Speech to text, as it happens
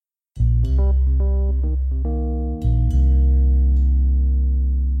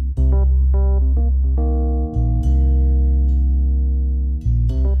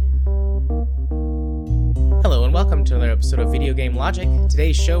Hello and welcome to another episode of Video Game Logic.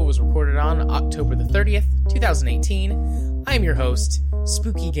 Today's show was recorded on October the 30th, 2018. I'm your host,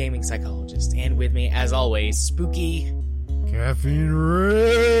 Spooky Gaming Psychologist, and with me, as always, Spooky... Caffeine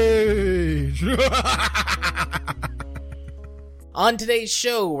Rage! On today's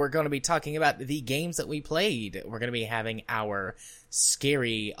show, we're going to be talking about the games that we played. We're going to be having our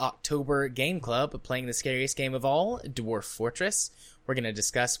scary October game club, playing the scariest game of all, Dwarf Fortress. We're going to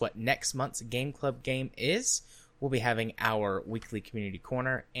discuss what next month's game club game is. We'll be having our weekly community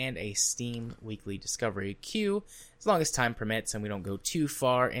corner and a Steam weekly discovery queue, as long as time permits and we don't go too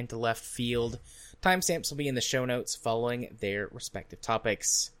far into left field. Timestamps will be in the show notes following their respective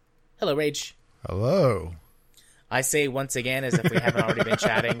topics. Hello, Rage. Hello. I say once again as if we haven't already been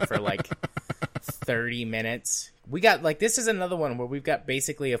chatting for like 30 minutes. We got this is another one where we've got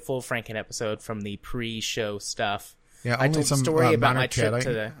basically a full Franken episode from the pre-show stuff. Yeah, I told a story about my trip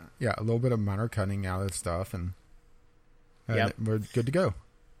to the... Yeah, a little bit of minor cutting out of stuff, and we're good to go.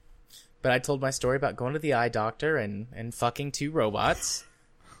 But I told my story about going to the eye doctor and fucking two robots.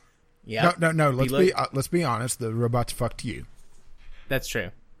 Yeah. No. Let's be honest. The robots fucked you. That's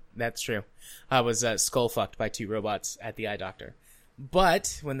true. I was skull fucked by two robots at the eye doctor.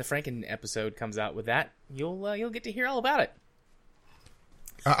 But when the Franken episode comes out with that, you'll get to hear all about it.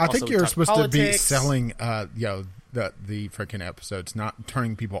 I think you're supposed politics. to be selling the freaking episodes, not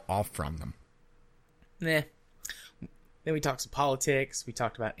turning people off from them. Nah. Then we talked some politics. We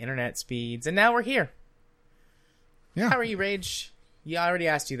talked about internet speeds, and now we're here. Yeah. How are you, Rage? Yeah, I already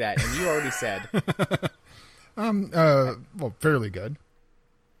asked you that, and you already said. Well, fairly good.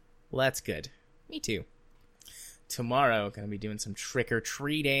 Well, that's good. Me too. Tomorrow, going to be doing some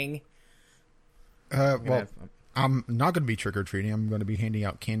trick-or-treating. I'm not going to be trick-or-treating. I'm going to be handing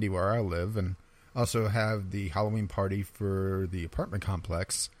out candy where I live, and also have the Halloween party for the apartment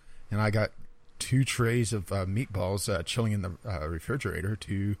complex. And I got 2 trays of meatballs chilling in the refrigerator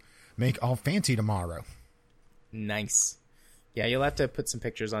to make all fancy tomorrow. Nice. Yeah, you'll have to put some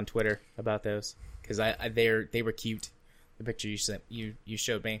pictures on Twitter about those, because they were cute. The picture you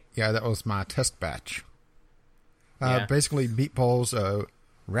showed me. Yeah, that was my test batch. Yeah. Basically, meatballs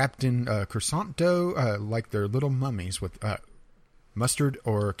wrapped in croissant dough, like they're little mummies with mustard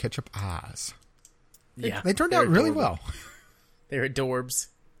or ketchup eyes. Yeah, they turned out really well. They're adorbs.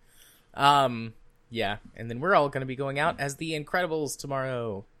 Yeah, and then we're all going to be going out as the Incredibles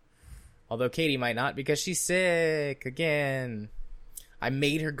tomorrow. Although Katie might not, because she's sick again. I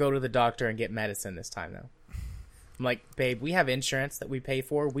made her go to the doctor and get medicine this time, though. I'm like, babe, we have insurance that we pay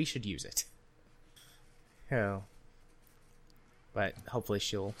for. We should use it. Oh. But hopefully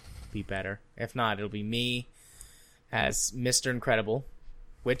she'll be better. If not, it'll be me as Mr. Incredible.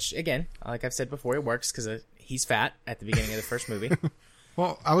 Which, again, like I've said before, it works because he's fat at the beginning of the first movie.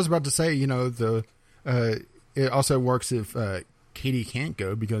 Well, I was about to say, it also works if Katie can't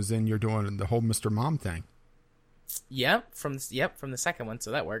go, because then you're doing the whole Mr. Mom thing. Yep, from the second one, so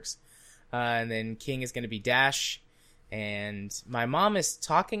that works. And then King is going to be Dash. And my mom is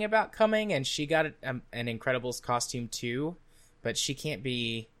talking about coming, and she got an Incredibles costume too, but she can't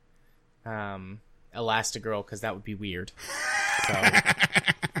be Elastigirl because that would be weird. So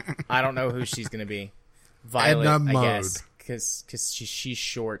I don't know who she's going to be. Violet, Edna I guess, because she's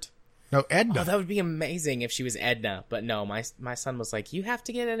short. No, Edna. Oh, that would be amazing if she was Edna. But no, my son was like, you have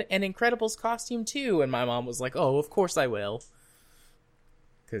to get an Incredibles costume too. And my mom was like, oh, of course I will.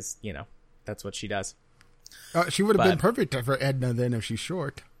 Because, that's what she does. She would have been perfect for Edna then if she's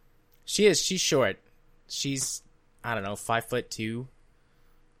short. She is. She's short. She's, I don't know, 5'2".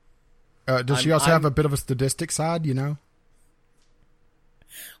 Does she also have a bit of a sadistic side,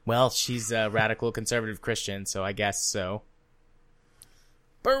 Well, she's a radical conservative Christian, so I guess so.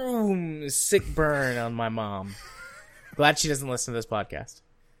 Boom! Sick burn on my mom. Glad she doesn't listen to this podcast.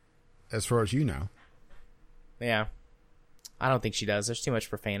 As far as you know. Yeah. I don't think she does. There's too much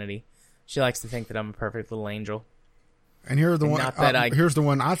profanity. She likes to think that I'm a perfect little angel. And here's the one. Here's the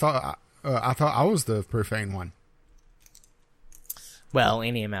one I thought I was the profane one. Well,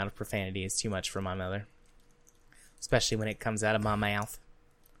 any amount of profanity is too much for my mother, especially when it comes out of my mouth.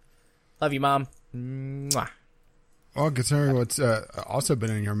 Love you, Mom. Mwah. Well, considering what's also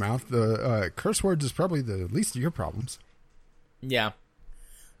been in your mouth, the curse words is probably the least of your problems. Yeah.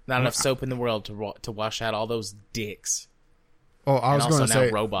 Not enough soap in the world to wash out all those dicks. Oh, I was going to say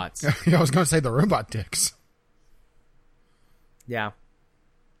robots. I was going to say the robot dicks. Yeah.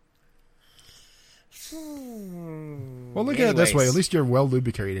 Well, look at it this way. At least you're well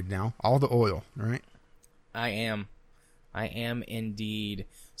lubricated now. All the oil, right? I am indeed.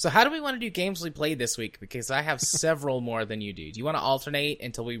 So how do we want to do games we played this week? Because I have several more than you do. Do you want to alternate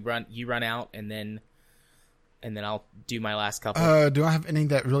until you run out, and then I'll do my last couple? Do I have any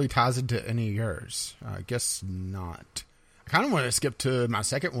that really ties into any of yours? I guess not. I kind of want to skip to my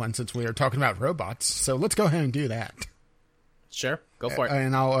second one since we are talking about robots. So let's go ahead and do that. Sure, go for it.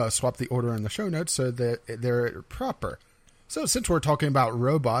 And I'll swap the order in the show notes so that they're proper. So since we're talking about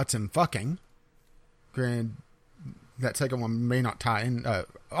robots and fucking, granted, that second one may not tie in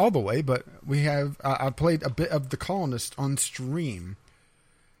all the way, but we have I played a bit of The Colonist on stream,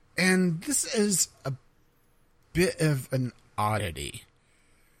 and this is a bit of an oddity.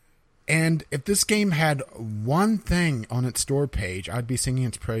 And if this game had one thing on its store page, I'd be singing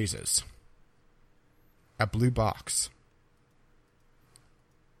its praises. A blue box.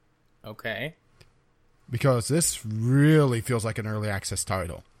 Okay. Because this really feels like an early access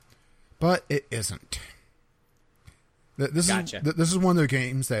title. But it isn't. This is one of the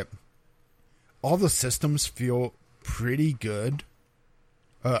games that all the systems feel pretty good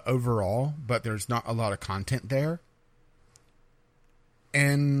overall, but there's not a lot of content there.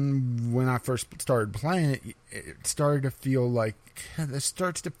 And when I first started playing it, it started to feel like this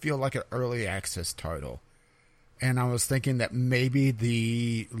starts to feel like an early access title. And I was thinking that maybe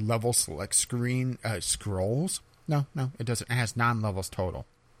the level select screen scrolls. No, it doesn't. It has 9 levels total.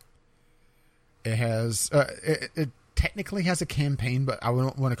 It has it technically has a campaign, but I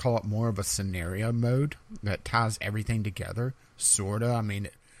wouldn't want to call it more of a scenario mode that ties everything together. Sorta. I mean,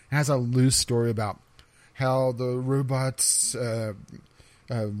 it has a loose story about how the robots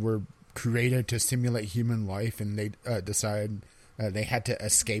were created to simulate human life, and they decided they had to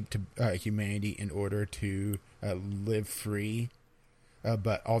escape to humanity in order to live free.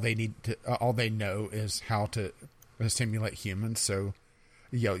 But all they know is how to simulate humans. So,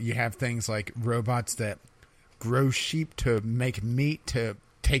 you have things like robots that grow sheep to make meat to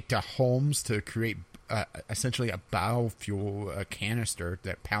take to homes to create essentially a biofuel canister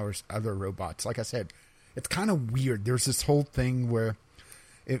that powers other robots. Like I said, it's kind of weird. There's this whole thing where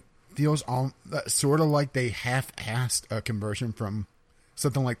it feels sort of like they half-assed a conversion from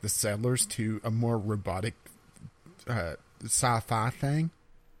something like The Settlers to a more robotic sci-fi thing.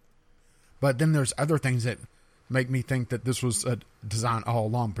 But then there's other things that make me think that this was designed all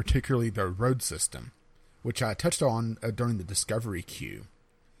along, particularly the road system, which I touched on during the Discovery queue,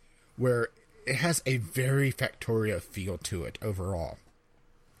 where it has a very Factorio feel to it overall,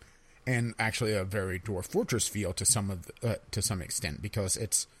 and actually a very Dwarf Fortress feel to some extent, because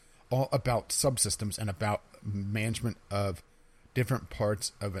it's all about subsystems and about management of different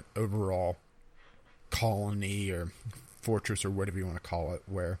parts of an overall colony or fortress or whatever you want to call it,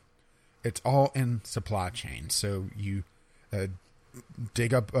 where it's all in supply chain. So you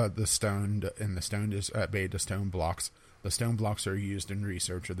dig up the stone, and the stone is made of stone blocks. The stone blocks are used in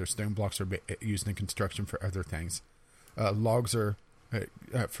research, or the stone blocks are used in construction for other things. Logs are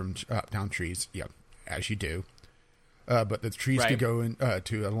from down trees, as you do. But the trees could go in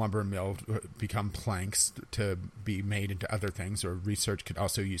to a lumber mill, become planks to be made into other things, or research could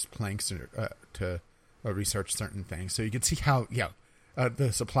also use planks to research certain things. So you can see how,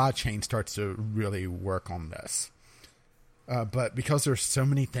 the supply chain starts to really work on this. But because there's so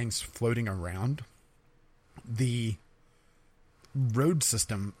many things floating around, the road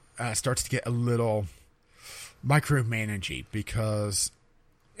system starts to get a little micromanagey, because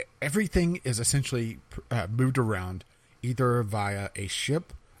everything is essentially moved around either via a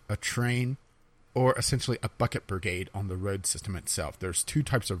ship, a train, or essentially a bucket brigade on the road system itself. There's 2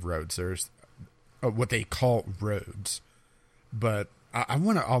 types of roads. There's what they call roads, but I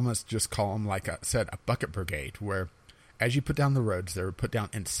want to almost just call them, like I said, a bucket brigade, where as you put down the roads, they're put down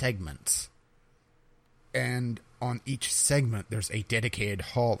in segments. And on each segment, there's a dedicated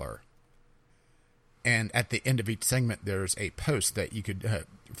hauler. And at the end of each segment, there's a post that you could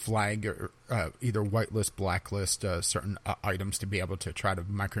flag or either whitelist, blacklist certain items to be able to try to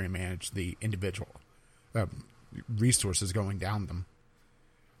micromanage the individual resources going down them.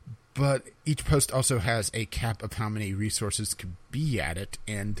 But each post also has a cap of how many resources could be at it.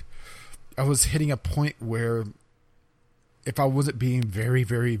 And I was hitting a point where if I wasn't being very,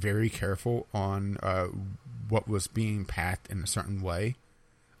 very, very careful on what was being pathed in a certain way,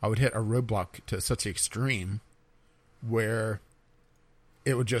 I would hit a roadblock to such an extreme where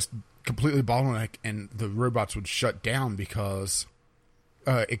it would just completely bottleneck and the robots would shut down because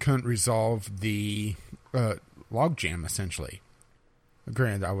it couldn't resolve the logjam, essentially.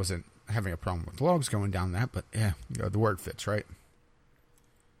 Granted, I wasn't having a problem with logs going down that, but the word fits, right?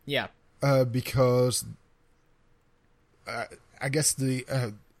 Yeah. Because I guess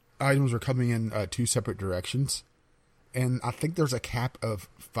the items are coming in two separate directions. And I think there's a cap of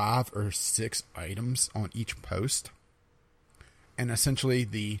 5 or 6 items on each post. And essentially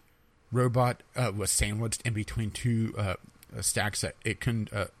the robot was sandwiched in between two stacks that it couldn't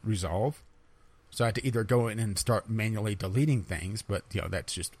resolve. So I had to either go in and start manually deleting things, but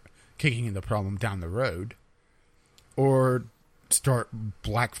that's just kicking the problem down the road, or start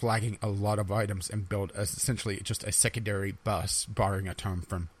black flagging a lot of items and build essentially just a secondary bus, borrowing a term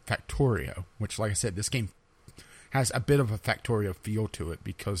from Factorio, which, like I said, this game has a bit of a Factorio feel to it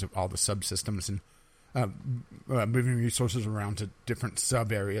because of all the subsystems and moving resources around to different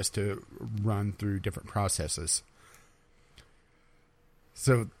sub areas to run through different processes.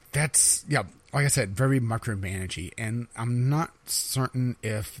 So that's, like I said, very micromanagey, and I'm not certain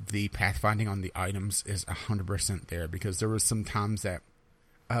if the pathfinding on the items is 100% there, because there was some times that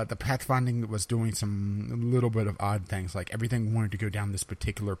the pathfinding was doing some little bit of odd things, like everything wanted to go down this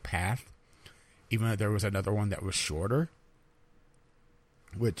particular path, even though there was another one that was shorter,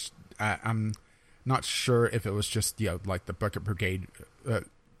 which I'm not sure if it was just, like the Bucket Brigade.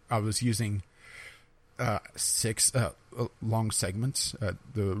 I was using 6 long segments.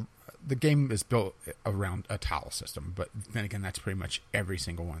 The game is built around a tile system, but then again, that's pretty much every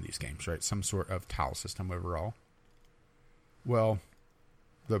single one of these games, right? Some sort of tile system overall. Well,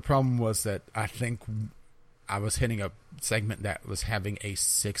 the problem was that I think I was hitting a segment that was having a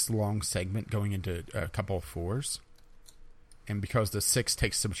 6 long segment going into a couple of 4s. And because the 6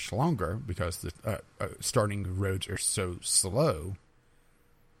 takes so much longer, because the starting roads are so slow,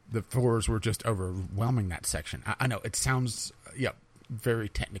 the 4s were just overwhelming that section. I know it sounds, very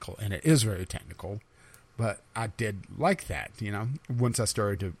technical, and it is very technical, but I did like that, once I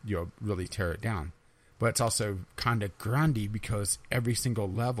started to, really tear it down. But it's also kind of grindy because every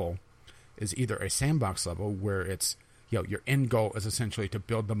single level is either a sandbox level where it's, your end goal is essentially to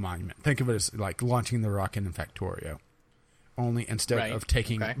build the monument. Think of it as like launching the rocket in Factorio. Only instead of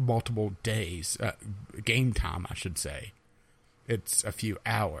taking multiple days, game time, I should say, it's a few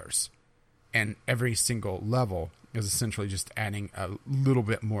hours. And every single level is essentially just adding a little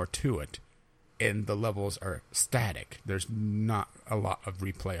bit more to it. And the levels are static. There's not a lot of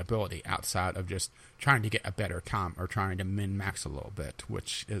replayability outside of just trying to get a better time or trying to min-max a little bit,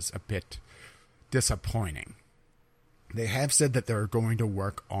 which is a bit disappointing. They have said that they're going to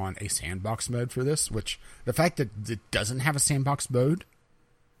work on a sandbox mode for this, which the fact that it doesn't have a sandbox mode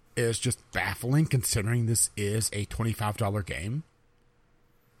is just baffling, considering this is a $25 game.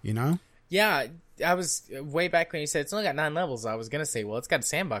 Yeah, I was way back when you said it's only got 9 levels. I was going to say, well, it's got a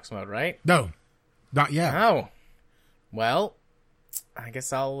sandbox mode, right? No, not yet. Oh, well, I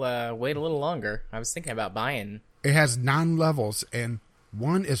guess I'll wait a little longer. I was thinking about buying. It has 9 levels, and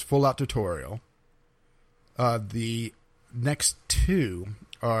 1 is full-out tutorial. The next 2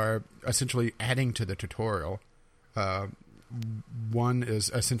 are essentially adding to the tutorial. 1 is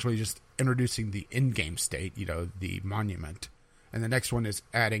essentially just introducing the in-game state, the monument. And the next one is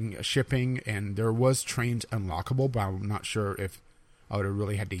adding shipping, and there was trains unlockable, but I'm not sure if I would have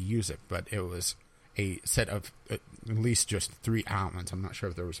really had to use it. But it was a set of at least just 3 islands. I'm not sure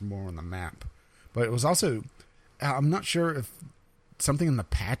if there was more on the map. But it was also, I'm not sure if something in the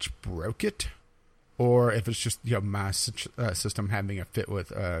patch broke it, or if it's just my system having a fit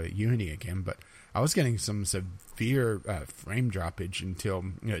with Unity again. But I was getting some severe frame droppage until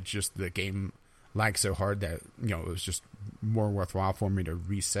just the game lagged so hard that it was just more worthwhile for me to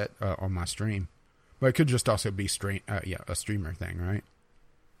reset on my stream. But it could just also be a streamer thing, right?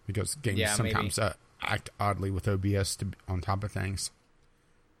 Because games sometimes act oddly with OBS on top of things.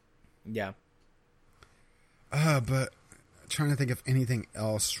 Yeah. But trying to think of anything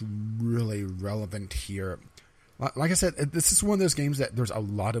else really relevant here. Like I said, this is one of those games that there's a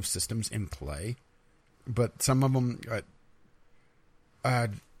lot of systems in play, but some of them,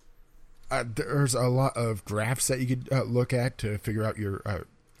 there's a lot of graphs that you could look at to figure out your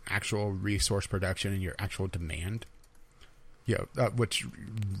actual resource production and your actual demand. Which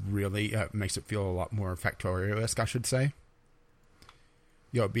really makes it feel a lot more Factorio-esque, I should say.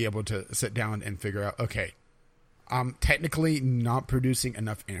 Be able to sit down and figure out, okay, I'm technically not producing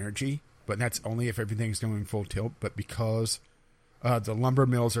enough energy, but that's only if everything's going full tilt. But because the lumber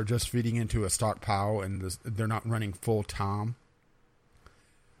mills are just feeding into a stockpile and they're not running full time,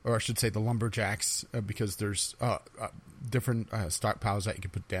 or I should say the lumberjacks, because there's different stockpiles that you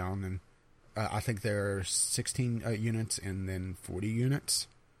can put down, and I think there are 16 units and then 40 units,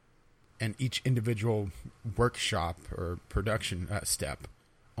 and each individual workshop or production step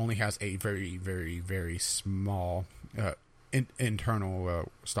only has a very, very, very small internal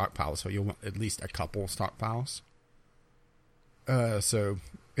stockpiles, so you'll want at least a couple stockpiles. So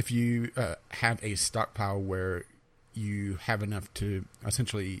if you have a stockpile where you have enough to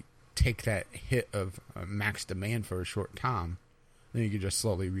essentially take that hit of max demand for a short time, then you can just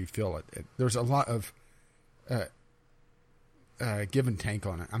slowly refill it. There's a lot of give and take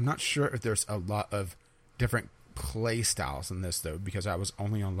on it. I'm not sure if there's a lot of different play styles in this, though, because I was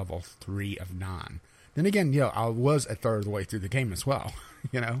only on level 3 of 9. Then again, I was a third of the way through the game as well,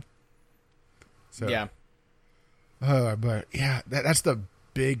 So, yeah. But yeah, that's the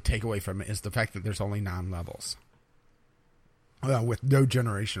big takeaway from it, is the fact that there's only 9 levels. With no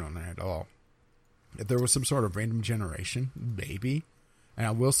generation on it at all. If there was some sort of random generation, maybe. And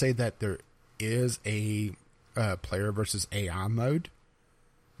I will say that there is a player versus AI mode,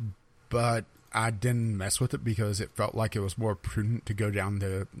 but I didn't mess with it because it felt like it was more prudent to go down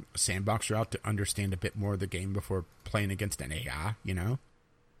the sandbox route to understand a bit more of the game before playing against an AI,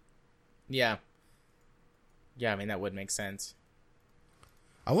 Yeah. Yeah, I mean, that would make sense.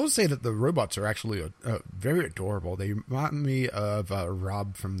 I will say that the robots are actually very adorable. They remind me of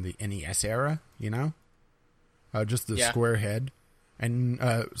Rob from the NES era, just the square head. And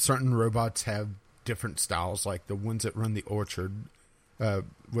certain robots have different styles, like the ones that run the orchard,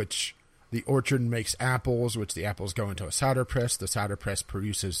 which the orchard makes apples, which the apples go into a cider press. The cider press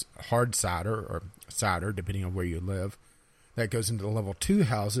produces hard cider, or cider, depending on where you live. That goes into the level 2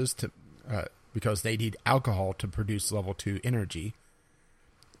 houses because they need alcohol to produce level 2 energy.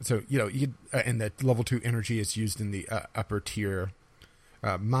 So, and that level 2 energy is used in the upper tier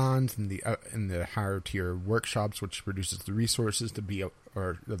mines and in the higher tier workshops, which produces the resources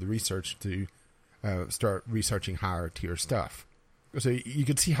or the research to start researching higher tier stuff. So you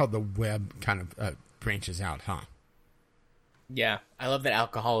can see how the web kind of branches out, huh? Yeah, I love that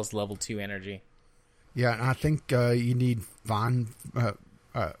alcohol is level 2 energy. Yeah, and I think you need fine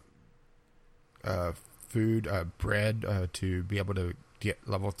food, bread, to be able to get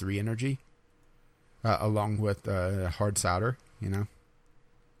level 3 energy, along with hard cider,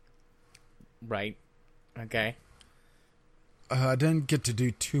 Right. Okay. I didn't get to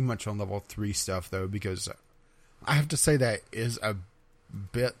do too much on level 3 stuff, though, because I have to say that is a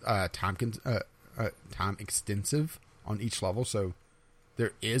bit time extensive on each level, so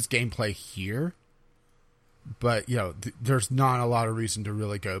there is gameplay here, but there's not a lot of reason to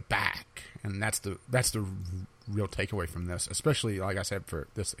really go back, and that's the real takeaway from this, especially, like I said, for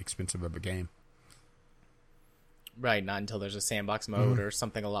this expensive of a game. Right, not until there's a sandbox mode or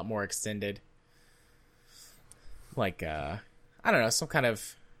something a lot more extended. Like, I don't know, some kind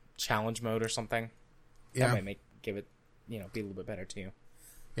of challenge mode or something. Yeah. That might give it, be a little bit better too.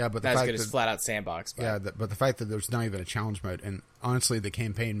 Yeah, but not as good as flat out sandbox. But. Yeah, but the fact that there's not even a challenge mode, and honestly, the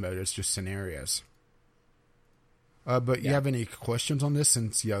campaign mode is just scenarios. But you have any questions on this,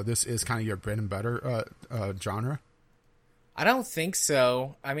 since this is kind of your bread and butter genre? I don't think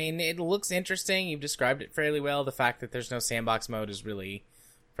so. I mean, it looks interesting. You've described it fairly well. The fact that there's no sandbox mode is really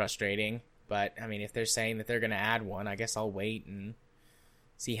frustrating. But I mean, if they're saying that they're going to add one, I guess I'll wait and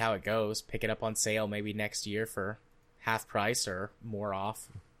see how it goes. Pick it up on sale maybe next year for half price or more off.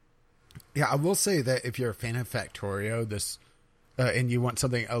 Yeah, I will say that if you're a fan of Factorio, this. And you want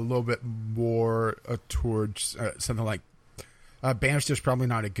something a little bit more towards something like Banished is probably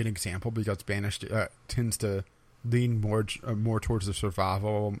not a good example, because Banished tends to lean more towards the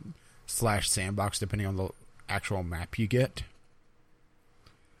survival / sandbox, depending on the actual map you get.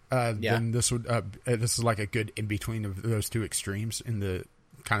 Then this is like a good in between of those two extremes in the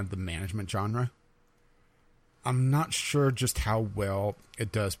kind of the management genre. I'm not sure just how well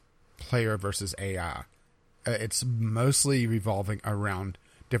it does player versus AI. It's mostly revolving around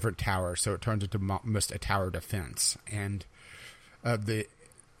different towers, so it turns into almost a tower defense. And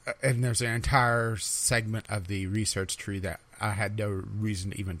there's an entire segment of the research tree that I had no reason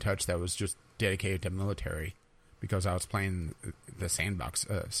to even touch, that was just dedicated to military, because I was playing the sandbox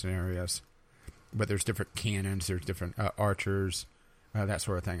scenarios. But there's different cannons, there's different archers, that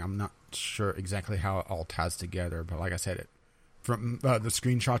sort of thing. I'm not sure exactly how it all ties together, but like I said, from the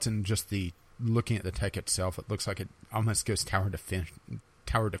screenshots and just the looking at the tech itself, it looks like it almost goes tower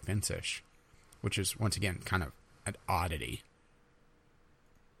defense-ish, which is, once again, kind of an oddity.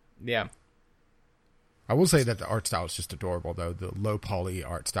 Yeah. I will say that the art style is just adorable, though, the low poly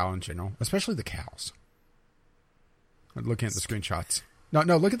art style in general, especially the cows. Looking at the screenshots.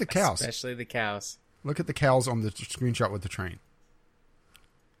 No, look at the cows. Especially the cows. Look at the cows on the screenshot with the train.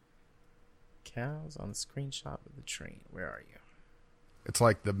 Cows on the screenshot with the train. Where are you? It's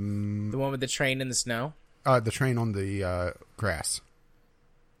like the one with the train in the snow? The train on the grass.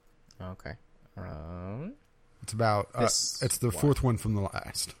 Okay. It's about it's the fourth one from the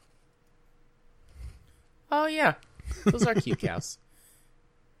last. Oh yeah, those are cute cows.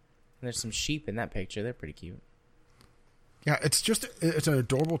 And there's some sheep in that picture. They're pretty cute. Yeah, it's an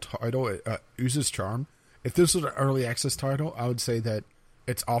adorable title. It oozes charm. If this was an early access title, I would say that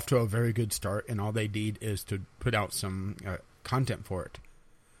it's off to a very good start, and all they need is to put out some content for it.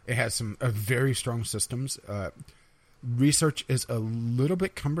 It has some very strong systems. Research is a little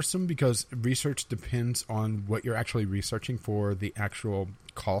bit cumbersome because research depends on what you're actually researching for the actual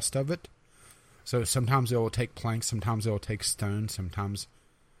cost of it. So sometimes it will take planks, sometimes it will take stone, sometimes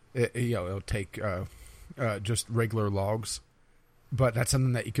it'll take just regular logs. But that's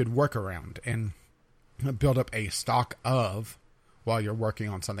something that you could work around and build up a stock of while you're working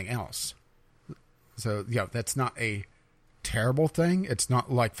on something else. So, that's not a terrible thing. It's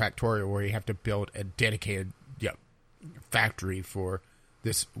not like Factorio where you have to build a dedicated factory for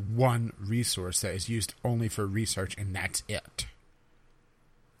this one resource that is used only for research, and that's it.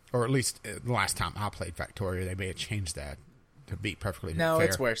 Or at least the last time I played Factorio, they may have changed that to be perfectly fair. No,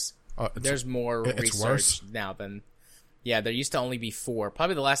 it's worse. There's more research now than... Yeah, there used to only be 4.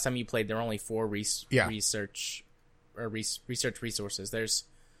 Probably the last time you played, there were only 4 research resources. Is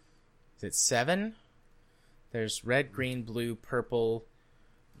it 7? There's red, green, blue, purple,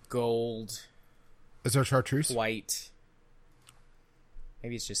 gold. Is there chartreuse? White.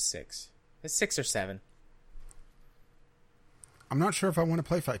 Maybe it's just 6. It's 6 or 7. I'm not sure if I want to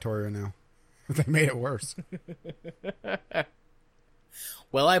play Factorio now. They made it worse.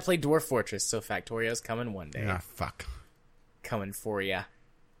 Well, I played Dwarf Fortress, so Factorio's coming one day. Yeah, fuck. Coming for ya.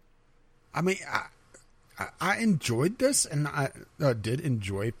 I mean, I enjoyed this, and I did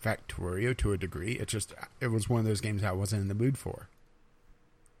enjoy Factorio to a degree. It was one of those games I wasn't in the mood for.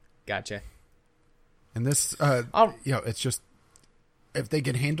 Gotcha. And this, it's just, if they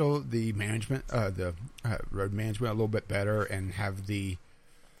could handle the management, the road management a little bit better, and have the,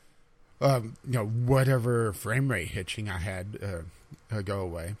 whatever frame rate hitching I had go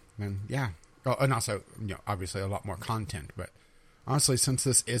away, then yeah. Oh, and also, obviously a lot more content, but honestly, since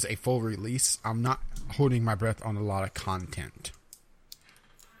this is a full release, I'm not holding my breath on a lot of content.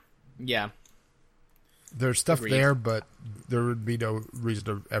 Yeah. There's stuff there, but there would be no reason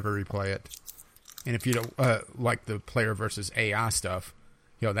to ever replay it. And if you don't like the player versus AI stuff,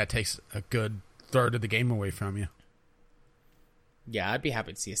 that takes a good third of the game away from you. Yeah, I'd be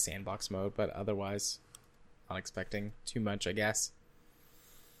happy to see a sandbox mode, but otherwise, not expecting too much, I guess.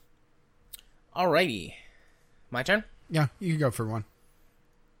 Alrighty. My turn? Yeah, you can go for one.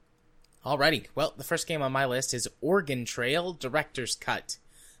 Alrighty. Well, the first game on my list is Oregon Trail Director's Cut.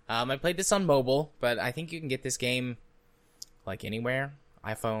 I played this on mobile, but I think you can get this game like anywhere.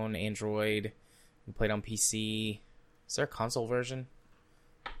 iPhone, Android. You played on PC. Is there a console version?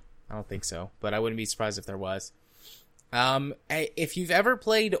 I don't think so, but I wouldn't be surprised if there was. If you've ever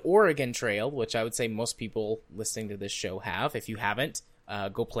played Oregon Trail, which I would say most people listening to this show have, if you haven't,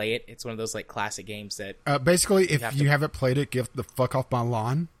 go play it. It's one of those like classic games that basically, if you haven't played it, get the fuck off my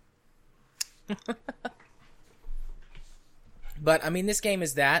lawn. But I mean, this game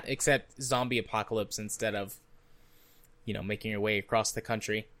is that, except zombie apocalypse instead of, making your way across the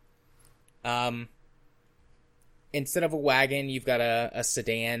country. Instead of a wagon, you've got a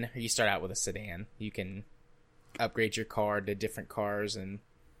sedan. Or you start out with a sedan. You can upgrade your car to different cars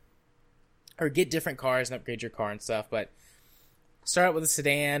or get different cars and upgrade your car and stuff. But start out with a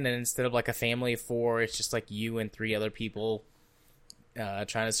sedan, and instead of like a family of 4, it's just like you and 3 other people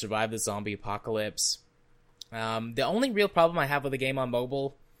trying to survive the zombie apocalypse. The only real problem I have with the game on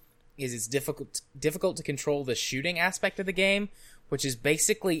mobile is it's difficult to control the shooting aspect of the game, which is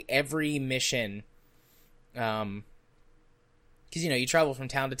basically every mission. Because, you travel from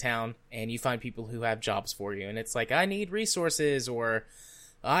town to town, and you find people who have jobs for you, and it's like, I need resources, or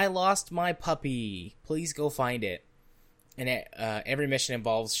I lost my puppy, please go find it. And every mission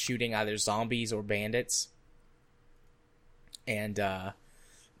involves shooting either zombies or bandits. And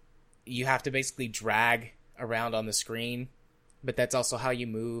you have to basically drag around on the screen, but that's also how you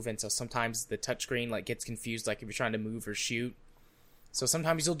move, and so sometimes the touchscreen gets confused, like if you're trying to move or shoot. So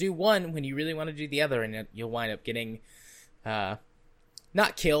sometimes you'll do one when you really want to do the other, and you'll wind up getting not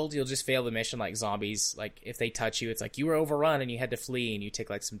killed, you'll just fail the mission like zombies. Like if they touch you, it's like you were overrun and you had to flee and you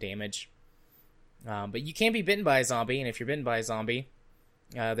take some damage. But you can be bitten by a zombie, and if you're bitten by a zombie,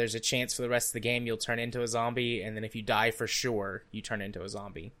 there's a chance for the rest of the game you'll turn into a zombie, and then if you die for sure, you turn into a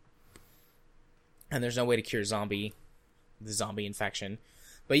zombie. And there's no way to cure the zombie infection.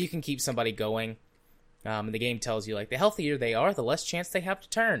 But you can keep somebody going. And the game tells you, the healthier they are, the less chance they have to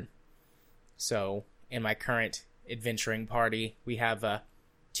turn. So, in my current adventuring party, we have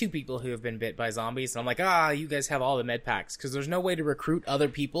 2 people who have been bit by zombies, and I'm like, you guys have all the med packs, because there's no way to recruit other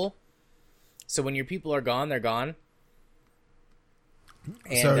people. So when your people are gone, they're gone.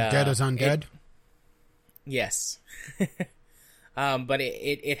 And, so dead is undead? Yes. But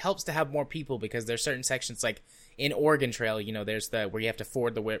it helps to have more people, because there's certain sections, like in Oregon Trail, there's where you have to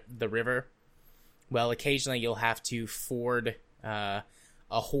ford the river. Well, occasionally you'll have to ford a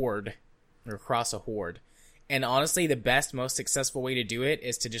horde, or cross a horde. And honestly, the best, most successful way to do it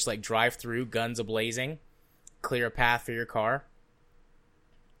is to just like drive through, guns a-blazing, clear a path for your car.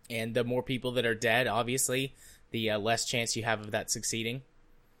 And the more people that are dead, obviously, the less chance you have of that succeeding.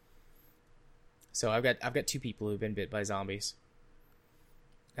 So I've got 2 people who've been bit by zombies.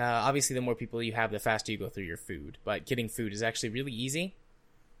 Obviously, the more people you have, the faster you go through your food. But getting food is actually really easy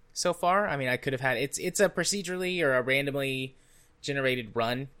so far. I mean, I could have had... It's a procedurally or a randomly generated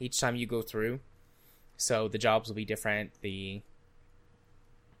run each time you go through. So the jobs will be different. The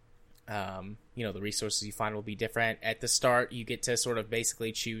the resources you find will be different. At the start, you get to sort of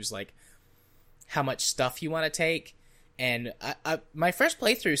basically choose like how much stuff you want to take. And my first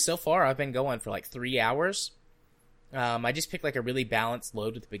playthrough so far, I've been going for like 3 hours. I just picked like a really balanced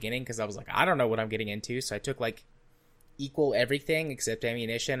load at the beginning because I was like, I don't know what I'm getting into. So I took like equal everything except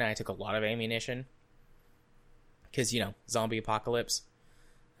ammunition. And I took a lot of ammunition because, zombie apocalypse.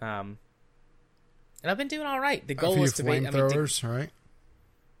 And I've been doing all right. The goal is to be flamethrowers, right?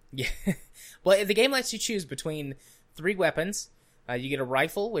 Yeah. Well, the game lets you choose between 3 weapons. You get a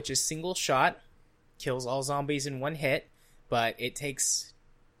rifle, which is single shot, kills all zombies in 1 hit, but it takes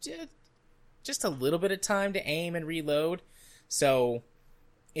just a little bit of time to aim and reload. So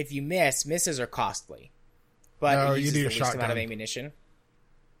if you misses are costly. But it uses the least amount of ammunition.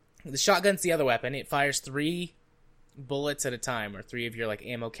 The shotgun's the other weapon. It fires 3 bullets at a time, or 3 of your like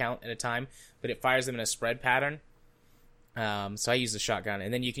ammo count at a time, but it fires them in a spread pattern. So I use the shotgun,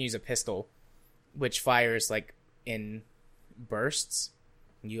 and then you can use a pistol, which fires like in bursts.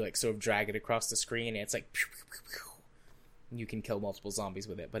 You like sort of drag it across the screen, and it's like pew, pew, pew, pew. You can kill multiple zombies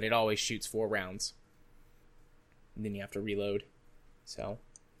with it, but it always shoots 4 rounds, and then you have to reload. So,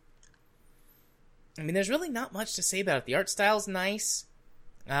 I mean, there's really not much to say about it. The art style's nice.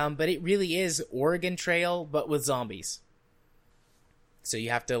 But it really is Oregon Trail, but with zombies. So you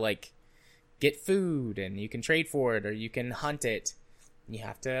have to, like, get food, and you can trade for it, or you can hunt it. You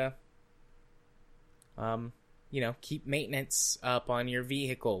have to, keep maintenance up on your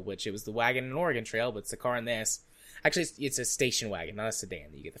vehicle, which it was the wagon in Oregon Trail, but it's the car in this. Actually, it's a station wagon, not a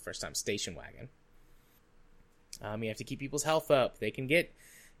sedan that you get the first time. Station wagon. You have to keep people's health up. They can get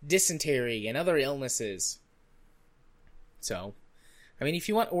dysentery and other illnesses. So... I mean, if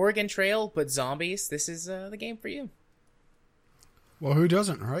you want Oregon Trail but zombies, this is the game for you. Well, who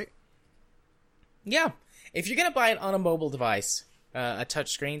doesn't, right? Yeah. If you're going to buy it on a mobile device, a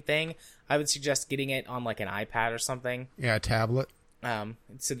touchscreen thing, I would suggest getting it on like an iPad or something. Yeah, a tablet.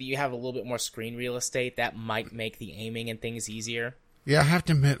 So that you have a little bit more screen real estate. That might make the aiming and things easier. Yeah, I have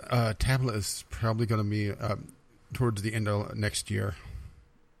to admit, tablet is probably going to be towards the end of next year.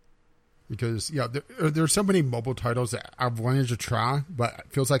 Because, there's so many mobile titles that I've wanted to try, but it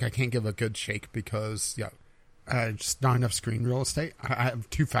feels like I can't give a good shake because, just not enough screen real estate. I have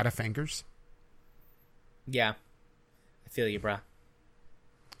 2 fat of fingers. Yeah. I feel you, bruh.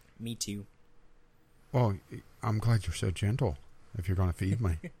 Me too. Well, I'm glad you're so gentle if you're going to feed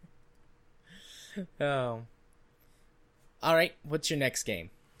me. Oh. All right, what's your next game?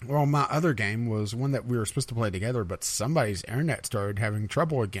 Well, my other game was one that we were supposed to play together, but somebody's internet started having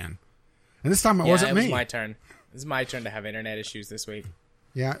trouble again. And this time it wasn't me. It was my turn. It was my turn to have internet issues this week.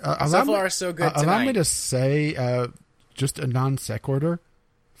 Yeah. So far, so good tonight. Allow me to say, just a non sequitur,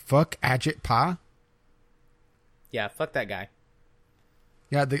 fuck Ajit Pai. Yeah, fuck that guy.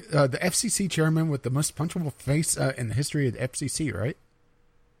 Yeah, the FCC chairman with the most punchable face in the history of the FCC, right?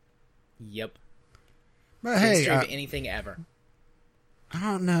 Yep. But hey, history of anything ever. I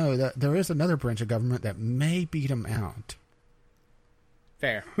don't know. There is another branch of government that may beat him out.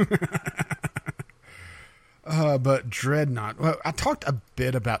 Fair. But Dreadnought. Well, I talked a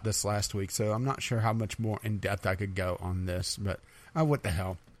bit about this last week, so I'm not sure how much more in depth I could go on this. But what the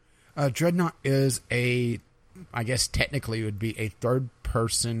hell? Dreadnought is I guess technically it would be a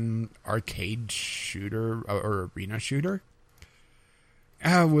third-person arcade shooter or arena shooter.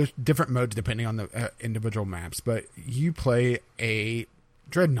 With different modes depending on the individual maps. But you play a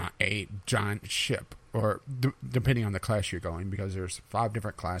Dreadnought, a giant ship. Or depending on the class you're going, because there's 5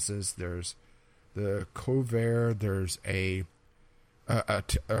 different classes. There's the Covair. There's a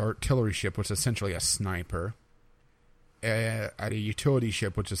artillery ship, which is essentially a sniper. A utility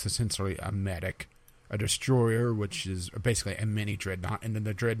ship, which is essentially a medic. a destroyer, which is basically a mini dreadnought, and then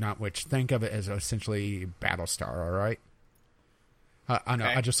the dreadnought, which think of it as essentially Battlestar. All right. I know,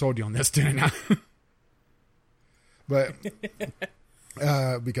 okay. I just sold you on this, didn't I? But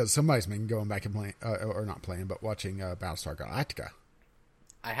because somebody's been going back and playing, or not playing, but watching Battlestar Galactica.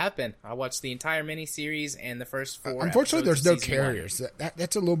 I have been. I watched the entire miniseries and the first 4. Unfortunately, there's no carriers.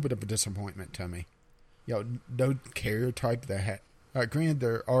 That's a little bit of a disappointment to me. No carrier type that granted,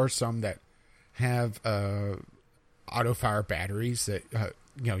 there are some that have auto fire batteries that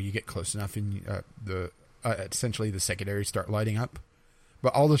you get close enough and essentially the secondaries start lighting up.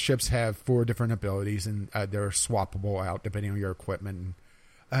 But all the ships have 4 different abilities, and they're swappable out depending on your equipment.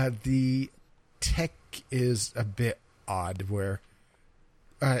 The tech is a bit odd, where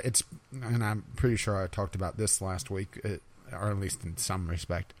it's, and I'm pretty sure I talked about this last week, or at least in some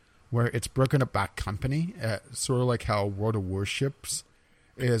respect, where it's broken up by company, sort of like how World of Warships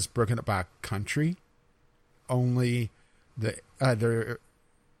is broken up by country. Only they're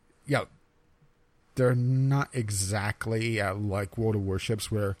not exactly like World of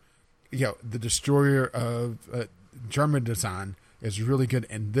Warships, where the destroyer of German design is really good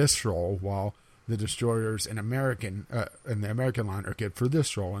in this role, while the destroyers in the American line are good for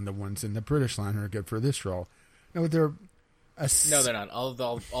this role, and the ones in the British line are good for this role. No, they're not. All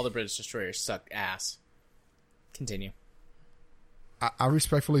the British destroyers suck ass. Continue. I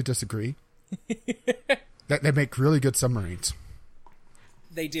respectfully disagree. That they make really good submarines.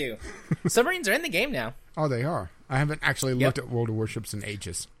 They do. Submarines are in the game now. Oh, they are. I haven't actually looked at World of Warships in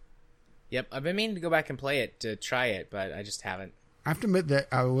ages. Yep, I've been meaning to go back and play it, to try it, but I just haven't. I have to admit that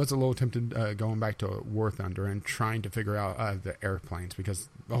I was a little tempted going back to War Thunder and trying to figure out the airplanes, because,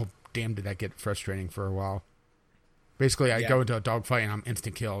 oh, damn, did that get frustrating for a while. Basically, I go into a dogfight and I'm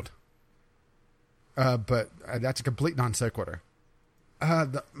instant killed. But that's a complete non sequitur.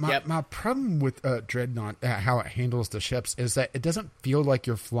 My problem with Dreadnought, how it handles the ships, is that it doesn't feel like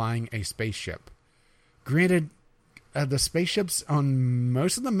you're flying a spaceship. Granted, the spaceships on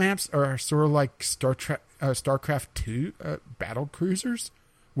most of the maps are sort of like StarCraft 2 battle cruisers,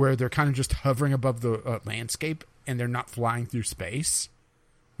 where they're kind of just hovering above the landscape and they're not flying through space,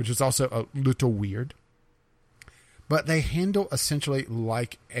 which is also a little weird. But they handle essentially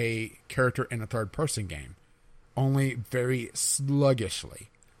like a character in a third-person game, only very sluggishly.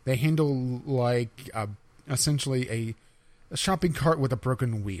 They handle like essentially a shopping cart with a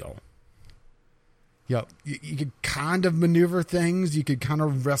broken wheel. You could kind of maneuver things, you could kind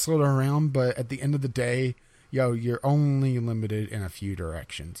of wrestle it around, but at the end of the day, you're only limited in a few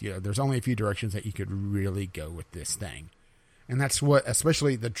directions. There's only a few directions that you could really go with this thing. And that's what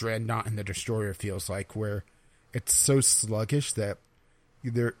especially the Dreadnought and the Destroyer feels like, where it's so sluggish that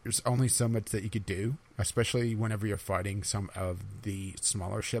there's only so much that you could do, especially whenever you're fighting some of the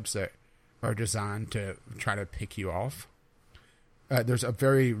smaller ships that are designed to try to pick you off. There's a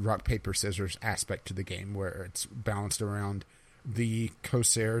very rock, paper, scissors aspect to the game, where it's balanced around the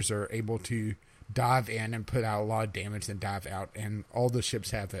Corsairs are able to dive in and put out a lot of damage, then dive out, and all the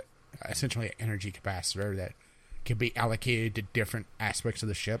ships have essentially an energy capacitor that can be allocated to different aspects of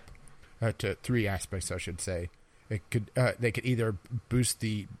the ship, to 3 aspects, I should say. They could either boost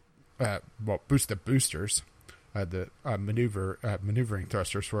the boosters, the maneuvering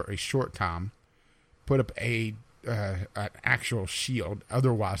thrusters for a short time, put up an actual shield.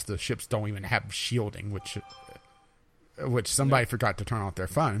 Otherwise, the ships don't even have shielding, which somebody forgot to turn off their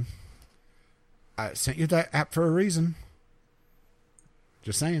phone. I sent you that app for a reason.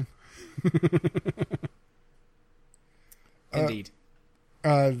 Just saying. Indeed.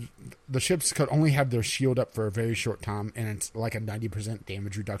 The ships could only have their shield up for a very short time, and it's like a 90%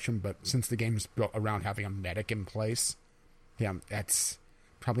 damage reduction, but since the game is built around having a medic in place, that's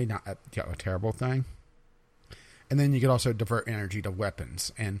probably not a terrible thing. And then you could also divert energy to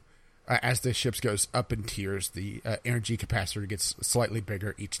weapons, and as the ships goes up in tiers, the energy capacitor gets slightly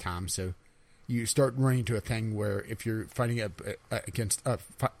bigger each time, so you start running into a thing where if you're fighting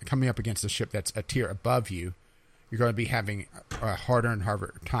coming up against a ship that's a tier above you, you're going to be having a harder and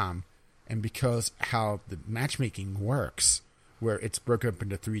harder time. And because how the matchmaking works, where it's broken up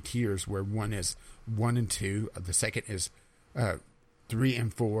into 3 tiers, where one is 1 and 2, the second is 3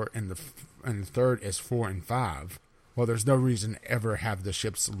 and 4, and the third is 4 and 5. Well, there's no reason to ever have the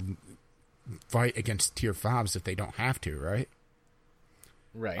ships fight against tier 5s if they don't have to, right?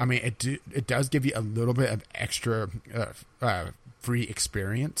 Right. I mean, it does give you a little bit of extra free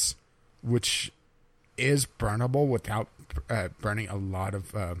experience, which is burnable without burning a lot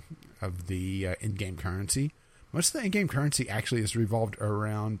of the in-game currency. Most of the in-game currency actually is revolved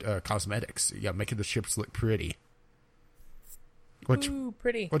around cosmetics, making the ships look pretty. Ooh,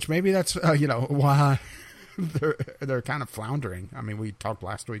 pretty. Which maybe that's why they're kind of floundering. I mean, we talked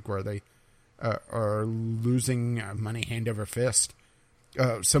last week where they are losing money hand over fist.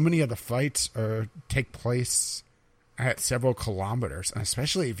 So many of the fights take place at several kilometers, and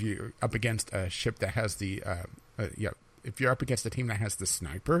especially if you're up against a ship that has the if you're up against a team that has the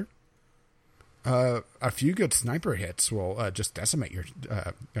sniper, a few good sniper hits will just decimate your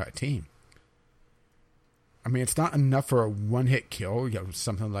team. I mean, it's not enough for a one-hit kill,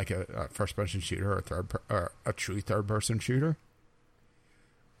 something like a first-person shooter or a true third-person shooter.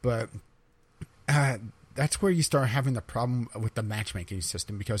 But that's where you start having the problem with the matchmaking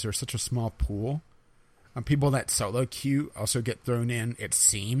system, because there's such a small pool. People that solo queue also get thrown in, it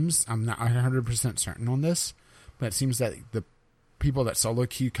seems. I'm not 100% certain on this, but it seems that the people that solo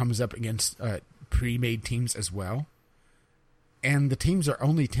queue comes up against pre-made teams as well. And the teams are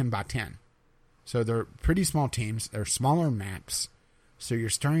only 10 by 10. So they're pretty small teams. They're smaller maps. So you're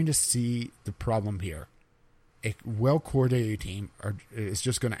starting to see the problem here. A well-coordinated team is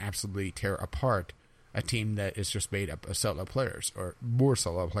just going to absolutely tear apart a team that is just made up of solo players, or more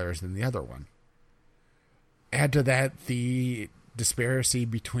solo players than the other one. Add to that the disparity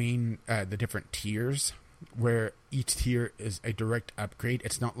between the different tiers, where each tier is a direct upgrade.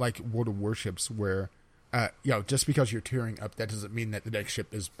 It's not like World of Warships where, just because you're tiering up, that doesn't mean that the next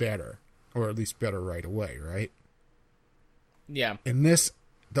ship is better. Or at least better right away, right? Yeah. In this,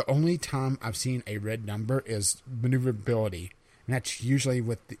 the only time I've seen a red number is maneuverability. And that's usually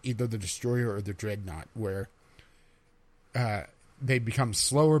with either the destroyer or the dreadnought, where they become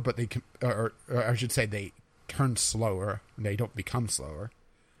slower, but they can, or I should say they turn slower. They don't become slower.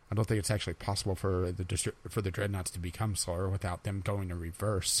 I don't think it's actually possible for the dreadnoughts to become slower without them going in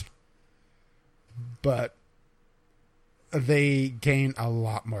reverse. But they gain a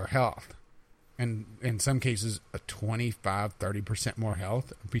lot more health. And in some cases, a 25-30% more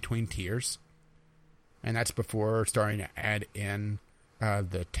health between tiers. And that's before starting to add in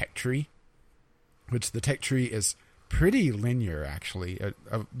the tech tree, which the tech tree is pretty linear, actually.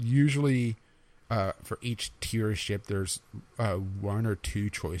 Usually, for each tier ship, there's one or two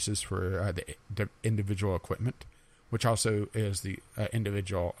choices for the individual equipment, which also is the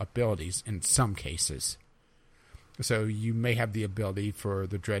individual abilities in some cases. So you may have the ability for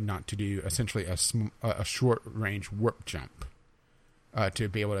the Dreadnought to do essentially a short-range warp jump, to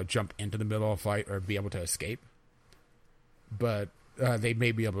be able to jump into the middle of a fight or be able to escape. But they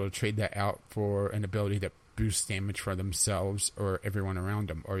may be able to trade that out for an ability that boosts damage for themselves or everyone around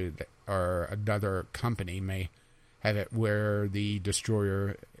them. Or another company may have it where the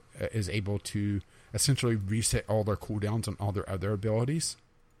destroyer is able to essentially reset all their cooldowns on all their other abilities.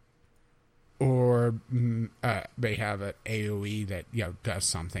 Or they have an AoE that does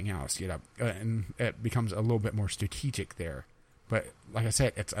something else, and it becomes a little bit more strategic there. But like I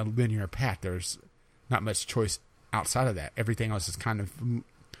said, it's a linear path. There's not much choice outside of that. Everything else is kind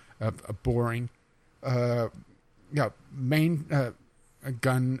of boring. Main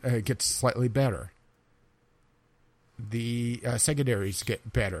gun gets slightly better. The secondaries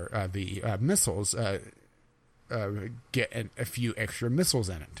get better. The missiles get a few extra missiles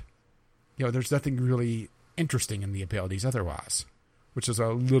in it. There's nothing really interesting in the abilities otherwise, which is a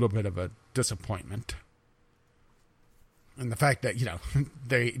little bit of a disappointment. And the fact that,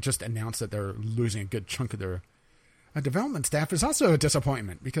 they just announced that they're losing a good chunk of their development staff is also a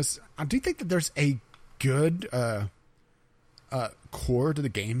disappointment, because I do think that there's a good core to the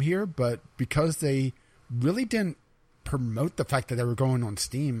game here, but because they really didn't promote the fact that they were going on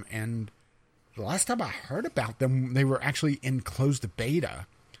Steam, and the last time I heard about them, they were actually in closed beta.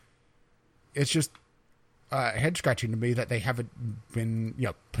 It's just head scratching to me that they haven't been,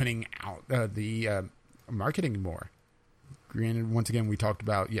 putting out the marketing more. Granted, once again, we talked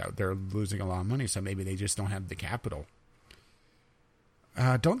about, they're losing a lot of money, so maybe they just don't have the capital.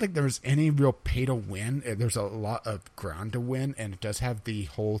 I don't think there's any real pay to win. There's a lot of ground to win, and it does have the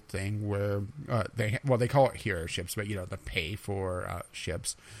whole thing where they call it hero ships, but the pay for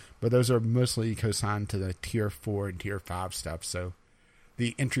ships. But those are mostly co-signed to the tier 4 and tier 5 stuff, so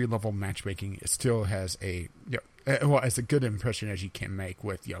the entry-level matchmaking still has as a good impression as you can make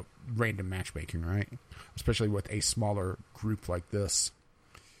with, random matchmaking, right? Especially with a smaller group like this.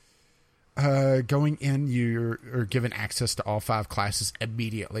 Going in, you're given access to all 5 classes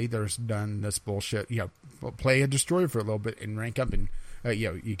immediately. There's none this bullshit, play a destroyer for a little bit and rank up, and,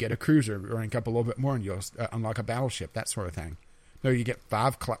 you get a cruiser, rank up a little bit more, and you'll unlock a battleship, that sort of thing. No, you get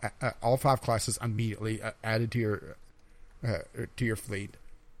all 5 classes immediately added to your fleet.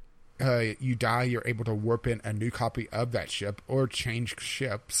 You die, you're able to warp in a new copy of that ship or change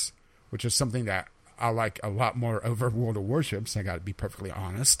ships, which is something that I like a lot more over World of Warships. I got to be perfectly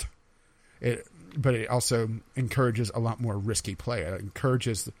honest. But it also encourages a lot more risky play. It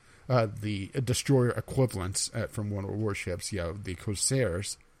encourages the destroyer equivalents from World of Warships, the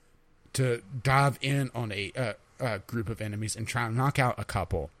Corsairs, to dive in on a group of enemies and try to knock out a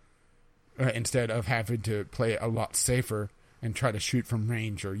couple instead of having to play a lot safer and try to shoot from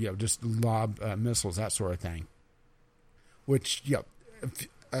range or just lob missiles, that sort of thing. Which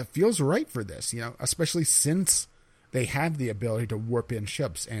feels right for this, especially since they have the ability to warp in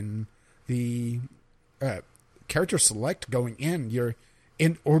ships and the character select going in. You're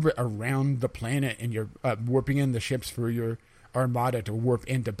in orbit around the planet and you're warping in the ships for your armada to warp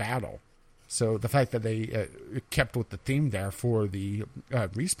into battle. So the fact that they kept with the theme there for the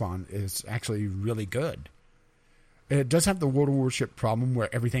respawn is actually really good. It does have the World of Warship problem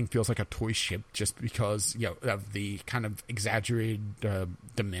where everything feels like a toy ship just because of the kind of exaggerated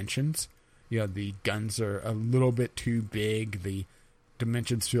dimensions. The guns are a little bit too big. The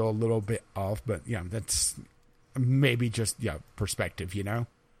dimensions feel a little bit off, but that's maybe just perspective.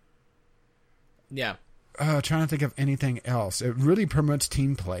 Yeah. Trying to think of anything else. It really promotes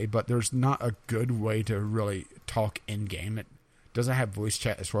team play, but there's not a good way to really talk in game. It doesn't have voice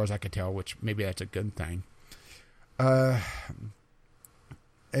chat as far as I could tell, which maybe that's a good thing.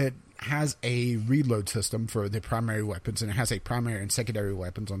 It has a reload system for the primary weapons, and it has a primary and secondary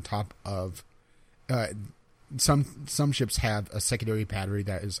weapons on top of. Some ships have a secondary battery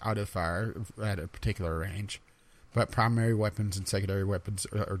that is auto fire at a particular range, but primary weapons and secondary weapons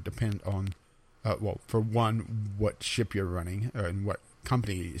are depend on. For one, what ship you're running, and what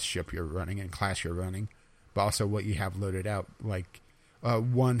company's ship you're running, and class you're running, but also what you have loaded out. Like,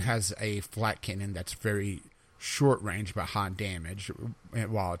 one has a flat cannon that's very short range but high damage,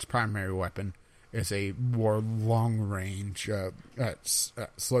 while its primary weapon is a more long range,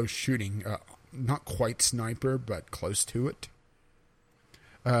 slow shooting, not quite sniper, but close to it.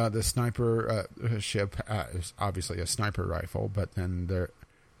 The sniper ship is obviously a sniper rifle, but then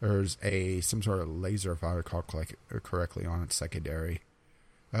there's some sort of laser, if I recall correctly, on its secondary.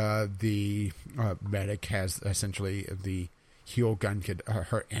 The medic has essentially the heal gun could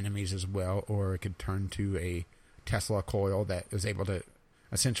hurt enemies as well, or it could turn to a Tesla coil that is able to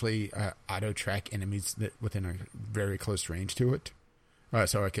essentially auto-track enemies within a very close range to it.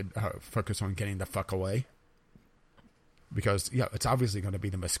 So I could focus on getting the fuck away. Because, it's obviously going to be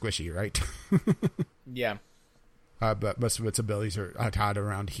the most squishy, right? Yeah. But most of its abilities are tied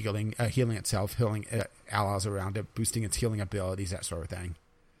around healing itself, healing allies around it, boosting its healing abilities, that sort of thing.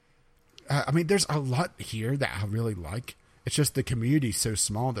 There's a lot here that I really like. It's just the community's so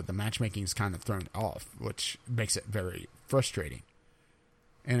small that the matchmaking is kind of thrown off, which makes it very frustrating.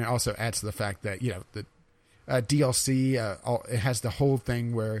 And it also adds to the fact that, the DLC, it has the whole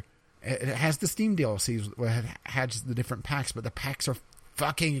thing where it has the Steam DLCs where it has the different packs, but the packs are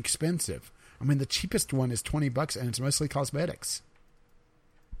fucking expensive. The cheapest one is $20 and it's mostly cosmetics.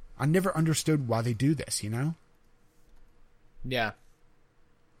 I never understood why they do this, Yeah.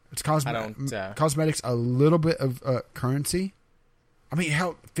 It's cosmetics, a little bit of currency.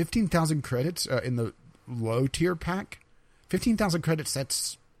 Hell, 15,000 credits in the low tier pack. 15,000 credits,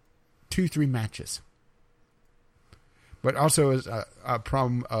 that's 2-3 matches. But also is a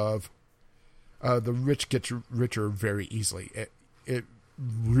problem of the rich gets richer very easily. It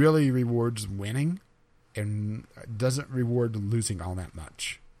really rewards winning and doesn't reward losing all that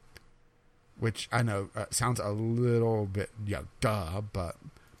much. Which I know sounds a little bit, duh, but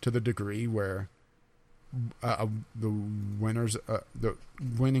to the degree where the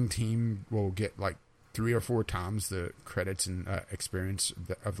winning team will get like 3 or 4 times the credits and experience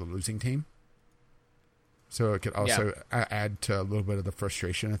of the losing team. So it could also add to a little bit of the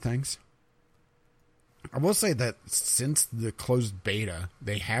frustration of things. I will say that since the closed beta,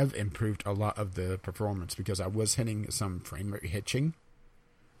 they have improved a lot of the performance because I was hitting some frame rate hitching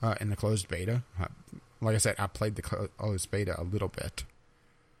in the closed beta. Like I said, I played the closed beta a little bit.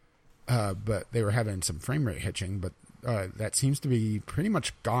 But they were having some frame rate hitching, but that seems to be pretty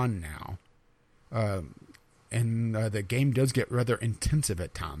much gone now. And the game does get rather intensive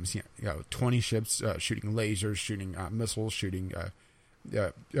at times. 20 ships shooting lasers, shooting missiles, shooting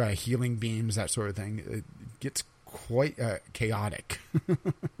healing beams, that sort of thing. It gets quite chaotic.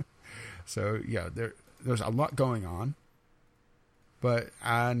 So, there's a lot going on. But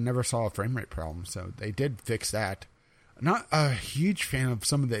I never saw a frame rate problem, so they did fix that. Not a huge fan of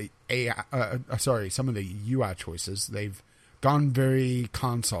some of the some of the UI choices. They've gone very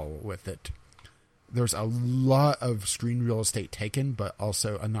console with it. There's a lot of screen real estate taken, but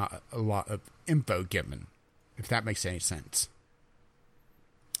also not a lot of info given, if that makes any sense.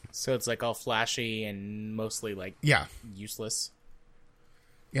 So it's like all flashy and mostly like Yeah. useless.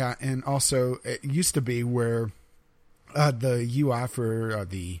 Yeah, and also it used to be where the UI for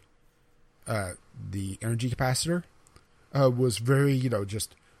the energy capacitor was very,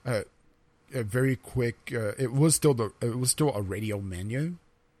 just a very quick. It was still a radio menu,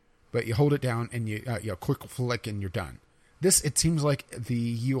 but you hold it down and you quick flick and you're done. This, it seems like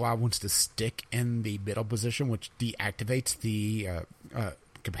the UI wants to stick in the middle position, which deactivates the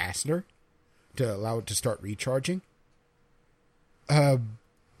capacitor to allow it to start recharging.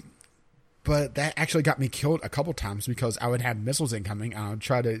 But that actually got me killed a couple times because I would have missiles incoming and I would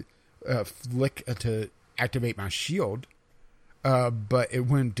try to flick to activate my shield, but it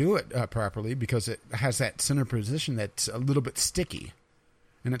wouldn't do it properly because it has that center position that's a little bit sticky.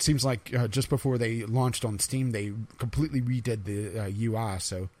 And it seems like just before they launched on Steam, they completely redid the UI.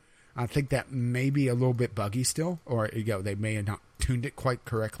 So I think that may be a little bit buggy still, or they may have not tuned it quite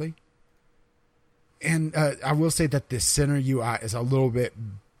correctly. And I will say that the center UI is a little bit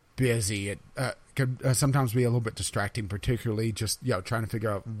busy. It could sometimes be a little bit distracting, particularly just trying to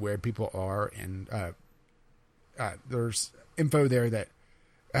figure out where people are, and there's info there that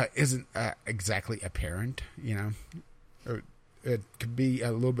isn't exactly apparent. Or it could be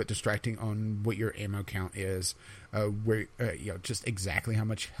a little bit distracting on what your ammo count is, where just exactly how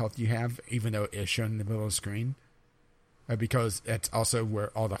much health you have, even though it is shown in the middle of the screen, because it's also where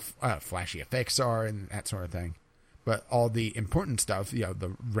all the flashy effects are and that sort of thing. But all the important stuff,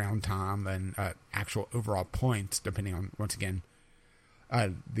 the round time and actual overall points, depending on, once again,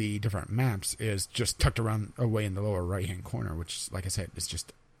 the different maps, is just tucked around away in the lower right-hand corner, which, like I said, is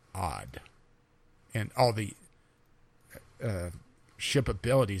just odd. And all the ship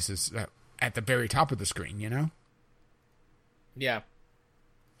abilities is at the very top of the screen, Yeah.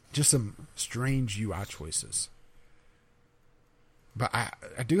 Just some strange UI choices. But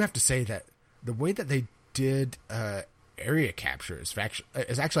I do have to say that the way that they did area capture is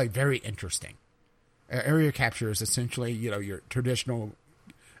actually very interesting. Area capture is essentially, your traditional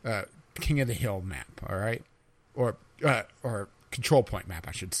King of the Hill map, all right? Or control point map,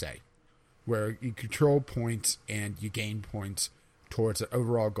 I should say, where you control points and you gain points towards an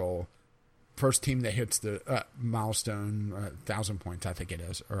overall goal. First team that hits the milestone, 1,000 points, I think it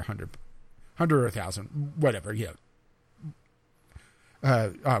is, or 100 or 1,000, whatever,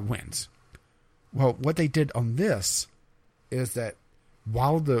 wins. Well, what they did on this is that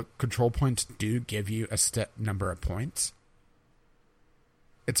while the control points do give you a set number of points,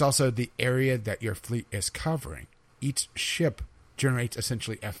 it's also the area that your fleet is covering. Each ship generates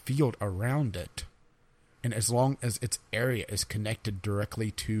essentially a field around it. And as long as its area is connected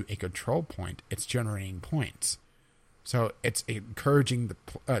directly to a control point, it's generating points. So it's encouraging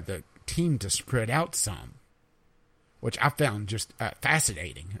the team to spread out some, which I found just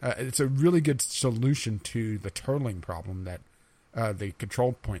fascinating. It's a really good solution to the turtling problem that the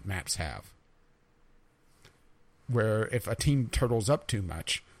control point maps have, where if a team turtles up too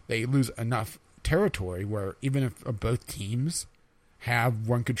much, they lose enough territory where even if both teams have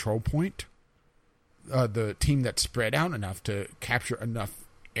one control point, the team that's spread out enough to capture enough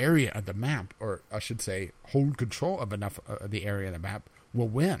area of the map, or I should say hold control of enough of the area of the map, will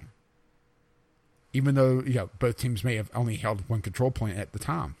win. Even though, both teams may have only held one control point at the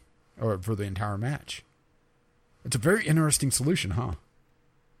time, or for the entire match. It's a very interesting solution, huh?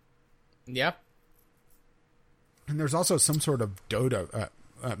 Yeah. And there's also some sort of Dota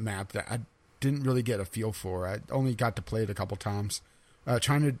map that I didn't really get a feel for. I only got to play it a couple times.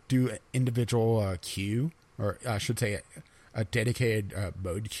 Trying to do an individual queue, or I should say a dedicated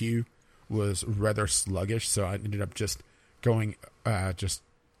mode queue, was rather sluggish, so I ended up just going,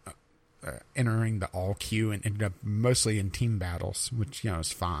 entering the all queue, and ended up mostly in team battles, which,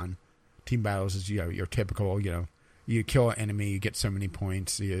 is fine. Team battles is, your typical, you kill an enemy, you get so many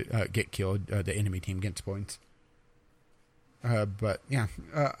points, you get killed, the enemy team gets points. But, yeah,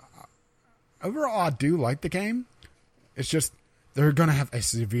 overall, I do like the game. It's just, they're going to have a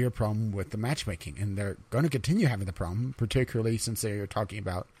severe problem with the matchmaking, and they're going to continue having the problem, particularly since they're talking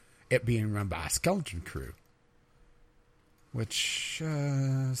about it being run by a skeleton crew. Which,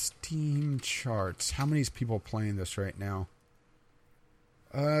 Steam charts. How many people playing this right now?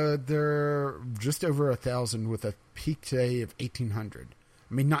 They're just over 1,000 with a peak today of 1,800.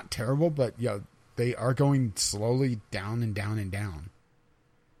 I mean, not terrible, but, they are going slowly down and down and down.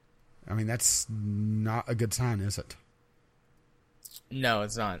 I mean, that's not a good sign, is it? No,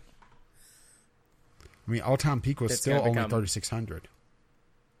 it's not. I mean, all-time peak was still only 3,600.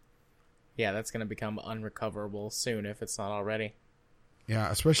 Yeah, that's going to become unrecoverable soon if it's not already.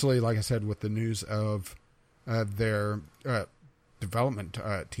 Yeah, especially, like I said, with the news of their development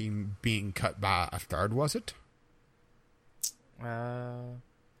team being cut by a third, was it?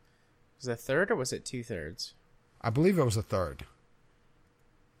 Was it a third or was it 2/3? I believe it was a third.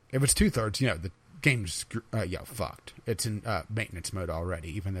 If it's 2/3, the game's fucked. It's in maintenance mode already,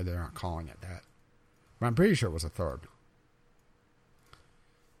 even though they're not calling it that. But I'm pretty sure it was a third.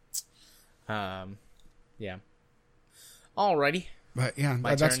 Yeah. Alrighty. But yeah,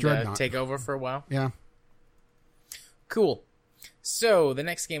 My that's turn Dreadnought. to take over for a while. Yeah. Cool. So the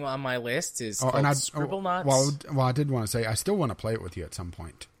next game on my list is called Scribblenauts. Well, I did want to say I still want to play it with you at some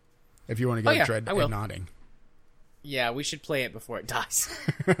point. If you want to get Dreadnoughting. Yeah, we should play it before it dies.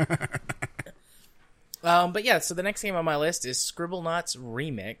 But yeah, so the next game on my list is Scribblenauts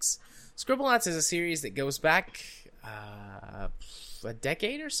Remix. Scribblenauts is a series that goes back a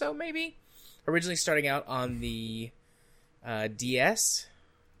decade or so, maybe. Originally starting out on the DS,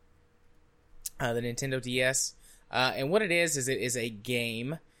 the Nintendo DS. And what it is it is a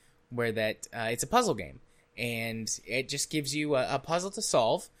game where it's a puzzle game. And it just gives you a puzzle to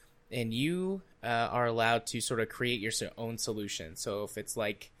solve, and you are allowed to sort of create your own solution. So if it's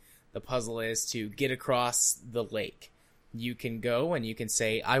like the puzzle is to get across the lake, you can go and you can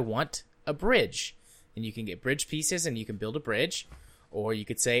say, I want a bridge. And you can get bridge pieces and you can build a bridge. Or you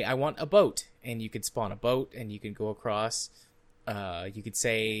could say, I want a boat, and you could spawn a boat and you can go across. You could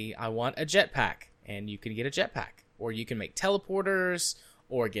say, I want a jetpack, and you can get a jetpack. Or you can make teleporters,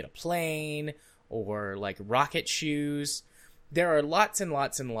 or get a plane, or like rocket shoes. There are lots and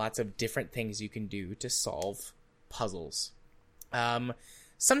lots and lots of different things you can do to solve puzzles.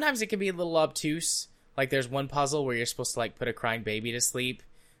 Sometimes it can be a little obtuse. Like there's one puzzle where you're supposed to like put a crying baby to sleep.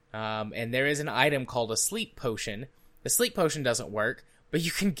 And there is an item called a sleep potion. The sleep potion doesn't work, but you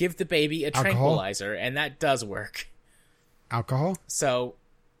can give the baby a tranquilizer, and that does work. Alcohol? So,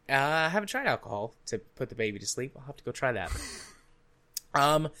 I haven't tried alcohol to put the baby to sleep. I'll have to go try that.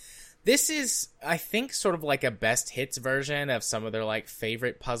 This is, I think, sort of like a best hits version of some of their like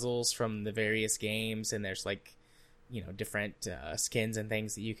favorite puzzles from the various games, and there's like, different skins and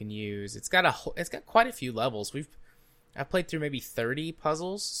things that you can use. It's got quite a few levels. I've played through maybe 30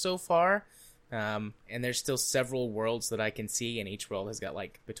 puzzles so far. And there's still several worlds that I can see, and each world has got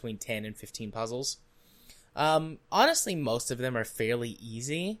like between 10 and 15 puzzles. Honestly, most of them are fairly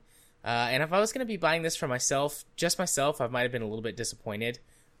easy. And if I was going to be buying this for myself, I might have been a little bit disappointed.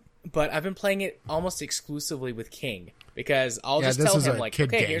 But I've been playing it almost exclusively with King, because I'll just tell him like,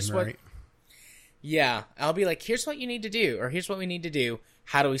 okay, here's what. Yeah, I'll be like, here's what you need to do, or here's what we need to do.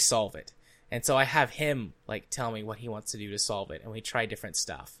 How do we solve it? And so I have him like tell me what he wants to do to solve it, and we try different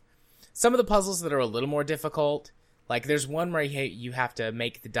stuff. Some of the puzzles that are a little more difficult, like there's one where you have to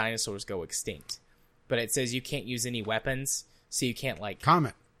make the dinosaurs go extinct, but it says you can't use any weapons, so you can't like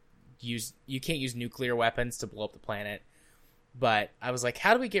you can't use nuclear weapons to blow up the planet. But I was like,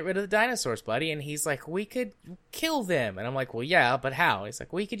 how do we get rid of the dinosaurs, buddy? And he's like, we could kill them. And I'm like, well, yeah, but how? He's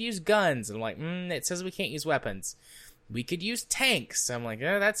like, we could use guns. And I'm like, it says we can't use weapons. We could use tanks. I'm like,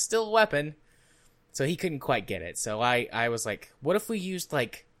 that's still a weapon. So he couldn't quite get it. So I was like, what if we used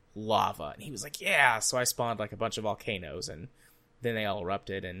like lava? And he was like, yeah. So I spawned like a bunch of volcanoes, and then they all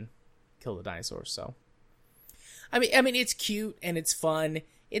erupted and killed the dinosaurs. So I mean it's cute and it's fun.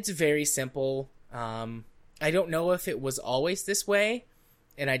 It's very simple. I don't know if it was always this way,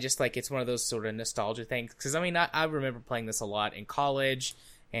 and I just like, it's one of those sort of nostalgia things, because I remember playing this a lot in college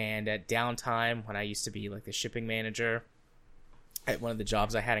and at downtime when I used to be like the shipping manager at one of the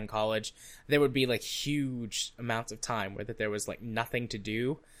jobs I had in college. There would be like huge amounts of time where there was like nothing to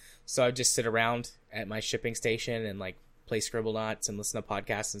do. So I'd just sit around at my shipping station and like play Scribblenauts and listen to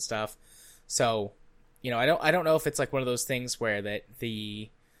podcasts and stuff. So, I don't know if it's like one of those things where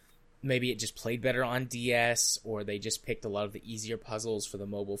maybe it just played better on DS, or they just picked a lot of the easier puzzles for the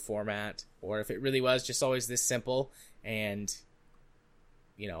mobile format, or if it really was just always this simple, and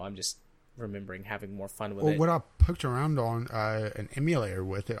I'm just remembering having more fun with it. What I poked around on an emulator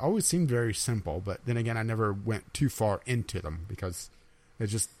with, it always seemed very simple, but then again, I never went too far into them because it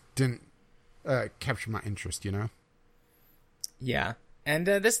just didn't capture my interest, Yeah, and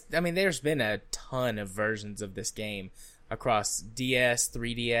there's been a ton of versions of this game across DS,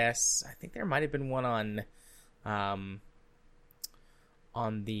 3DS. I think there might have been one on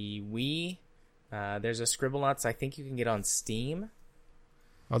the Wii. There's a Scribblenauts I think you can get on Steam.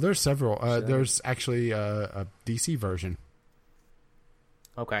 Oh, there's several. There's actually a DC version.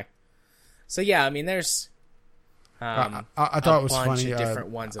 Okay. So yeah, there's I thought it was funny. Of different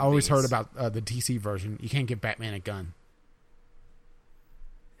ones of I always these. heard about the DC version. You can't get Batman a gun.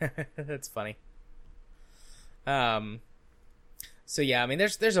 That's funny. So yeah,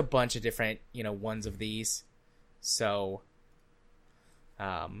 there's a bunch of different, ones of these. So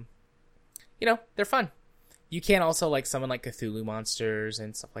They're fun. You can also like summon like Cthulhu monsters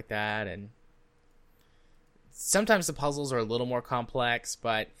and stuff like that, and sometimes the puzzles are a little more complex,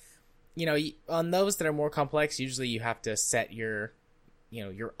 but on those that are more complex, usually you have to set your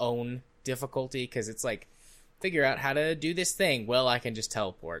own difficulty, because it's like, figure out how to do this thing. Well, I can just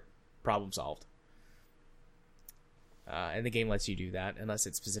teleport. Problem solved. And the game lets you do that, unless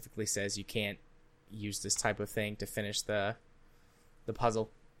it specifically says you can't use this type of thing to finish the puzzle.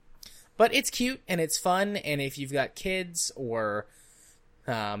 But it's cute and it's fun, and if you've got kids or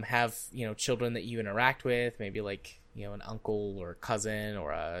have children that you interact with, maybe like an uncle or cousin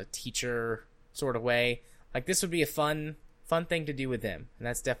or a teacher sort of way, like this would be a fun thing to do with them, and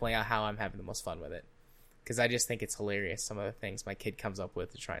that's definitely how I'm having the most fun with it, because I just think it's hilarious, some of the things my kid comes up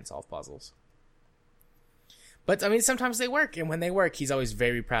with to try and solve puzzles. But I mean, sometimes they work, and when they work, he's always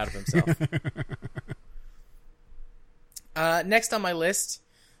very proud of himself. Next on my list,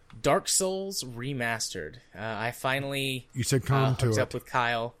 Dark Souls Remastered. I finally hooked up with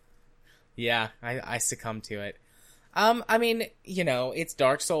Kyle. Yeah, I succumbed to it. I mean, it's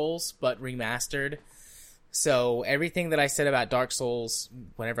Dark Souls, but remastered. So everything that I said about Dark Souls,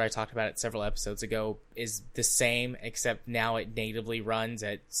 whenever I talked about it several episodes ago, is the same, except now it natively runs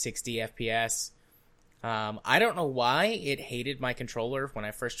at 60 FPS. I don't know why it hated my controller when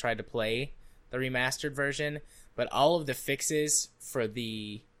I first tried to play the remastered version, but all of the fixes for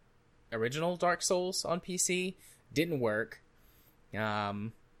the original Dark Souls on PC didn't work.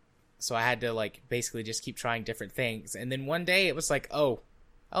 So I had to basically just keep trying different things. And then one day it was like, oh,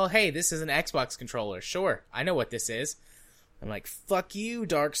 hey, this is an Xbox controller. Sure, I know what this is. I'm like, fuck you,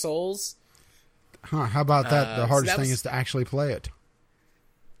 Dark Souls. Huh, how about that? The hardest thing is to actually play it.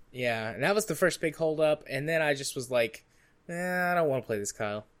 Yeah, and that was the first big holdup. And then I just was like, I don't want to play this,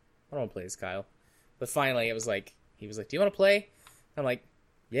 Kyle. But finally, it was like, he was like, do you want to play? I'm like,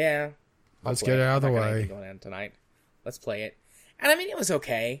 yeah. Let's get it out of the way. Going on tonight. Let's play it. And I mean, it was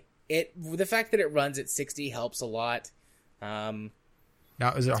okay. The fact that it runs at 60 helps a lot. Now,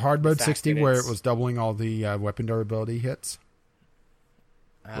 is it hard mode 60 where it was doubling all the weapon durability hits?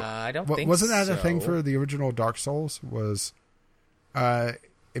 I don't think so. Wasn't that a thing for the original Dark Souls? Was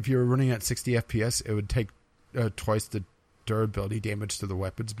if you were running at 60 FPS, it would take twice the durability damage to the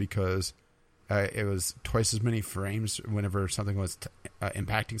weapons, because it was twice as many frames whenever something was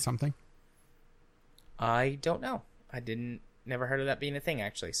impacting something? I don't know. I never heard of that being a thing,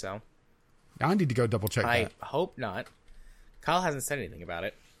 actually, so. I need to go double check that. I hope not. Kyle hasn't said anything about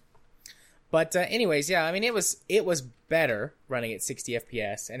it. But anyways, yeah, I mean, it was better running at 60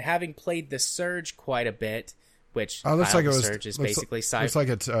 FPS, and having played the Surge quite a bit, which Surge is basically sci-fi. Looks like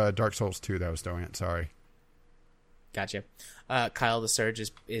it's Dark Souls 2 that was doing it, sorry. Gotcha. Kyle, the Surge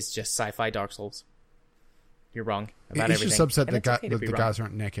is just sci-fi Dark Souls. You're wrong about everything. He's just upset that the guys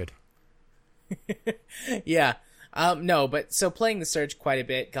aren't naked. Yeah. No, but so playing the Surge quite a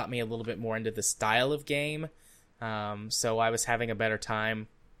bit got me a little bit more into the style of game. So I was having a better time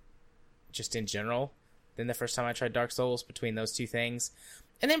just in general than the first time I tried Dark Souls between those two things.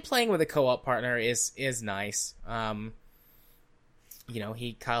 And then playing with a co-op partner is nice. Kyle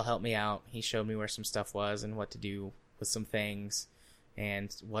helped me out. He showed me where some stuff was and what to do with some things,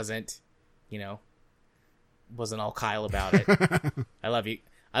 and wasn't all Kyle about it. I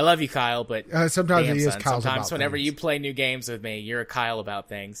love you, Kyle, but sometimes he is Kyle's sometimes about whenever things. you play new games with me, you're a Kyle about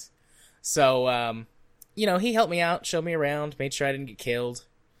things. So, he helped me out, showed me around, made sure I didn't get killed.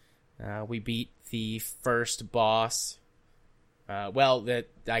 We beat the first boss. I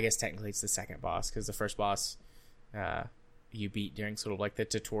guess technically it's the second boss, because the first boss you beat during sort of like the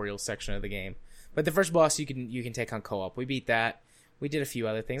tutorial section of the game. But the first boss you can take on co-op. We beat that. We did a few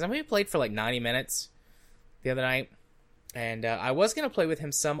other things. I mean, we played for 90 minutes the other night. And I was going to play with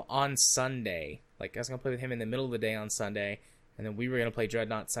him some on Sunday. I was going to play with him in the middle of the day on Sunday. And then we were going to play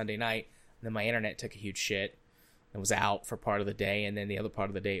Dreadnought Sunday night. And then my internet took a huge shit. It was out for part of the day. And then the other part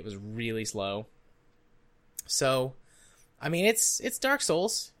of the day, it was really slow. So, I mean, it's Dark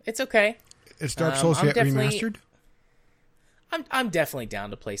Souls. It's okay. Is Dark Souls yet remastered? I'm definitely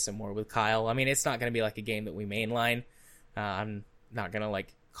down to play some more with Kyle. I mean, it's not going to be like a game that we mainline. I'm not going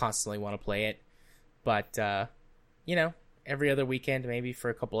to constantly want to play it. But, every other weekend, maybe for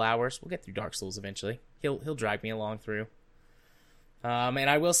a couple hours, we'll get through Dark Souls eventually. He'll drag me along through. And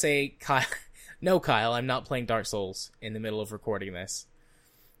I will say, Kyle, I'm not playing Dark Souls in the middle of recording this.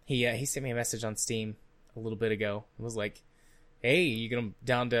 He sent me a message on Steam a little bit ago. It was like, hey, you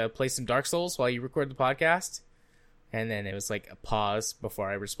down to play some Dark Souls while you record the podcast? And then it was a pause before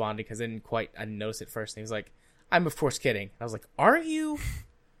I responded, because I didn't notice it first. And he was like, I'm of course kidding. I was like, are you?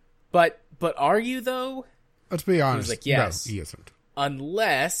 But are you though? Let's be honest. He was like, yes. No, he isn't.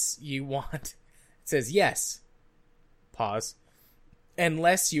 unless you want... It says yes. Pause.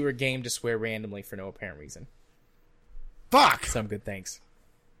 Unless you were game to swear randomly for no apparent reason. Fuck! Some good things.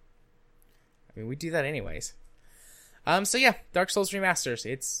 I mean, we do that anyways. So yeah, Dark Souls Remasters.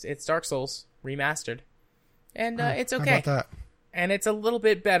 It's Dark Souls Remastered. And it's okay. How about that? And it's a little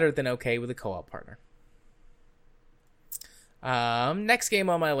bit better than okay with a co-op partner. Next game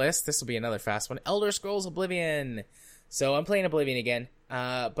on my list, this will be another fast one, Elder Scrolls Oblivion. So I'm playing Oblivion again,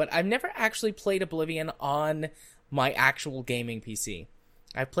 but I've never actually played Oblivion on my actual gaming PC.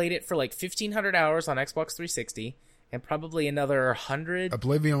 I played it for like 1,500 hours on Xbox 360, and probably another 100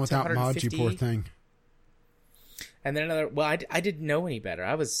 Oblivion without mods, you poor thing. And then another, well, I didn't know any better.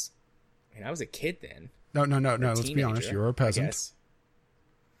 I was a kid then. No, let's be honest, you were a peasant.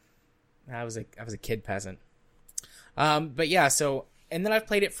 I was a kid peasant. But yeah, so, and then I've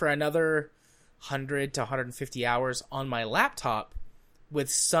played it for another 100 to 150 hours on my laptop with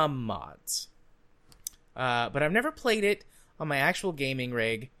some mods. But I've never played it on my actual gaming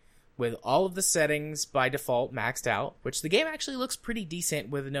rig with all of the settings by default maxed out, which the game actually looks pretty decent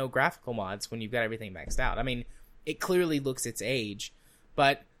with no graphical mods when you've got everything maxed out. I mean, it clearly looks its age,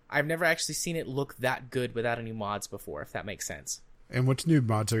 but I've never actually seen it look that good without any mods before, if that makes sense. And which new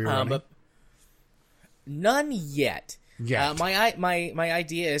mods are you running? But none yet. My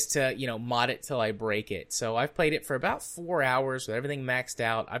idea is to, mod it till I break it. So I've played it for about 4 hours with everything maxed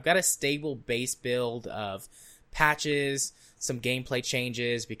out. I've got a stable base build of patches, some gameplay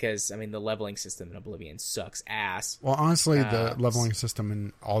changes, because, I mean, the leveling system in Oblivion sucks ass. Well, honestly, the leveling system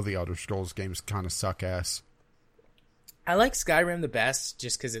in all the Elder Scrolls games kind of suck ass. I like Skyrim the best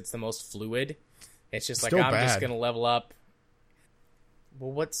just because it's the most fluid. It's just like, I'm just going to level up.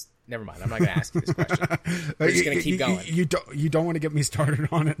 Well, never mind. I'm not going to ask you this question. We're just going to keep going. You don't want to get me started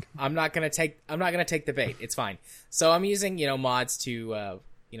on it. I'm not going to take the bait. It's fine. So I'm using, mods to,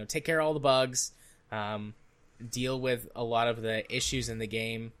 take care of all the bugs, deal with a lot of the issues in the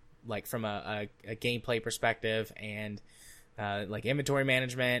game, like from a gameplay perspective, and like inventory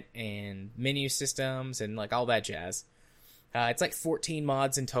management and menu systems and like all that jazz. It's like 14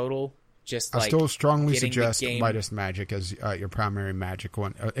 mods in total. Just like I still strongly suggest Midas Magic as your primary magic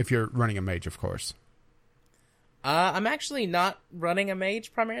one, if you're running a mage, of course. I'm actually not running a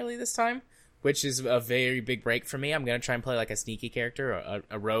mage primarily this time, which is a very big break for me. I'm going to try and play like a sneaky character, or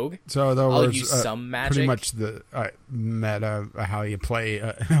a rogue. So I'll use some magic. Pretty much the meta, how you play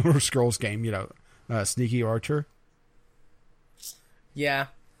Elder Scrolls game, sneaky archer. Yeah.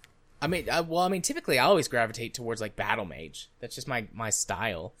 I mean, typically I always gravitate towards like battle mage. That's just my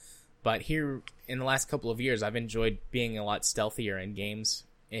style. But here in the last couple of years, I've enjoyed being a lot stealthier in games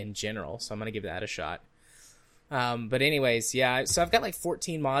in general. So I'm going to give that a shot. But anyways, yeah. So I've got like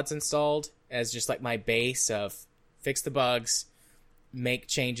 14 mods installed as just like my base of fix the bugs, make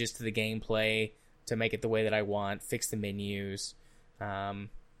changes to the gameplay to make it the way that I want, fix the menus. And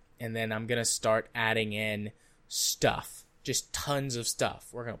then I'm going to start adding in stuff. Just tons of stuff.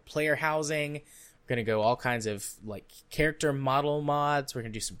 We're going to player housing. We're going to go all kinds of like character model mods. We're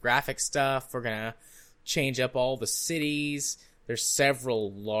going to do some graphic stuff. We're going to change up all the cities. There's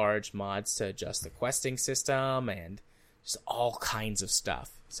several large mods to adjust the questing system and just all kinds of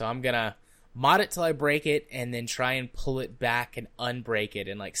stuff. So I'm going to mod it till I break it and then try and pull it back and unbreak it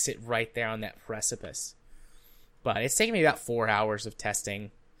and like sit right there on that precipice. But it's taken me about 4 hours of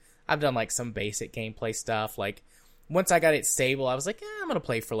testing. I've done like some basic gameplay stuff. Like once I got it stable, I was like, I'm going to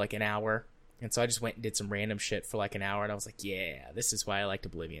play for like an hour. And so I just went and did some random shit for like an hour. And I was like, yeah, this is why I liked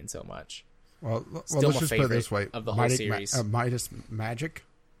Oblivion so much. Well, let's just put it this way. Of the whole series. Midas Magic,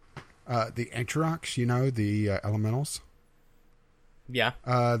 the Enterox, the elementals. Yeah.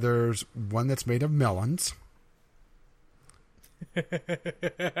 There's one that's made of melons.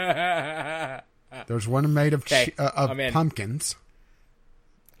 There's one made of pumpkins.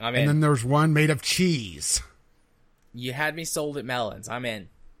 I'm in. And then there's one made of cheese. You had me sold at melons. I'm in.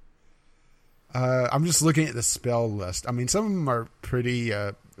 I'm just looking at the spell list. I mean, some of them are pretty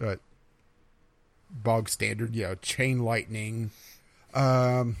bog standard. Chain lightning,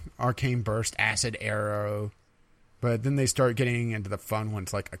 arcane burst, acid arrow. But then they start getting into the fun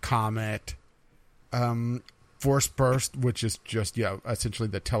ones like a comet, force burst, which is just essentially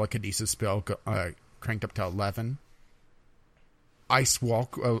the telekinesis spell cranked up to 11. Ice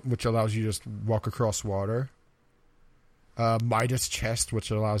walk, which allows you to just walk across water. Midas chest, which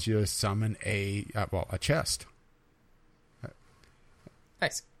allows you to summon a chest.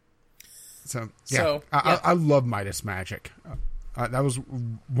 Nice. So I love Midas Magic. That was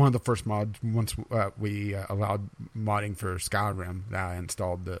one of the first mods once we allowed modding for Skyrim. That I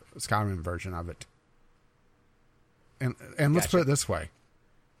installed the Skyrim version of it. and let's put it this way.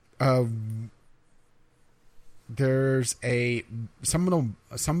 There's a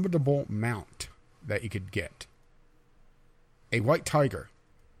summonable mount that you could get. A white tiger.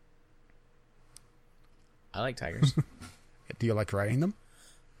 I like tigers. Do you like riding them?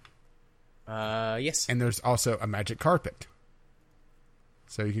 Yes. And there's also a magic carpet.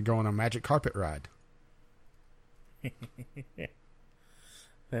 So you can go on a magic carpet ride.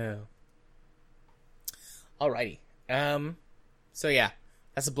 Oh. Alrighty. So yeah,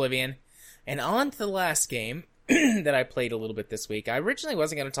 that's Oblivion. And on to the last game that I played a little bit this week. I originally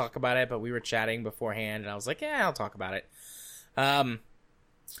wasn't going to talk about it, but we were chatting beforehand, and I was like, yeah, I'll talk about it.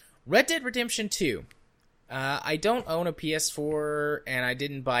 Red Dead Redemption 2. I don't own a PS4, and I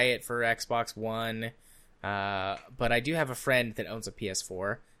didn't buy it for Xbox One, but I do have a friend that owns a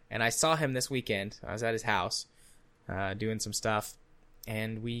PS4, and I saw him this weekend. I was at his house doing some stuff,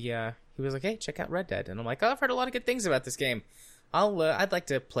 and he was like, hey, check out Red Dead. And I'm like, oh, I've heard a lot of good things about this game. I'd like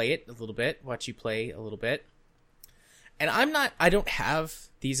to play it a little bit, watch you play a little bit. And I don't have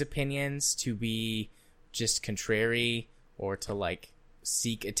these opinions to be just contrary or to like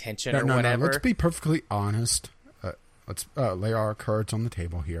seek attention or whatever. No, let's be perfectly honest. Let's lay our cards on the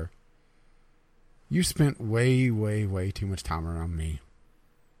table here. You spent way, way, way too much time around me.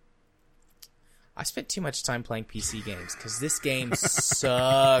 I spent too much time playing PC games because this game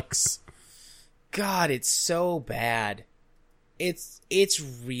sucks. God, it's so bad. It's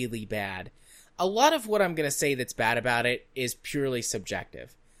really bad. A lot of what I'm going to say that's bad about it is purely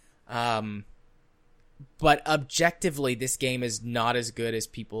subjective. But objectively, this game is not as good as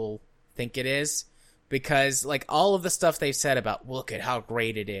people think it is. Because, like, all of the stuff they've said about, look at how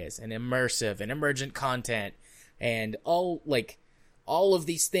great it is, and immersive, and emergent content, and all of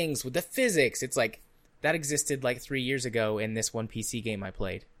these things with the physics, it's like, that existed, 3 years ago in this one PC game I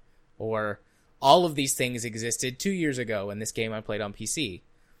played. Or, all of these things existed 2 years ago in this game I played on PC.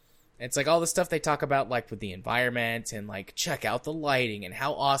 It's like all the stuff they talk about, like, with the environment, and, like, check out the lighting, and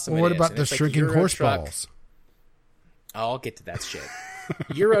how awesome it is. What about and the shrinking horse balls? I'll get to that shit.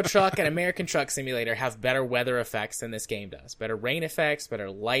 Euro Truck and American Truck Simulator have better weather effects than this game does. Better rain effects, better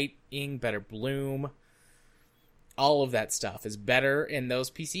lighting, better bloom. All of that stuff is better in those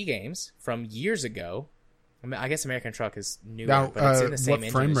PC games from years ago. I mean, I guess American Truck is newer, now, but it's in the same what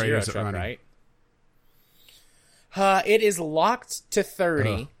engine frame as rate Euro is it Truck, running? right? It is locked to 30.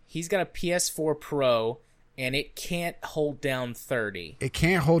 Ugh. He's got a PS4 Pro, and it can't hold down 30. It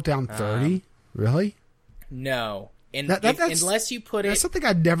can't hold down 30? Really? No. And unless you put that's it... something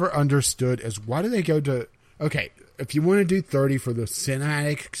I never understood is why do they go to... Okay, if you want to do 30 for the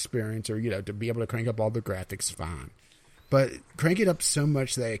cinematic experience or, to be able to crank up all the graphics, fine. But crank it up so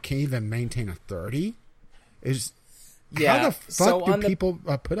much that it can't even maintain a 30? How the fuck do people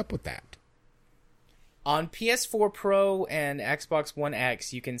put up with that? On PS4 Pro and Xbox One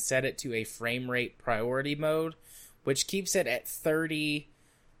X, you can set it to a frame rate priority mode, which keeps it at 30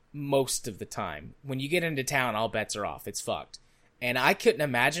 most of the time. When you get into town, all bets are off. It's fucked. And I couldn't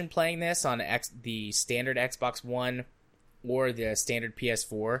imagine playing this on the standard Xbox One or the standard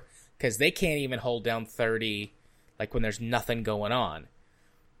PS4, because they can't even hold down 30 when there's nothing going on.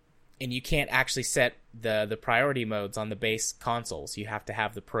 And you can't actually set the priority modes on the base consoles. You have to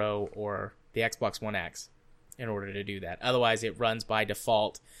have the Pro or the Xbox One X in order to do that. Otherwise, it runs by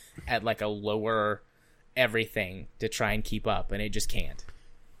default at a lower everything to try and keep up, and it just can't.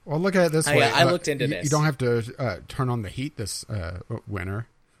 Well, look at it this way. I looked into this. You don't have to turn on the heat this winter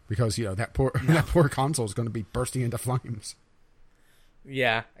because that poor console is going to be bursting into flames.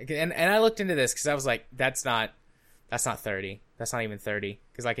 Yeah, and I looked into this because I was like, that's not 30. That's not even 30.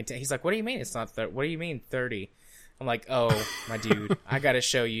 Because he's like, what do you mean it's not 30? What do you mean 30? I'm like, oh, my dude, I got to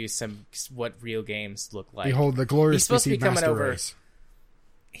show you what real games look like. Behold the glorious PC Master Race.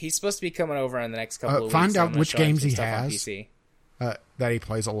 He's supposed to be coming over in the next couple of weeks. Find out which games he has. That he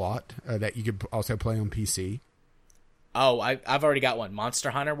plays a lot, that you could also play on PC. Oh, I've already got one. Monster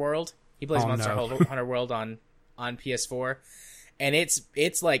Hunter World. He plays Monster Hunter World on PS4. And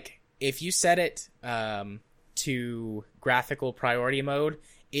it's like, if you set it to graphical priority mode,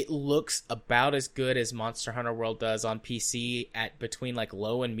 it looks about as good as Monster Hunter World does on PC at between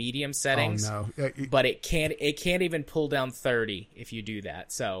low and medium settings. Oh, no. But it can't even pull down 30 if you do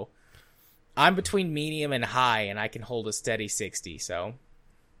that. So I'm between medium and high, and I can hold a steady 60. So,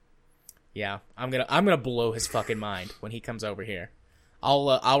 yeah, I'm gonna blow his fucking mind when he comes over here.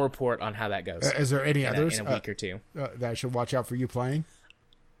 I'll report on how that goes. Is there any others in a week or two that I should watch out for you playing?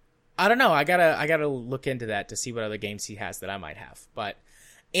 I don't know. I gotta look into that to see what other games he has that I might have. But,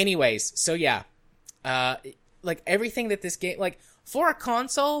 anyways, so yeah, everything that this game for a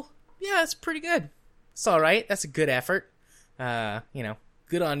console, yeah, it's pretty good. It's all right. That's a good effort.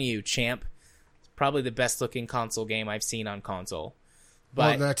 Good on you, champ. It's probably the best looking console game I've seen on console.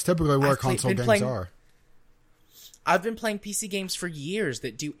 But well, that's typically where console games are. I've been playing PC games for years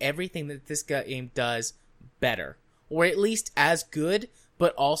that do everything that this game does better. Or at least as good,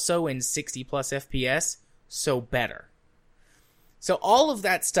 but also in 60 plus FPS, so better. So all of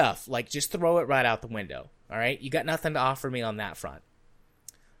that stuff, like, just throw it right out the window. All right? You got nothing to offer me on that front.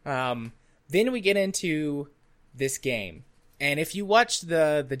 Then we get into this game. And if you watched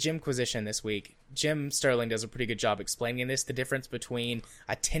the Jimquisition this week, Jim Sterling does a pretty good job explaining this, the difference between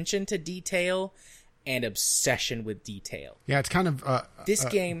attention to detail and obsession with detail. Yeah, it's kind of this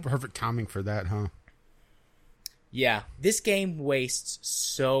game perfect timing for that, huh? Yeah, this game wastes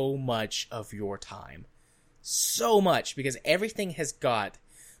so much of your time. So much, because everything has got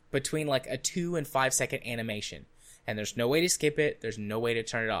between like a 2 and 5 second animation. And there's no way to skip it, there's no way to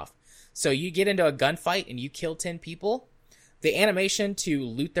turn it off. So you get into a gunfight and you kill 10 people, the animation to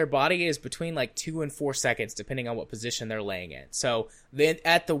loot their body is between like 2 and 4 seconds, depending on what position they're laying in. So then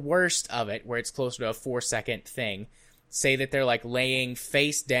at the worst of it, where it's closer to a 4-second thing, say that they're like laying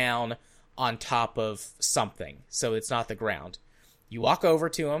face down on top of something, so it's not the ground. You walk over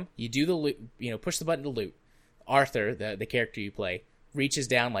to them, you do the loot, push the button to loot. Arthur, the character you play, reaches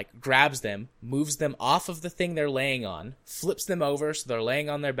down, like grabs them, moves them off of the thing they're laying on, flips them over so they're laying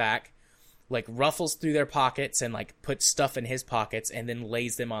on their back, like ruffles through their pockets and like puts stuff in his pockets and then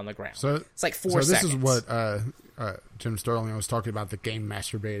lays them on the ground. So it's like 4 seconds. So this is what Jim Sterling was talking about, the game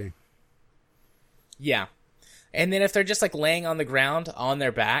masturbating. Yeah. And then if they're just like laying on the ground on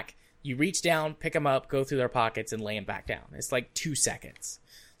their back, you reach down, pick them up, go through their pockets and lay them back down. It's like 2 seconds.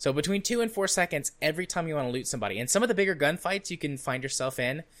 So between 2 and 4 seconds every time you want to loot somebody. And some of the bigger gunfights you can find yourself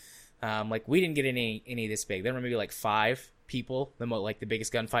in, like we didn't get any this big. There were maybe like 5 people, the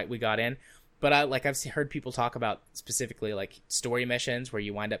biggest gunfight we got in. But I've heard people talk about specifically like story missions where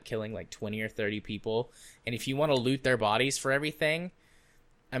you wind up killing like 20 or 30 people. And if you want to loot their bodies for everything,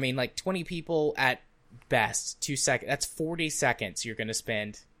 I mean, like 20 people at best, 2 seconds. That's 40 seconds you're going to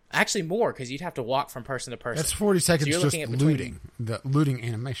spend. Actually more, because you'd have to walk from person to person. That's 40 seconds so just looting. The looting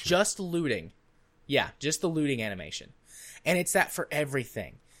animation. Just looting. Yeah, just the looting animation. And it's that for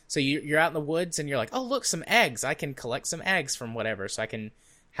everything. So you're out in the woods and you're like, oh, look, some eggs. I can collect some eggs from whatever so I can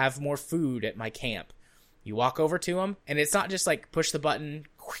have more food at my camp. You walk over to him, and it's not just like push the button,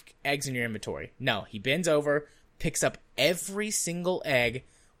 quick, eggs in your inventory. No, he bends over, picks up every single egg,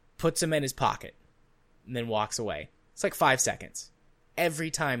 puts them in his pocket, and then walks away. It's like 5 seconds.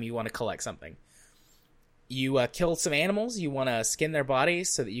 Every time you want to collect something. You kill some animals, you want to skin their bodies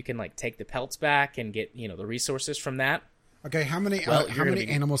so that you can like take the pelts back and get, the resources from that. Okay, how many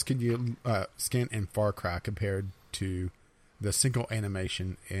animals can you skin in Far Cry compared to the single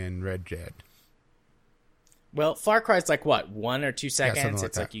animation in Red Dead? Well, Far Cry's like what, 1 or 2 seconds? Yeah,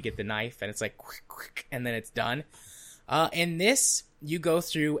 it's like you get the knife and it's like quick, quick, and then it's done. In this, you go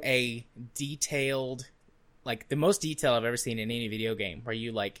through a detailed, like the most detail I've ever seen in any video game, where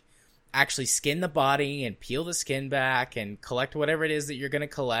you like actually skin the body and peel the skin back and collect whatever it is that you're going to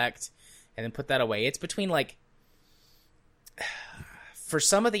collect and then put that away. It's between like, for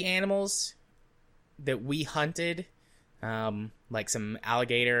some of the animals that we hunted, like some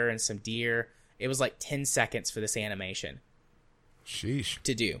alligator and some deer, it was like 10 seconds for this animation. Sheesh.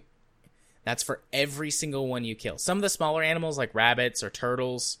 To do. That's for every single one you kill. Some of the smaller animals like rabbits or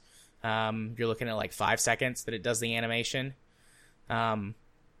turtles, you're looking at like 5 seconds that it does the animation. For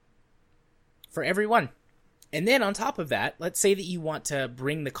every one. And then on top of that, let's say that you want to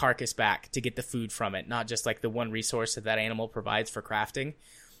bring the carcass back to get the food from it, not just like the one resource that animal provides for crafting.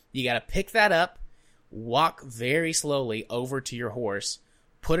 You got to pick that up, walk very slowly over to your horse,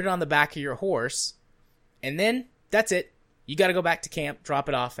 put it on the back of your horse, and then that's it. You got to go back to camp, drop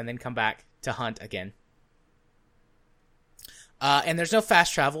it off, and then come back to hunt again. And there's no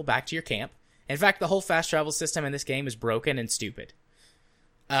fast travel back to your camp. In fact, the whole fast travel system in this game is broken and stupid.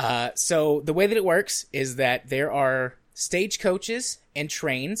 So the way that it works is that there are stagecoaches and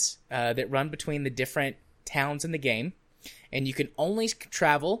trains that run between the different towns in the game, and you can only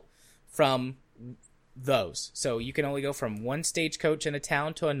travel from those. So you can only go from one stagecoach in a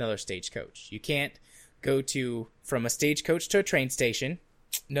town to another stagecoach. You can't go from a stagecoach to a train station.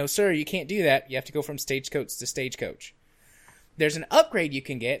 No, sir, you can't do that. You have to go from stagecoach to stagecoach. There's an upgrade you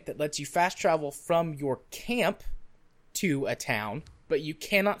can get that lets you fast travel from your camp to a town, but you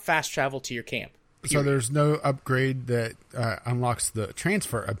cannot fast travel to your camp. Period. So there's no upgrade that unlocks the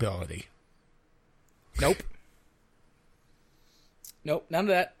transfer ability. Nope. Nope, none of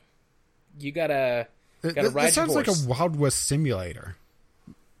that. You gotta ride your horse. It sounds like a Wild West simulator.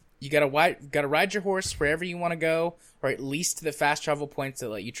 You gotta ride your horse wherever you want to go, or at least to the fast travel points that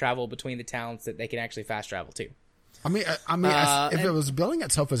let you travel between the towns that they can actually fast travel to. I mean, if it was billing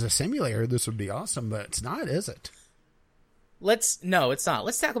itself as a simulator, this would be awesome, but it's not, is it? No, it's not.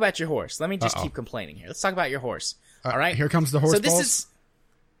 Let's talk about your horse. Let me just keep complaining here. Let's talk about your horse. All right. Here comes the horse. So this is.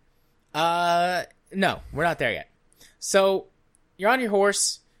 No, we're not there yet. So you're on your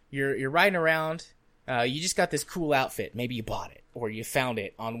horse. You're riding around. You just got this cool outfit. Maybe you bought it, or you found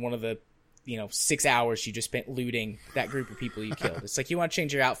it on one of the, 6 hours you just spent looting that group of people you killed. It's like you want to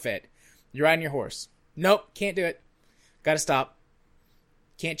change your outfit. You're riding your horse. Nope, can't do it. Got to stop.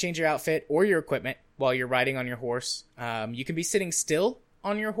 Can't change your outfit or your equipment while you're riding on your horse. You can be sitting still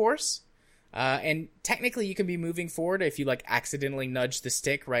on your horse. And technically you can be moving forward if you accidentally nudge the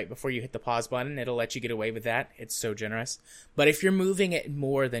stick right before you hit the pause button. It'll let you get away with that. It's so generous. But if you're moving it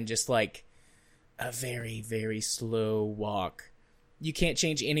more than just a very, very slow walk, you can't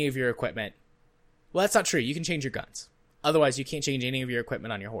change any of your equipment. Well, that's not true. You can change your guns. Otherwise, you can't change any of your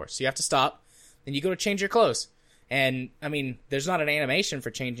equipment on your horse. So you have to stop. Then you go to change your clothes. And, there's not an animation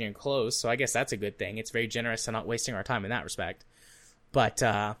for changing your clothes, so I guess that's a good thing. It's very generous and not wasting our time in that respect. But,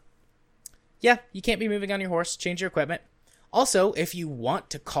 yeah, you can't be moving on your horse. Change your equipment. Also, if you want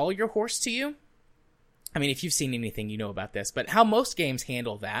to call your horse to you, if you've seen anything, you know about this, but how most games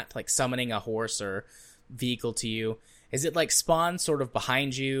handle that, like summoning a horse or vehicle to you, is it spawns sort of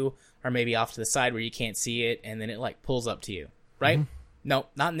behind you or maybe off to the side where you can't see it, and then it pulls up to you, right? Mm-hmm. No,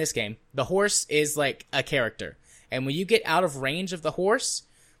 not in this game. The horse is a character. And when you get out of range of the horse,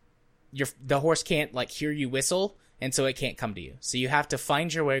 the horse can't hear you whistle, and so it can't come to you. So you have to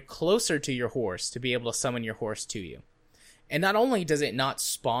find your way closer to your horse to be able to summon your horse to you. And not only does it not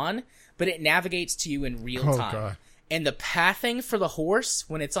spawn, but it navigates to you in real time. God. And the pathing for the horse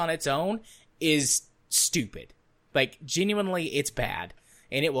when it's on its own is stupid. Genuinely, it's bad.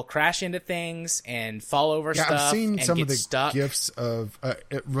 And it will crash into things and fall over stuff. I've seen and some get of the stuck. GIFs of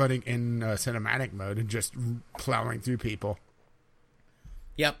it running in cinematic mode and just plowing through people.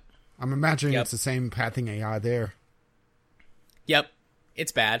 Yep. I'm imagining it's the same pathing AI there. Yep.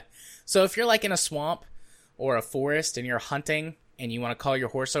 It's bad. So if you're in a swamp or a forest and you're hunting and you want to call your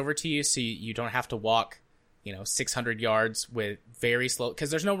horse over to you so you don't have to walk, 600 yards with very slow... Because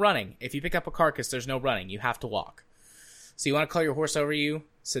there's no running. If you pick up a carcass, there's no running. You have to walk. So you want to call your horse over you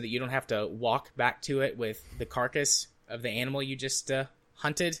so that you don't have to walk back to it with the carcass of the animal you just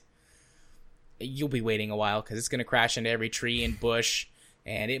hunted. You'll be waiting a while because it's going to crash into every tree and bush,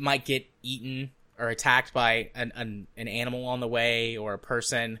 and it might get eaten or attacked by an animal on the way or a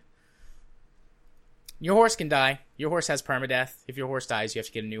person. Your horse can die. Your horse has permadeath. If your horse dies, you have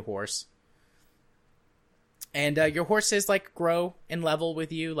to get a new horse. And your horses grow and level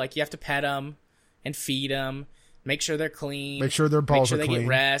with you. You have to pet them and feed them. Make sure they're clean. Make sure their balls are clean. Make sure they get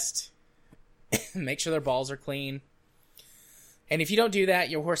rest. Make sure their balls are clean. And if you don't do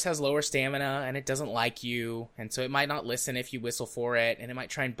that, your horse has lower stamina and it doesn't like you. And so it might not listen if you whistle for it. And it might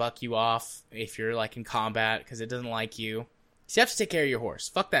try and buck you off if you're in combat because it doesn't like you. So you have to take care of your horse.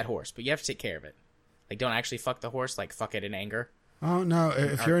 Fuck that horse, but you have to take care of it. Don't actually fuck the horse. Fuck it in anger. Oh, no.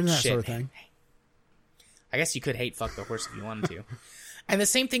 If you're in that sort of thing. I guess you could hate fuck the horse if you wanted to. And the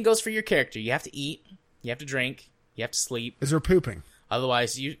same thing goes for your character. You have to eat. You have to drink. You have to sleep. Is there pooping?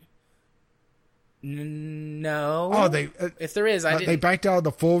 Otherwise, you... No. Oh, they... if there is, I didn't... They backed out of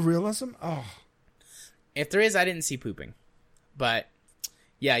the full realism? Oh. If there is, I didn't see pooping. But,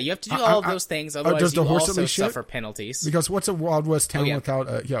 yeah, you have to do all of those things. Otherwise, you also suffer penalties. Because what's a Wild West town without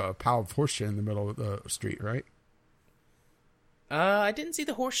a pile of horse shit in the middle of the street, right? I didn't see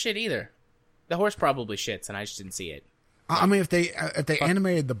the horse shit either. The horse probably shits, and I just didn't see it. If they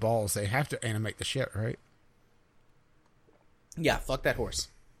animated the balls, they have to animate the shit, right? Yeah, fuck that horse.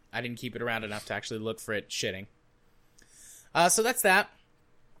 I didn't keep it around enough to actually look for it shitting. So that's that.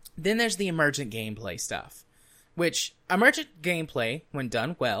 Then there's the emergent gameplay stuff. Which, emergent gameplay, when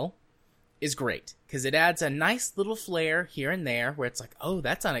done well, is great. Because it adds a nice little flair here and there where it's oh,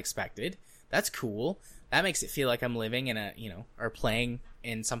 that's unexpected. That's cool. That makes it feel like I'm living in a, or playing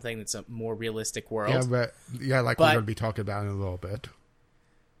in something that's a more realistic world. We're going to be talking about in a little bit.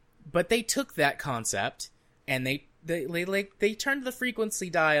 But they took that concept and they turned the frequency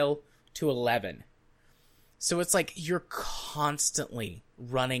dial to 11. So it's you're constantly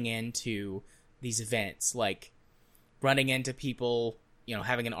running into these events, running into people,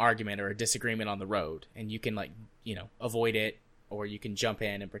 having an argument or a disagreement on the road, and you can avoid it, or you can jump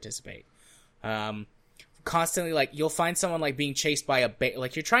in and participate. Constantly, you'll find someone being chased by a bear.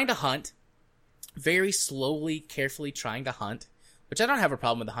 You're trying to hunt, very slowly, carefully trying to hunt, which I don't have a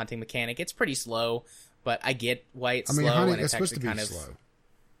problem with the hunting mechanic. It's pretty slow, but I get why it's slow, hunting, and it's supposed actually to be kind of slow.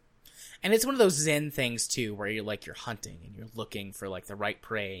 And it's one of those Zen things too, where you're hunting and you're looking for like the right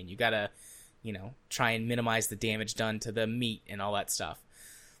prey, and you gotta, try and minimize the damage done to the meat and all that stuff.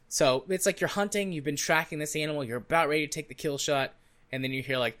 So it's like you're hunting, you've been tracking this animal, you're about ready to take the kill shot, and then you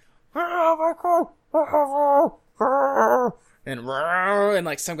hear like, and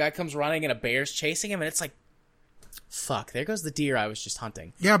like some guy comes running and a bear's chasing him, and it's like, fuck, there goes the deer I was just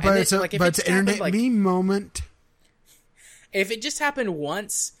hunting. Yeah, but it's an internet meme moment. If it just happened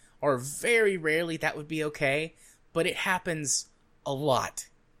once, or very rarely, that would be okay, but it happens a lot.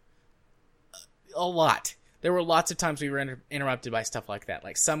 A lot. There were lots of times we were interrupted by stuff like that.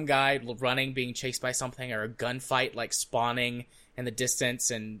 Like some guy running, being chased by something, or a gunfight like spawning in the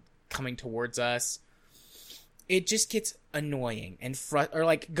distance and coming towards us. It just gets annoying. Or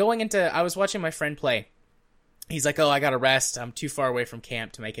like going into... I was watching my friend play. He's like, oh, I gotta rest. I'm too far away from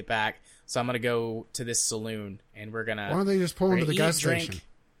camp to make it back. So I'm gonna go to this saloon and we're gonna... Why don't they just pull into the gas station?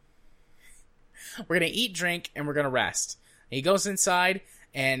 We're gonna eat, drink, and we're gonna rest. And he goes inside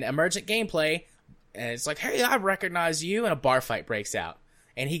and emergent gameplay... And it's like, hey, I recognize you, and a bar fight breaks out.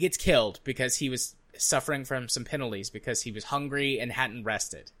 And he gets killed because he was suffering from some penalties because he was hungry and hadn't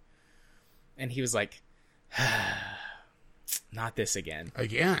rested. And he was like, not this again.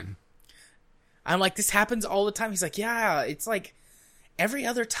 Again? I'm like, this happens all the time. He's like, yeah, it's like every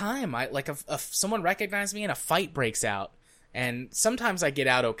other time. If someone recognizes me and a fight breaks out. And sometimes I get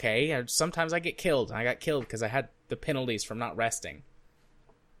out okay, and sometimes I get killed. And I got killed because I had the penalties from not resting.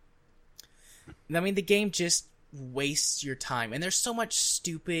 I mean, the game just wastes your time. And there's so much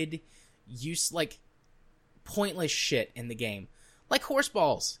stupid, pointless shit in the game. Like horse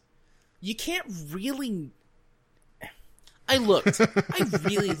balls. You can't really... I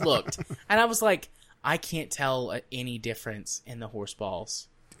really looked. And I was like, I can't tell any difference in the horse balls.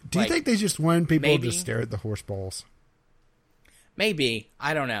 Do you think they just wanted people to stare at the horse balls? Maybe.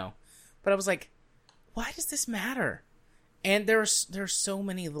 I don't know. But I was like, why does this matter? And there's so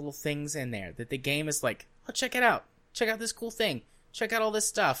many little things in there that the game is like, oh, check it out. Check out this cool thing. Check out all this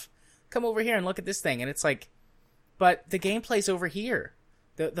stuff. Come over here and look at this thing. And it's like, but the gameplay's over here.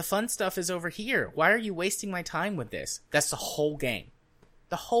 The fun stuff is over here. Why are you wasting my time with this? That's the whole game.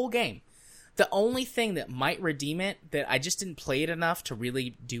 The whole game. The only thing that might redeem it, that I just didn't play it enough to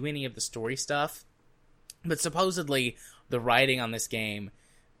really do any of the story stuff, but supposedly the writing on this game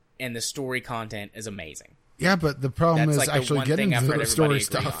and the story content is amazing. Yeah, but the problem is actually getting to the story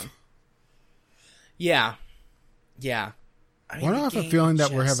stuff. Yeah. Yeah. I don't have a feeling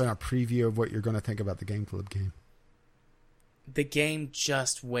that we're having a preview of what you're going to think about the Game Club game. The game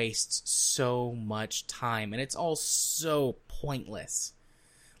just wastes so much time, and it's all so pointless.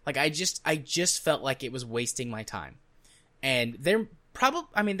 Like, I just felt like it was wasting my time. And there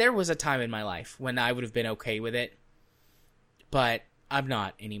was a time in my life when I would have been okay with it, but I'm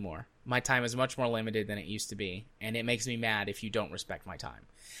not anymore. My time is much more limited than it used to be, and it makes me mad if you don't respect my time.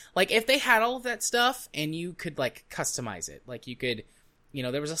 Like, if they had all of that stuff, and you could, like, customize it. Like, you could,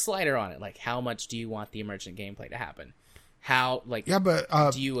 there was a slider on it. Like, how much do you want the emergent gameplay to happen? How, like, yeah, but,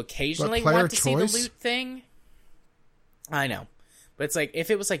 do you occasionally want to see the loot thing? I know. But it's like,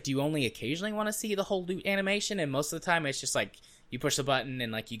 if it was like, do you only occasionally want to see the whole loot animation? And most of the time, it's just like, you push the button,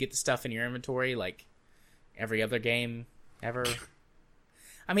 and, like, you get the stuff in your inventory, like, every other game ever...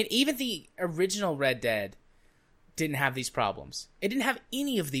 I mean, even the original Red Dead didn't have these problems. It didn't have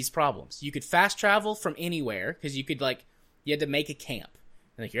any of these problems. You could fast travel from anywhere, because you could, like, you had to make a camp.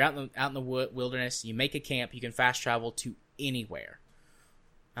 And, like, you're out in the wilderness, you make a camp, you can fast travel to anywhere.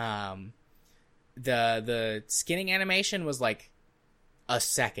 The skinning animation was, like, a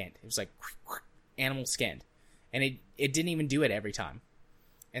second. It was, like, animal skinned. And it didn't even do it every time.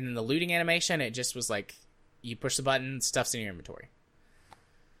 And then the looting animation, it just was, like, you push the button, stuff's in your inventory.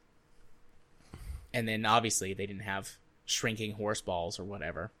 And then, obviously, they didn't have shrinking horse balls or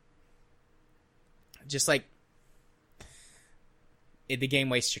whatever. Just, like, the game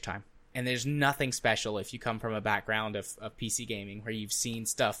wastes your time. And there's nothing special if you come from a background of PC gaming where you've seen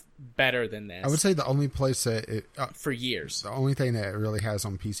stuff better than this. I would say the only place that for years. The only thing that it really has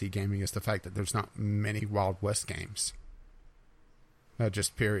on PC gaming is the fact that there's not many Wild West games.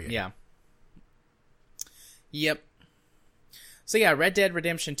 Just period. Yeah. Yep. So yeah, Red Dead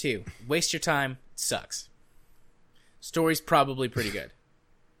Redemption 2. Waste your time. Sucks. Story's probably pretty good.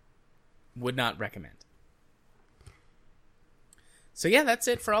 Would not recommend. So yeah, that's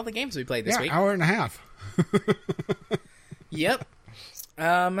it for all the games we played this week. Hour and a half. Yep.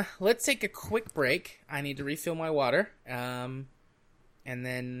 Let's take a quick break. I need to refill my water. And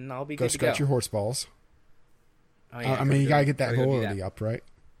then I'll be good to go. Go scratch your horse balls. Oh, yeah, you gotta get that quality up, right?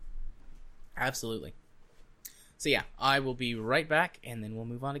 Absolutely. So yeah, I will be right back, and then we'll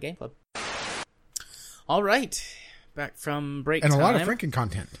move on to Game Club. All right. Back from break And time. a lot of drinking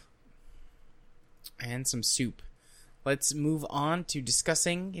content. And some soup. Let's move on to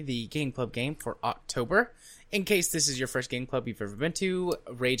discussing the Game Club game for October. In case this is your first Game Club you've ever been to,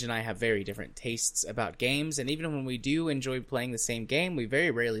 Rage and I have very different tastes about games, and even when we do enjoy playing the same game, we very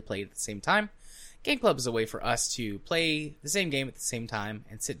rarely play it at the same time. Game Club is a way for us to play the same game at the same time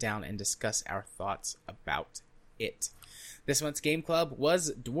and sit down and discuss our thoughts about it. This month's Game Club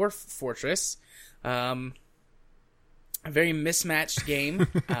was Dwarf Fortress. A very mismatched game.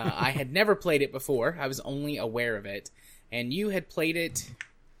 I had never played it before. I was only aware of it. And you had played it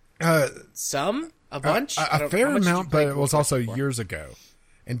a bunch? A fair amount, but it was also years ago.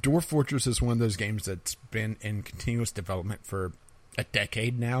 And Dwarf Fortress is one of those games that's been in continuous development for a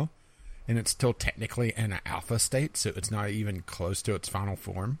decade now. And it's still technically in an alpha state, so it's not even close to its final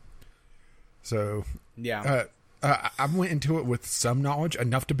form. So, yeah. I went into it with some knowledge,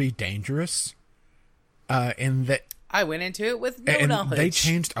 enough to be dangerous. And that I went into it with no knowledge. They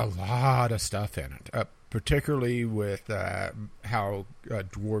changed a lot of stuff in it, particularly with how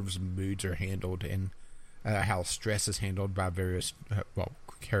dwarves' moods are handled and how stress is handled by various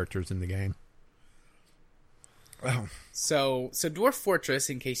characters in the game. So Dwarf Fortress,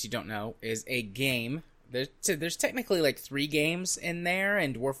 in case you don't know, is a game. There's technically like 3 games in there,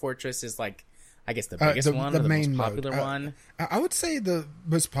 and Dwarf Fortress is like, I guess, the biggest one, or the main most popular one. I would say the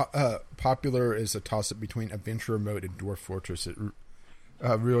most popular is a toss-up between Adventurer mode and Dwarf Fortress. It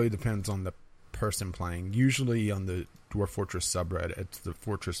really depends on the person playing. Usually on the Dwarf Fortress subreddit, it's the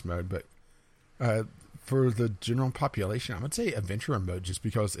Fortress mode, but for the general population, I would say Adventurer mode, just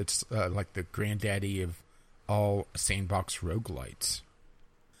because it's like the granddaddy of all sandbox roguelites.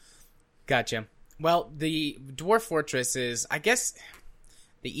 Gotcha. Well, the Dwarf Fortress is, I guess,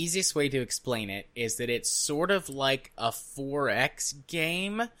 the easiest way to explain it is that it's sort of like a 4X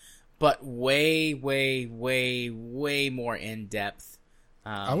game, but way, way, way, way more in-depth.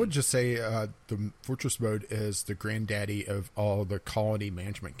 I would just say the Fortress mode is the granddaddy of all the colony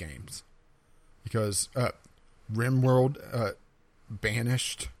management games. Because RimWorld,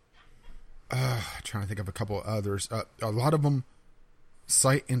 Banished, trying to think of a couple of others. A lot of them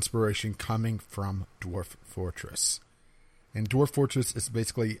cite inspiration coming from Dwarf Fortress. And Dwarf Fortress is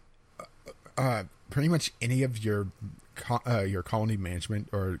basically pretty much any of your colony management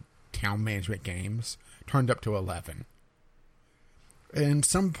or town management games turned up to 11. And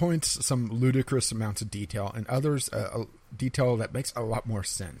some points, some ludicrous amounts of detail, and others, detail that makes a lot more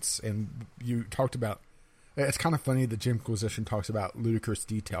sense. And you talked about, it's kind of funny that Jimquisition talks about ludicrous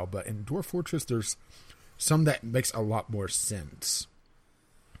detail, but in Dwarf Fortress, there's some that makes a lot more sense.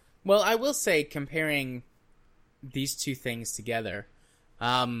 Well, I will say, comparing these two things together,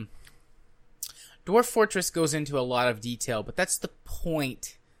 Dwarf Fortress goes into a lot of detail, but that's the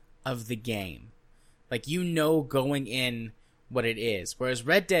point of the game. Like, going in what it is. Whereas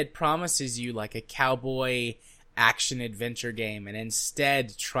Red Dead promises you like a cowboy action adventure game and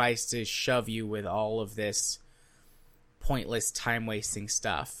instead tries to shove you with all of this pointless time wasting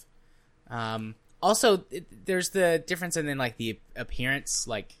stuff. Also, there's the difference in then like the appearance,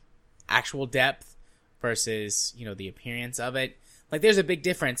 like actual depth versus, the appearance of it. Like, there's a big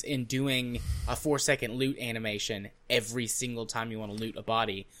difference in doing a 4-second loot animation every single time you want to loot a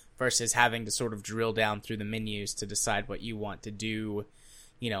body versus having to sort of drill down through the menus to decide what you want to do,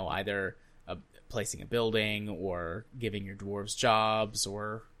 either placing a building or giving your dwarves jobs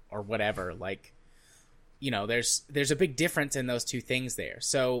or whatever. Like, there's a big difference in those two things there.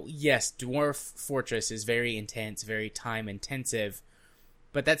 So, yes, Dwarf Fortress is very intense, very time intensive,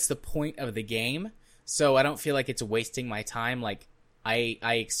 but that's the point of the game. So I don't feel like it's wasting my time. Like, I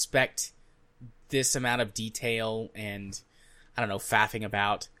expect this amount of detail and, I don't know, faffing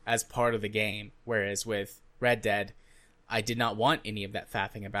about as part of the game. Whereas with Red Dead, I did not want any of that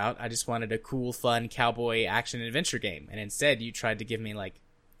faffing about. I just wanted a cool, fun cowboy action adventure game. And instead, you tried to give me, like,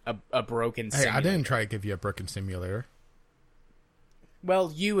 a broken simulator. Hey, I didn't try to give you a broken simulator.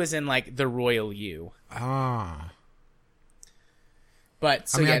 Well, you as in, like, the royal you. Ah. But,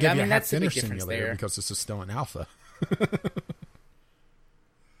 so I gave you a that's the big half-finished difference simulator there. because this is still an alpha.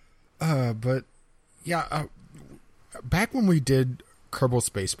 But, yeah, back when we did Kerbal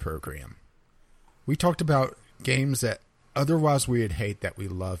Space Program, we talked about games that otherwise we'd hate that we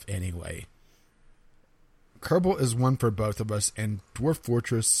love anyway. Kerbal is one for both of us, and Dwarf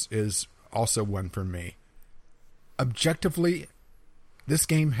Fortress is also one for me. Objectively, this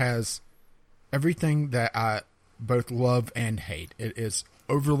game has everything that I both love and hate. It is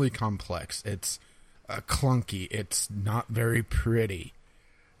overly complex. It's clunky. It's not very pretty.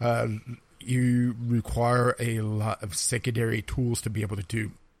 You require a lot of secondary tools to be able to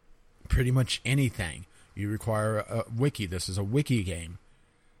do pretty much anything. You require a wiki. This is a wiki game.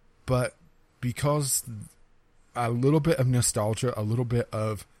 But because a little bit of nostalgia, a little bit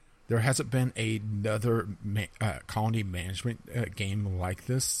of there hasn't been another colony management game like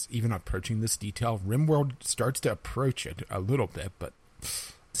this, even approaching this detail. RimWorld starts to approach it a little bit, but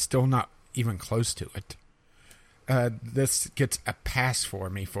still not even close to it. This gets a pass for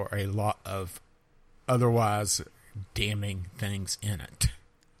me for a lot of otherwise damning things in it.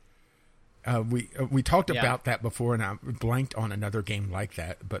 We talked about that before, and I blanked on another game like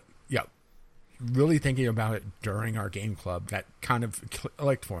that. But yeah, really thinking about it during our game club, that kind of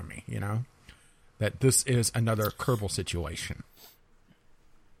clicked for me. You know, that this is another Kerbal situation.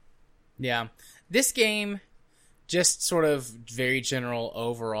 Yeah, this game, just sort of very general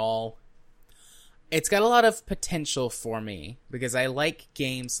overall. It's got a lot of potential for me because I like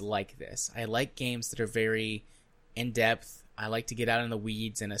games like this. I like games that are very in-depth. I like to get out in the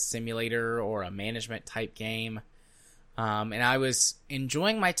weeds in a simulator or a management type game. And I was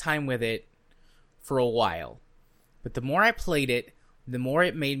enjoying my time with it for a while. But the more I played it, the more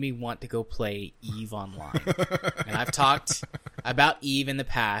it made me want to go play EVE Online. And I've talked about EVE in the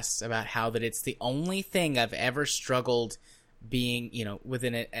past, about how that it's the only thing I've ever struggled being, with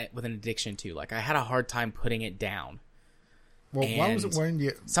an addiction to. Like, I had a hard time putting it down. Well, why was it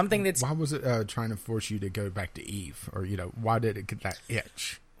why was it trying to force you to go back to EVE? Or, why did it get that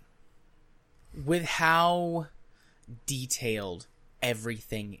itch? With how detailed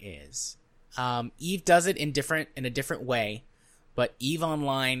everything is. EVE does it in a different way, but EVE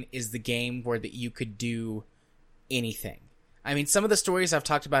Online is the game where that you could do anything. I mean, some of the stories I've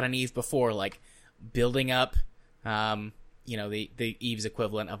talked about on EVE before, like building up, the EVE's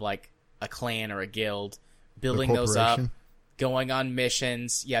equivalent of like a clan or a guild, building those up, going on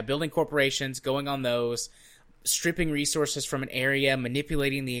missions, building corporations, going on those, stripping resources from an area,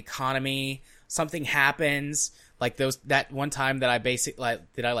 manipulating the economy. Something happens, like that one time that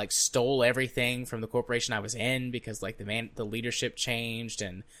I stole everything from the corporation I was in because the leadership changed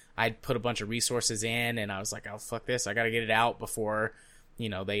and I'd put a bunch of resources in and I was like, oh fuck this, I got to get it out before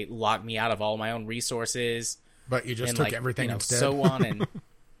they lock me out of all my own resources. But you just took everything instead. So on and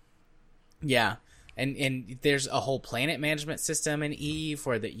yeah. And there's a whole planet management system in EVE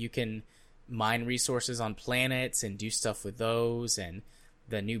where that you can mine resources on planets and do stuff with those, and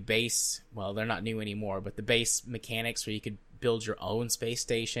the new base, well, they're not new anymore, but the base mechanics where you could build your own space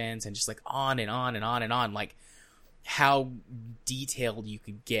stations and just like on and on and on and on, like how detailed you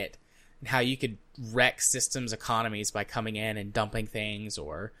could get and how you could wreck systems economies by coming in and dumping things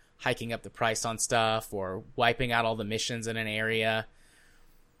or hiking up the price on stuff or wiping out all the missions in an area.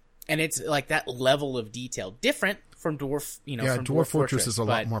 And it's like that level of detail, different from Dwarf, from Dwarf Fortress is a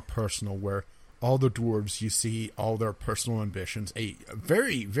lot more personal, where all the dwarves, you see all their personal ambitions, a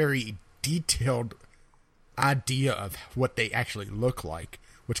very, very detailed idea of what they actually look like,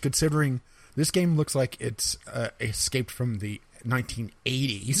 which, considering this game looks like it's escaped from the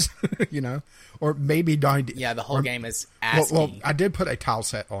 1980s, or maybe 90s. Yeah, the whole game is ASCII. Well, I did put a tile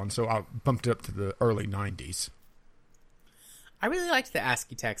set on, so I bumped it up to the early 90s. I really liked the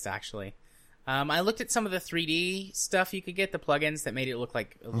ASCII text, actually. I looked at some of the 3D stuff you could get, the plugins that made it look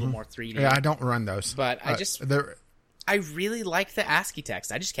like a little more 3D. Yeah, I don't run those. But I really liked the ASCII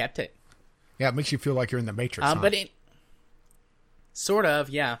text. I just kept it. Yeah, it makes you feel like you're in the Matrix. But sort of,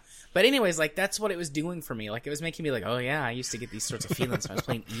 yeah. But anyways, like, that's what it was doing for me. Like, it was making me like, oh yeah, I used to get these sorts of feelings when I was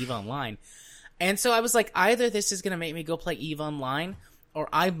playing EVE Online. And so I was like, either this is going to make me go play EVE Online, or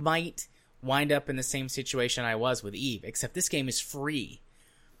I might wind up in the same situation I was with EVE, except this game is free,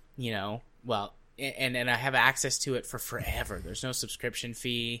 well, and I have access to it for forever. There's no subscription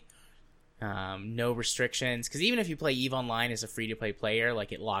fee, no restrictions, because even if you play EVE Online as a free-to-play player,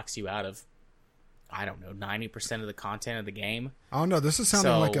 like, it locks you out of, I don't know, 90% of the content of the game. Oh no, this is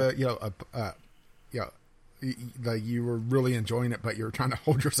sounding like like you were really enjoying it, but you were trying to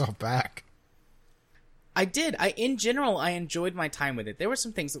hold yourself back. I did. In general, I enjoyed my time with it. There were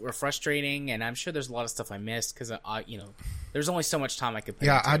some things that were frustrating, and I'm sure there's a lot of stuff I missed because there's only so much time I could put.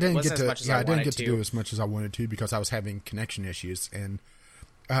 Yeah, I didn't get to do as much as I wanted to because I was having connection issues, and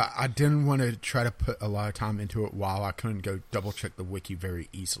I didn't want to try to put a lot of time into it while I couldn't go double check the wiki very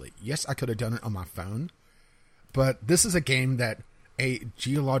easily. Yes, I could have done it on my phone, but this is a game that a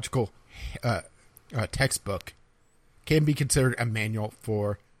geological textbook can be considered a manual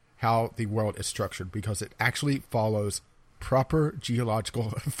for how the world is structured, because it actually follows proper geological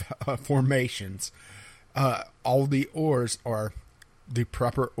formations. All the ores are the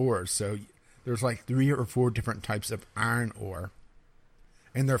proper ores, so there's like 3 or 4 different types of iron ore,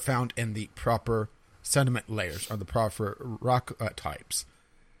 and they're found in the proper sediment layers, or the proper rock types.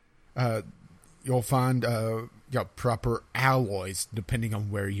 you'll find proper alloys depending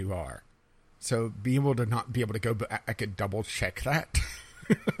on where you are. So being able to not be able to go, but I could double check that.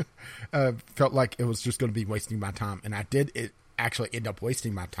 Felt like it was just going to be wasting my time, and I did actually end up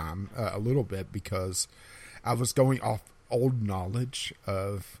wasting my time a little bit because I was going off old knowledge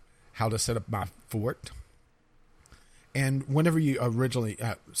of how to set up my fort. And whenever you originally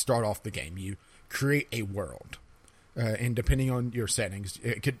start off the game, you create a world. And depending on your settings,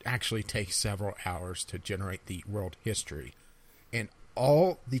 it could actually take several hours to generate the world history. And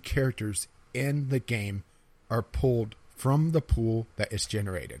all the characters in the game are pulled from the pool that is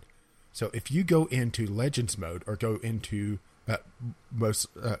generated. So if you go into Legends mode, or go into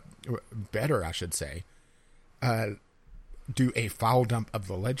better, I should say, do a file dump of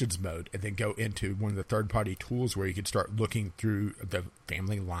the Legends mode, and then go into one of the third-party tools where you can start looking through the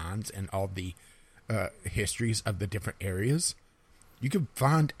family lines and all the histories of the different areas, you can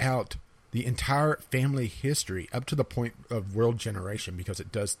find out the entire family history up to the point of world generation, because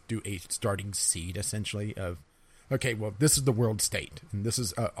it does do a starting seed, essentially, of, okay, well, this is the world state, and this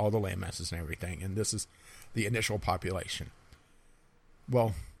is all the land masses and everything, and this is the initial population.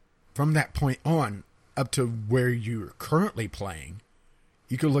 Well, from that point on, up to where you're currently playing,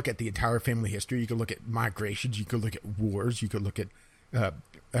 you could look at the entire family history, you could look at migrations, you could look at wars, you could look at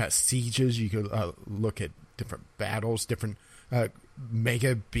sieges, you could look at different battles, different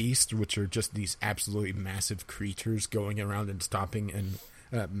mega beasts, which are just these absolutely massive creatures going around and stomping and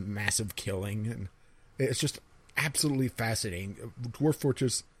massive killing. And it's just absolutely fascinating. Dwarf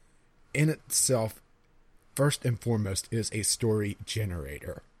Fortress in itself, first and foremost, is a story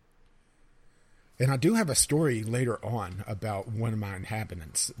generator. And I do have a story later on about one of my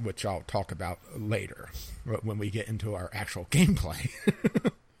inhabitants, which I'll talk about later when we get into our actual gameplay.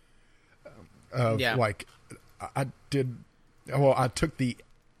 Like, I took the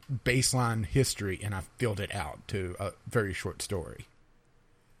baseline history and I filled it out to a very short story.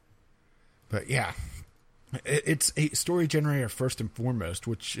 But yeah, it's a story generator first and foremost,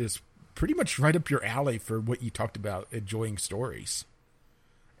 which is pretty much right up your alley for what you talked about, enjoying stories.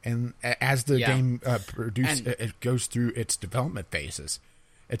 And as the game it goes through its development phases,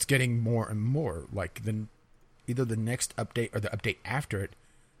 it's getting more and more. Like, either the next update or the update after it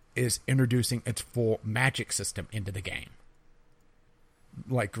is introducing its full magic system into the game.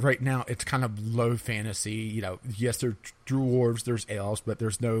 Like, right now, it's kind of low fantasy. Yes, there's dwarves, there's elves, but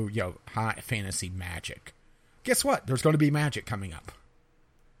there's no, high fantasy magic. Guess what? There's going to be magic coming up.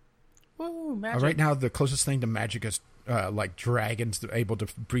 Whoa, magic. Right now, the closest thing to magic is like dragons able to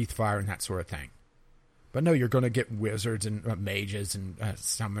breathe fire and that sort of thing. But no, you're going to get wizards and mages and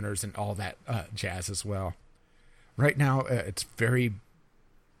summoners and all that jazz as well. Right now, it's very...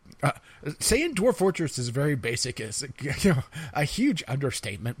 saying Dwarf Fortress is very basic is a huge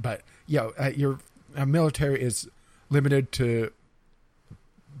understatement, but your military is limited to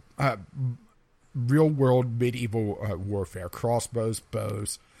real-world medieval warfare, crossbows,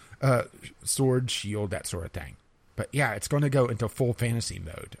 bows, sword, shield, that sort of thing. But yeah, it's going to go into full fantasy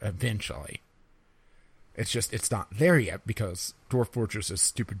mode eventually. It's just, it's not there yet because Dwarf Fortress is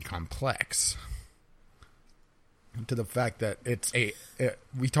stupid complex. To the fact that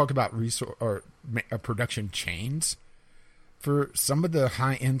we talk about resource or production chains. For some of the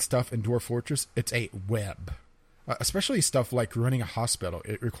high-end stuff in Dwarf Fortress, it's a web. Especially stuff like running a hospital.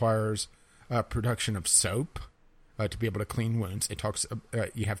 It requires production of soap to be able to clean wounds. It talks.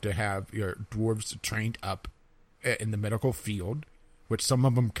 You have to have your dwarves trained up in the medical field, which some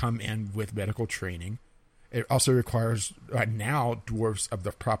of them come in with medical training. It also requires now dwarves of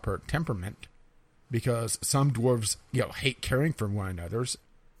the proper temperament, because some dwarves hate caring for one another's,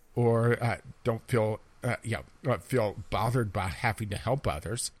 or don't feel feel bothered by having to help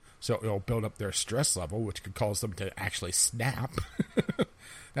others. So it'll build up their stress level, which could cause them to actually snap.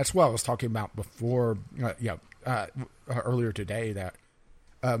 That's what I was talking about before, earlier today, that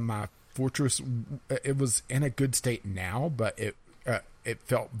my fortress, it was in a good state now, but it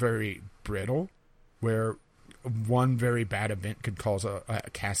felt very brittle, where one very bad event could cause a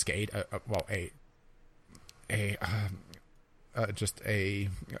cascade, just a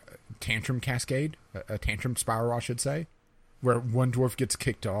tantrum cascade, a tantrum spiral, I should say, where one dwarf gets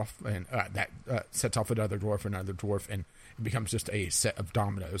kicked off, and that sets off another dwarf, and it becomes just a set of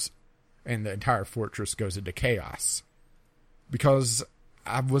dominoes, and the entire fortress goes into chaos. Because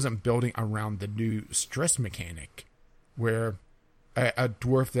I wasn't building around the new stress mechanic, where a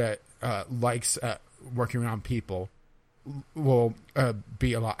dwarf that likes working around people will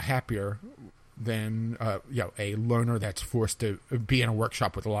be a lot happier than a loner that's forced to be in a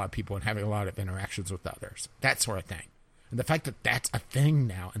workshop with a lot of people and having a lot of interactions with others, that sort of thing. And the fact that that's a thing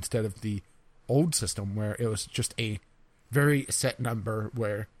now instead of the old system where it was just a very set number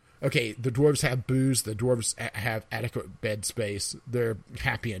where, okay, the dwarves have booze, the dwarves have adequate bed space, they're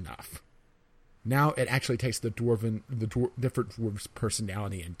happy enough. Now it actually takes the different dwarves'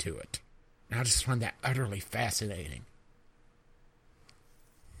 personality into it. And I just find that utterly fascinating.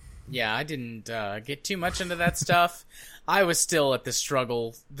 Yeah, I didn't get too much into that stuff. I was still at the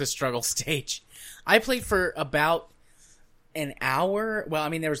struggle stage. I played for about an hour. Well, I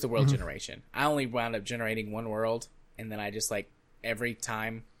mean, there was the world generation. I only wound up generating one world, and then I just, like, every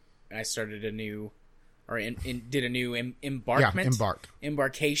time I started a new, or did a new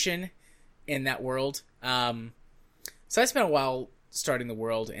embarkation in that world. So I spent a while starting the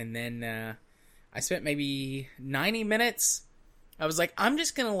world, and then I spent maybe 90 minutes. I was like, I'm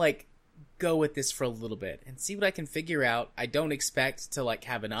just gonna, like, go with this for a little bit and see what I can figure out. I don't expect to, like,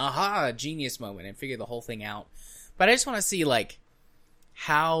 have an aha genius moment and figure the whole thing out. But I just want to see, like,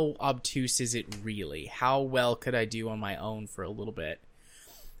 how obtuse is it really? How well could I do on my own for a little bit?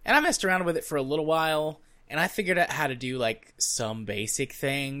 And I messed around with it for a little while, and I figured out how to do, like, some basic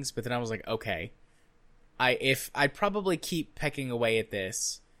things. But then I was like, okay, I'd probably keep pecking away at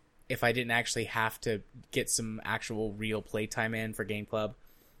this if I didn't actually have to get some actual real playtime in for Game Club.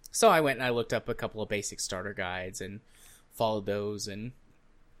 So I went and I looked up a couple of basic starter guides and followed those and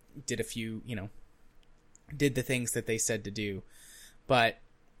did a few, did the things that they said to do. But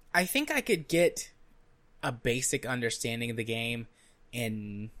I think I could get a basic understanding of the game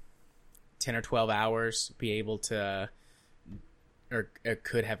in 10 or 12 hours, be able to, or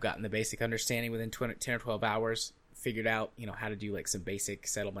could have gotten the basic understanding within 10 or 12 hours, figured out, how to do, like, some basic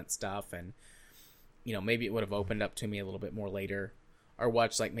settlement stuff, and, maybe it would have opened up to me a little bit more later, or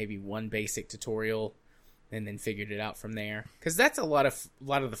watched, like, maybe one basic tutorial and then figured it out from there. Because that's a lot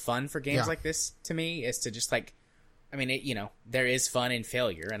of the fun for games like this, to me, is to just, like, I mean, there is fun in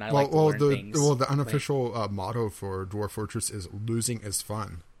failure, and I like to learn things. Well, the unofficial motto for Dwarf Fortress is losing is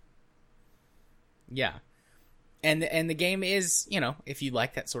fun. Yeah. And the game is, if you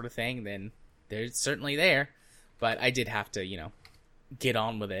like that sort of thing, then there's certainly there. But I did have to, get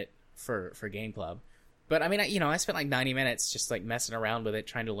on with it for Game Club. But, I mean, I spent like 90 minutes just, like, messing around with it,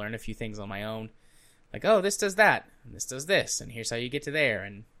 trying to learn a few things on my own. Like, oh, this does that, and this does this, and here's how you get to there,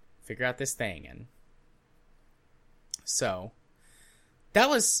 and figure out this thing. And so, that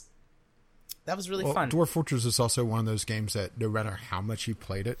was really fun. Dwarf Fortress is also one of those games that no matter how much you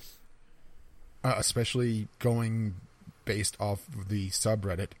played it, especially going based off of the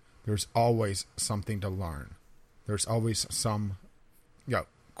subreddit, there's always something to learn. There's always some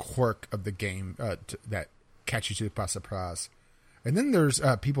quirk of the game that catches you by surprise. And then there's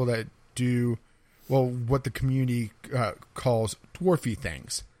people that do, what the community calls dwarfy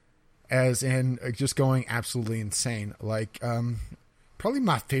things. As in just going absolutely insane. Like, probably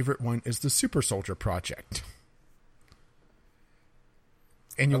my favorite one is the Super Soldier Project.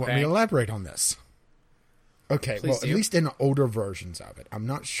 And you want me to elaborate on this? Okay, Please do. At least in older versions of it. I'm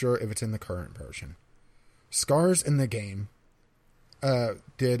not sure if it's in the current version. Scars in the game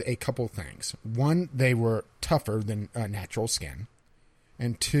did a couple things. One, they were tougher than natural skin.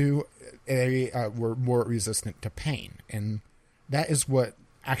 And two, they were more resistant to pain. And that is what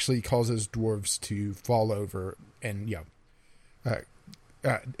actually causes dwarves to fall over. And,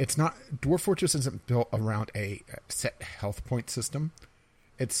 it's not... Dwarf Fortress isn't built around a set health point system.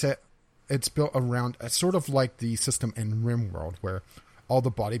 It's built around sort of like the system in RimWorld, where all the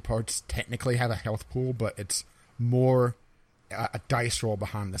body parts technically have a health pool, but it's more a dice roll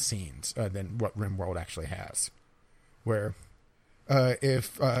behind the scenes than what RimWorld actually has. Where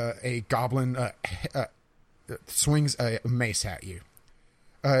if a goblin swings a mace at you,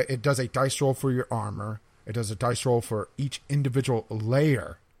 it does a dice roll for your armor. It does a dice roll for each individual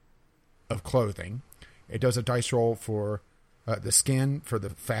layer of clothing. It does a dice roll for the skin, for the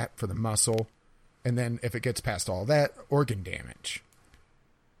fat, for the muscle, and then if it gets past all that, organ damage.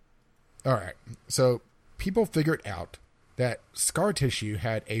 Alright, so people figured out that scar tissue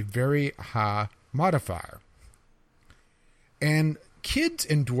had a very high modifier. And kids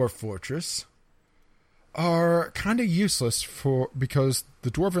in Dwarf Fortress are kind of useless because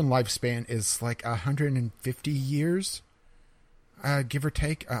the dwarven lifespan is like 150 years, give or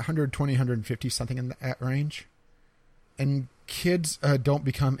take, 120, 150, something in that range. And kids don't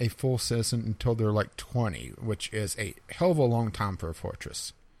become a full citizen until they're like 20, which is a hell of a long time for a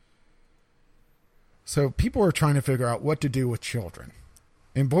fortress. So people are trying to figure out what to do with children.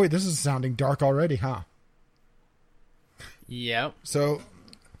 And boy, this is sounding dark already, huh? Yep. So,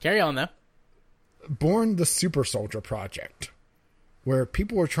 carry on, though. Born the Super Soldier Project, where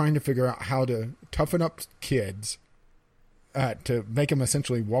people are trying to figure out how to toughen up kids to make them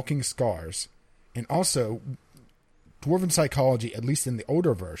essentially walking scars And also, dwarven psychology, at least in the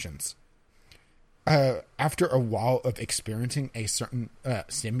older versions, after a while of experiencing a certain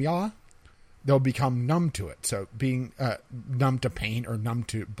stimuli, they'll become numb to it. So being numb to pain or numb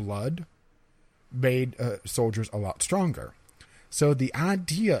to blood made soldiers a lot stronger. So the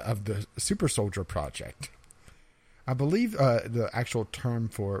idea of the Super Soldier Project, I believe the actual term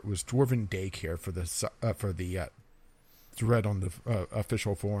for it was Dwarven Daycare for the thread on the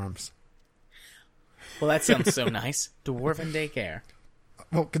official forums. Well, that sounds so nice. Dwarven Daycare.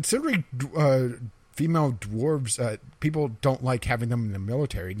 Well, considering female dwarves, people don't like having them in the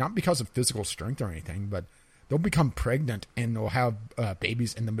military, not because of physical strength or anything, but they'll become pregnant and they'll have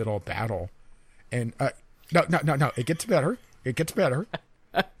babies in the middle of battle. And no, it gets better. It gets better.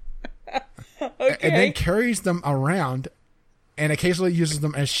 Okay. And then carries them around and occasionally uses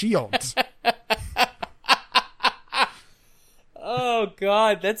them as shields. Oh,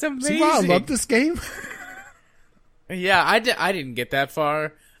 God, that's amazing. See why I love this game? Yeah, I didn't get that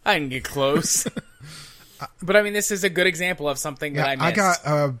far. I didn't get close. But, I mean, this is a good example of something that I missed. I got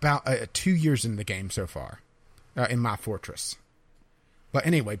about 2 years in the game so far in my fortress. But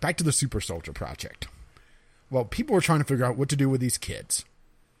anyway, back to the Super Soldier Project. Well, people were trying to figure out what to do with these kids.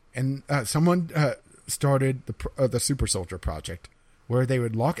 And someone started the Super Soldier Project, where they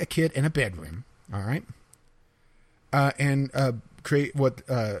would lock a kid in a bedroom, all right, and create what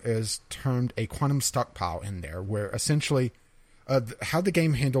is termed a quantum stockpile in there, where essentially how the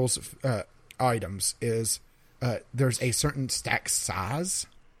game handles items is there's a certain stack size,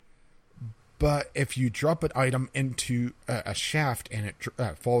 but if you drop an item into a shaft and it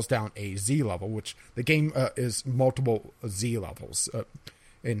falls down a Z level, which the game is multiple Z levels,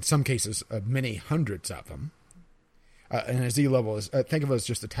 in some cases, many hundreds of them. And a Z level is, think of it as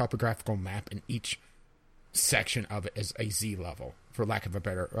just a topographical map, and each section of it is a Z level, for lack of a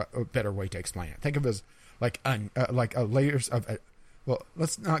better way to explain it. Think of it as like layers of, well,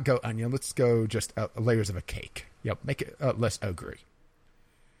 let's not go onion, let's go just layers of a cake. Yep, make it less ogre-y.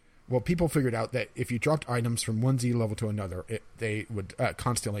 Well, people figured out that if you dropped items from one Z level to another, they would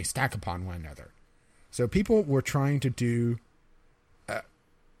constantly stack upon one another. So people were trying to do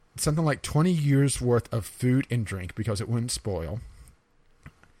something like 20 years worth of food and drink because it wouldn't spoil.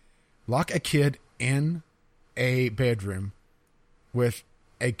 Lock a kid in a bedroom with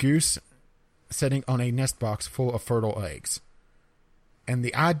a goose sitting on a nest box full of fertile eggs. And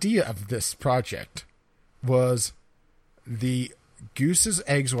the idea of this project was the goose's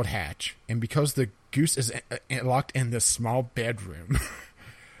eggs would hatch, and because the goose is locked in this small bedroom,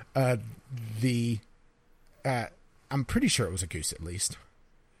 I'm pretty sure it was a goose at least.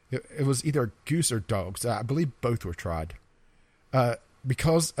 It was either goose or dogs. I believe both were tried.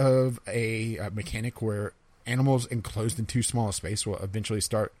 Because of a mechanic where animals enclosed in too small a space will eventually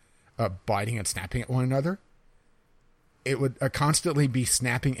start biting and snapping at one another, it would constantly be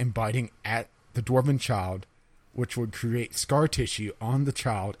snapping and biting at the dwarven child, which would create scar tissue on the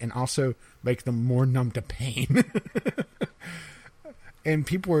child and also make them more numb to pain. And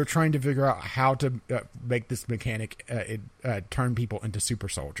people were trying to figure out how to make this mechanic turn people into super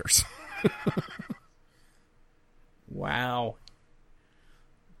soldiers. Wow.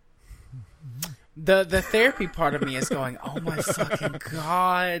 The therapy part of me is going, oh my fucking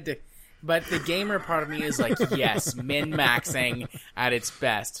God. But the gamer part of me is like, yes, min-maxing at its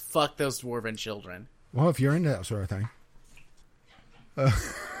best. Fuck those dwarven children. Well, if you're into that sort of thing.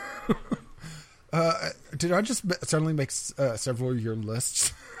 Did I just suddenly make several of your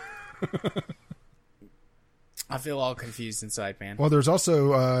lists? I feel all confused inside, man. Well, there's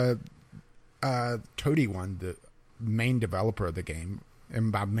also Toady One, the main developer of the game.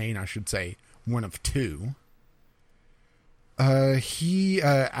 And by main, I should say one of two. He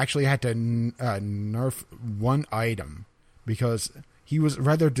actually had to nerf one item because he was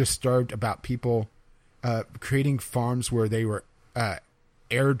rather disturbed about people creating farms where they were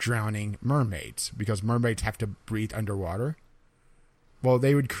air drowning mermaids, because mermaids have to breathe underwater. Well,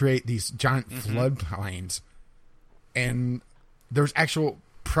 they would create these giant floodplains, and there's actual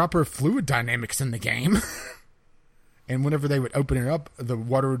proper fluid dynamics in the game. And whenever they would open it up, the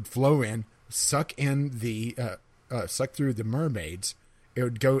water would flow in, suck through the mermaids. It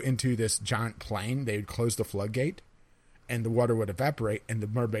would go into this giant plane. They would close the floodgate, and the water would evaporate, and the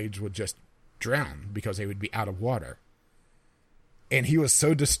mermaids would just drown because they would be out of water. And he was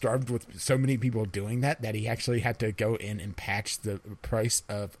so disturbed with so many people doing that he actually had to go in and patch the price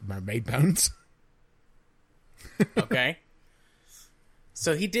of mermaid bones. Okay.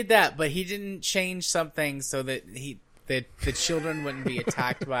 So he did that, but he didn't change something so that the children wouldn't be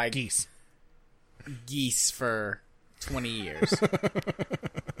attacked by Geese for 20 years.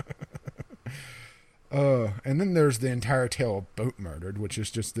 And then there's the entire tale of Boat Murdered, which is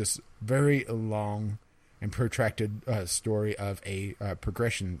just this very long and protracted story of a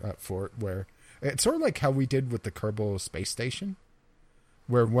progression for it, where it's sort of like how we did with the Kerbal Space Station,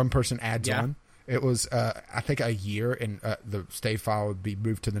 where one person adds on. It was, I think, a year, and the save file would be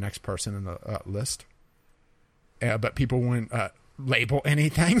moved to the next person in the list. But people wouldn't label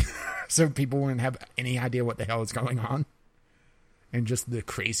anything, so people wouldn't have any idea what the hell is going on. And just the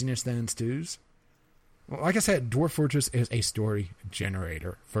craziness that ensues. Well, like I said, Dwarf Fortress is a story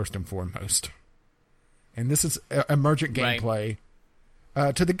generator, first and foremost. And this is emergent gameplay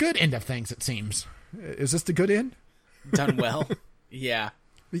to the good end of things, it seems. Is this the good end? Done well. Yeah.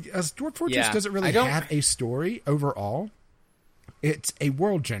 Because Dwarf Fortress doesn't really have a story overall. It's a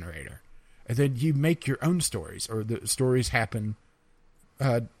world generator. And then you make your own stories, or the stories happen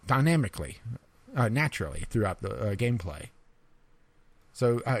dynamically, naturally throughout the gameplay.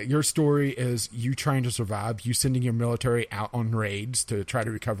 So your story is you trying to survive, you sending your military out on raids to try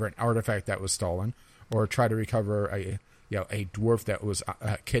to recover an artifact that was stolen, or try to recover a dwarf that was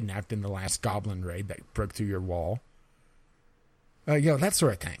kidnapped in the last goblin raid that broke through your wall. That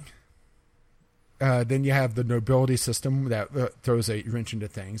sort of thing. Then you have the nobility system that throws a wrench into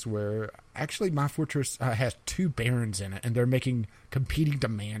things, where actually my fortress has 2 barons in it, and they're making competing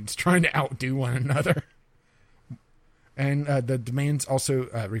demands, trying to outdo one another. And the demands also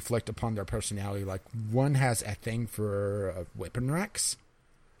reflect upon their personality. Like, one has a thing for weapon racks,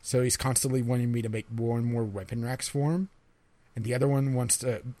 so he's constantly wanting me to make more and more weapon racks for him. And the other one wants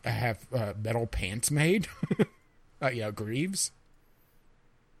to have metal pants made, greaves.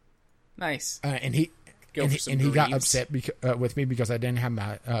 Nice. And he got upset with me because I didn't have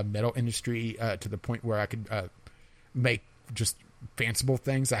my metal industry to the point where I could make just fanciful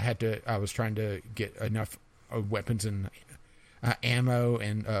things. I was trying to get enough weapons and ammo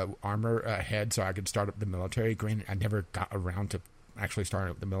and armor ahead so I could start up the military. Granted, I never got around to actually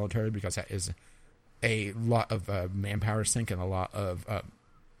starting up the military because that is a lot of manpower sink and a lot of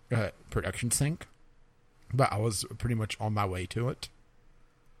production sink. But I was pretty much on my way to it.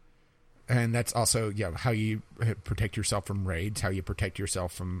 And that's also how you protect yourself from raids, how you protect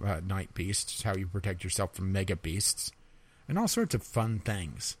yourself from night beasts, how you protect yourself from mega beasts, and all sorts of fun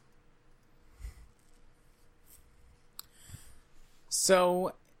things.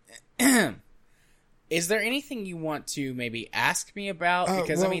 So, is there anything you want to maybe ask me about?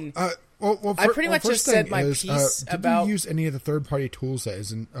 Because, I pretty much just said my piece about... Did you use any of the third-party tools that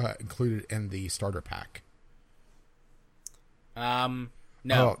is included in the starter pack?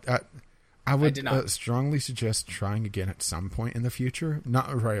 No. I would strongly suggest trying again at some point in the future.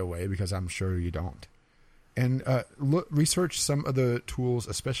 Not right away, because I'm sure you don't. And research some of the tools,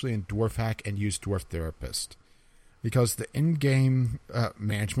 especially in Dwarf Hack, and use Dwarf Therapist. Because the in-game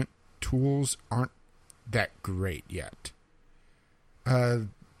management tools aren't that great yet.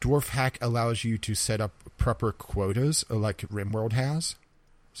 Dwarf Hack allows you to set up proper quotas, like RimWorld has.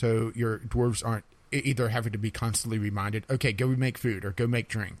 So your dwarves aren't either having to be constantly reminded, okay, go make food, or go make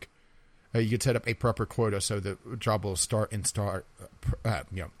drink. You could set up a proper quota so the job will start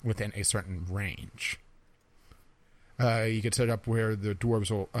within a certain range. You could set up where the dwarves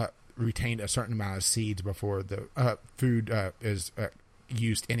will retain a certain amount of seeds before the food is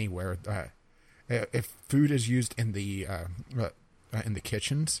used anywhere. If food is used in the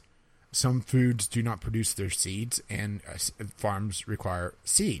kitchens, some foods do not produce their seeds, and farms require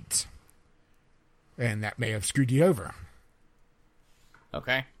seeds. And that may have screwed you over.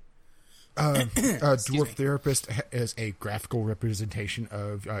 Okay. Dwarf Therapist is a graphical representation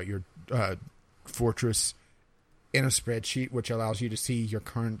of your fortress in a spreadsheet, which allows you to see your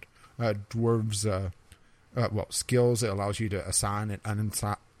current dwarves' skills. It allows you to assign and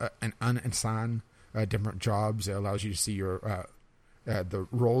unassign different jobs. It allows you to see your the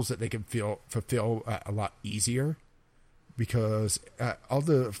roles that they can fulfill a lot easier, because all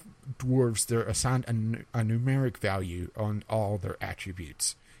the dwarves, they're assigned a numeric value on all their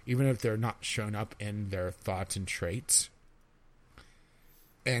attributes, even if they're not shown up in their thoughts and traits.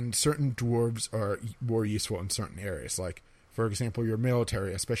 And certain dwarves are more useful in certain areas. Like, for example, your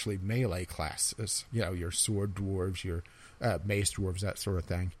military, especially melee classes, your sword dwarves, your mace dwarves, that sort of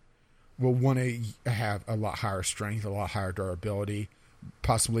thing, will want to have a lot higher strength, a lot higher durability,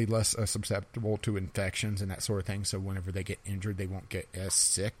 possibly less susceptible to infections and that sort of thing. So whenever they get injured, they won't get as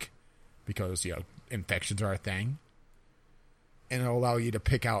sick, because, infections are a thing. And it'll allow you to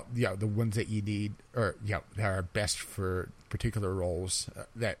pick out, the ones that you need, or, that are best for particular roles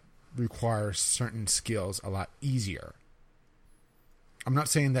that require certain skills a lot easier. I'm not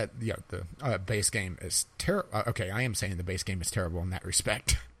saying that, the base game is terrible. Okay, I am saying the base game is terrible in that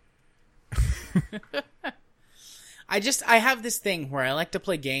respect. I have this thing where I like to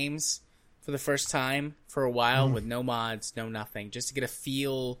play games for the first time for a while with no mods, no nothing, just to get a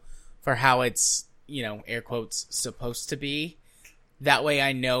feel for how it's, air quotes, supposed to be. That way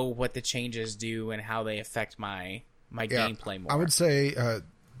I know what the changes do and how they affect my gameplay more. I would say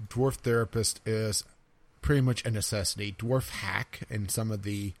Dwarf Therapist is pretty much a necessity. Dwarf Hack and some of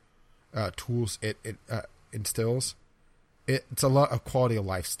the tools it instills, it's a lot of quality of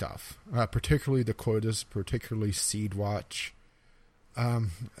life stuff, particularly the quotas, particularly Seed Watch.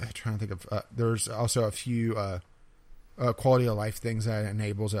 I'm trying to think of... there's also a few quality of life things that it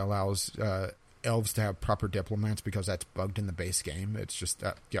enables. It allows elves to have proper diplomats because that's bugged in the base game. It's just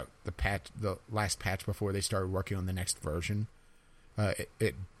the last patch before they started working on the next version,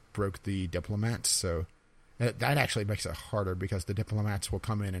 it broke the diplomats. So that actually makes it harder because the diplomats will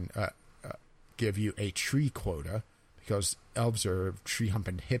come in and give you a tree quota because elves are tree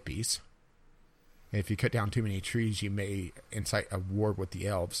humping hippies. And if you cut down too many trees, you may incite a war with the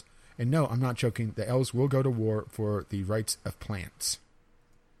elves. And no, I'm not joking. The elves will go to war for the rights of plants.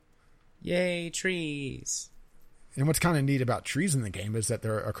 Yay, trees. And what's kind of neat about trees in the game is that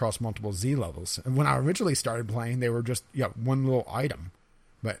they're across multiple Z levels. And when I originally started playing, they were just one little item.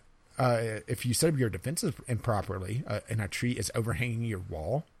 But if you set up your defenses improperly and a tree is overhanging your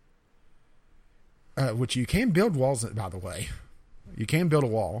wall, which you can build walls, by the way. You can build a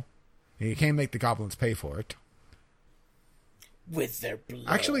wall. And you can make the goblins pay for it. With their blood.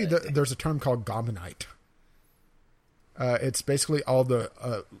 Actually, there's a term called goblinite. It's basically all the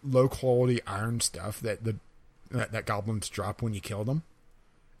low-quality iron stuff that goblins drop when you kill them.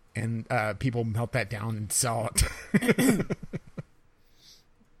 And people melt that down and sell it.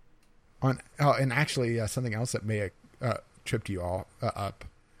 And actually, something else that may have tripped you all up,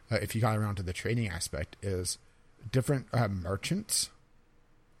 if you got around to the trading aspect, is different merchants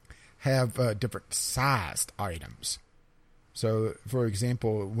have different sized items. So, for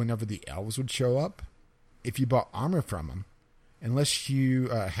example, whenever the elves would show up, if you bought armor from them, unless you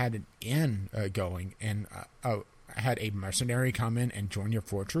had an inn going and had a mercenary come in and join your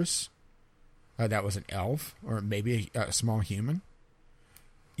fortress, that was an elf or maybe a small human,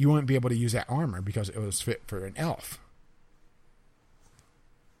 you wouldn't be able to use that armor because it was fit for an elf.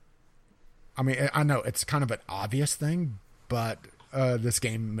 I mean, I know it's kind of an obvious thing, but this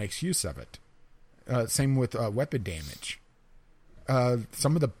game makes use of it. Same with weapon damage.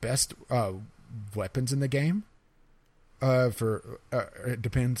 Some of the best weapons in the game, it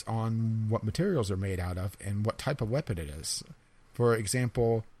depends on what materials are made out of and what type of weapon it is. For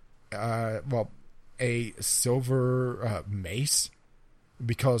example, a silver mace,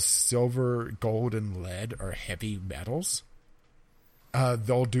 because silver, gold, and lead are heavy metals,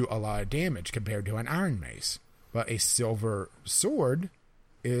 they'll do a lot of damage compared to an iron mace. But a silver sword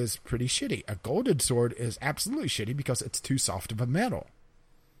is pretty shitty. A golden sword is absolutely shitty because it's too soft of a metal.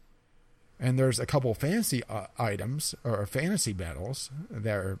 And there's a couple fantasy items or fantasy metals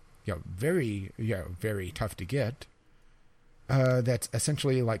that are very very tough to get. That's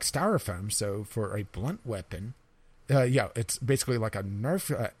essentially like styrofoam. So for a blunt weapon, it's basically like a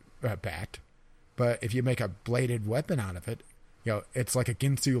Nerf bat. But if you make a bladed weapon out of it, it's like a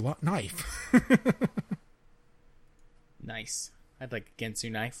Ginsu knife. Nice. I'd like a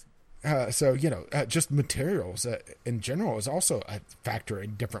Ginsu knife. So, just materials in general is also a factor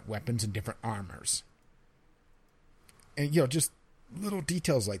in different weapons and different armors. And, just little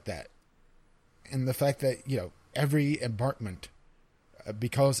details like that. And the fact that, every embarkment,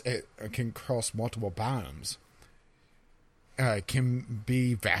 because it can cross multiple biomes, can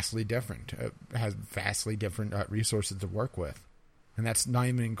be vastly different. It has vastly different resources to work with. And that's not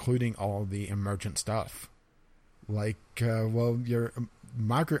even including all the emergent stuff. Like, your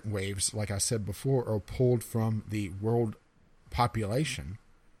migrant waves, like I said before, are pulled from the world population.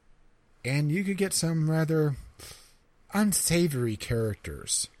 And you could get some rather unsavory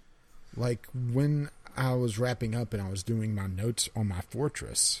characters. Like, when I was wrapping up and I was doing my notes on my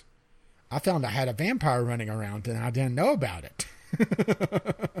fortress, I found I had a vampire running around and I didn't know about it.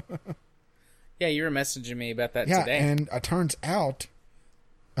 Yeah, you were messaging me about that today. Yeah, and it turns out,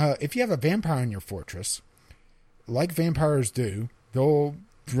 if you have a vampire in your fortress, like vampires do, they'll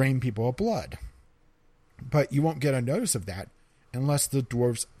drain people of blood. But you won't get a notice of that unless the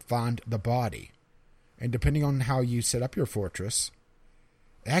dwarves find the body. And depending on how you set up your fortress,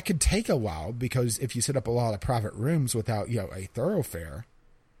 that could take a while, because if you set up a lot of private rooms without, a thoroughfare,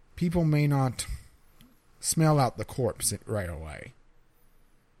 people may not smell out the corpse right away.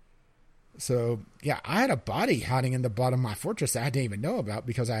 So, yeah, I had a body hiding in the bottom of my fortress that I didn't even know about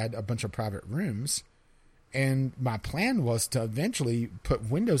because I had a bunch of private rooms. And my plan was to eventually put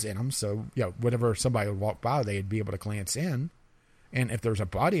windows in them, so whenever somebody would walk by, they'd be able to glance in. And if there was a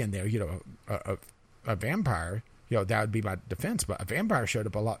body in there, a vampire, that would be my defense. But a vampire showed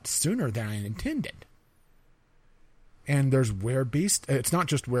up a lot sooner than I intended. And there's werebeast. It's not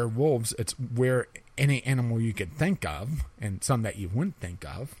just werewolves. It's any animal you could think of, and some that you wouldn't think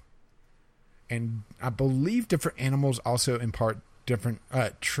of. And I believe different animals also impart different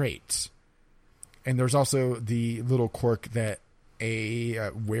traits. And there's also the little quirk that a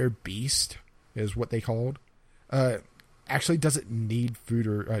werebeast is what they called. Actually doesn't need food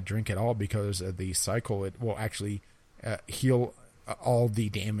or drink at all because of the cycle. It will actually heal all the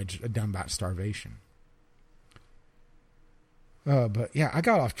damage done by starvation. But yeah, I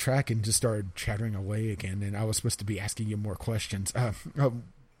got off track and just started chattering away again, and I was supposed to be asking you more questions.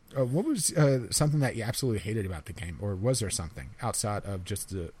 What was something that you absolutely hated about the game, or was there something outside of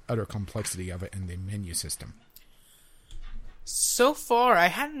just the utter complexity of it and the menu system? So far, I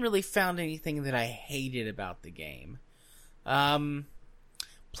hadn't really found anything that I hated about the game.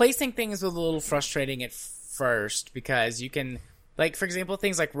 Placing things was a little frustrating at first because you can, like, for example,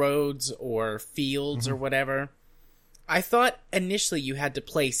 things like roads or fields or whatever. I thought initially you had to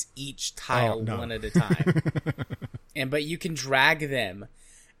place each tile one at a time. But you can drag them.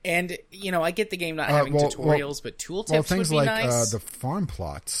 And, I get the game not having tutorials, but tooltips things would be like, nice. the farm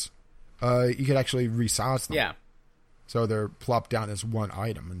plots, you could actually resize them. Yeah. So they're plopped down as one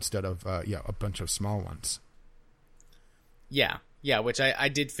item instead of, a bunch of small ones. Yeah, which I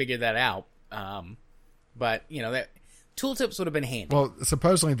did figure that out. But, that tooltips would have been handy. Well,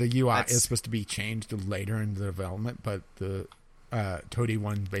 supposedly the UI is supposed to be changed later in the development, but the Toady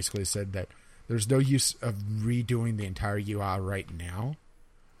one basically said that there's no use of redoing the entire UI right now.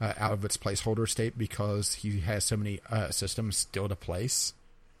 Out of its placeholder state because he has so many systems still to place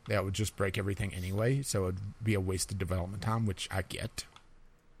that would just break everything anyway, so it would be a wasted development time, which I get.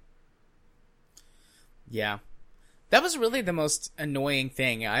 Yeah. That was really the most annoying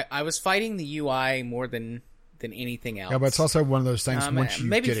thing. I was fighting the UI more than anything else. Yeah, but it's also one of those things, once you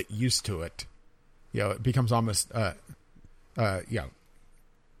get it used to it, it becomes almost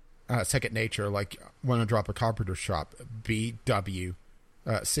second nature, like when I drop a carpenter shop, BW.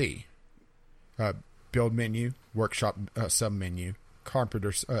 C. Build menu, workshop sub menu,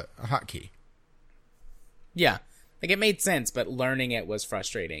 carpenter's hotkey. Yeah, like it made sense, but learning it was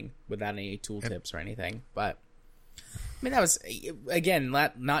frustrating without any tooltips or anything. But I mean, that was again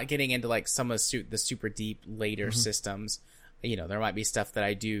not getting into like some of the super deep later systems. There might be stuff that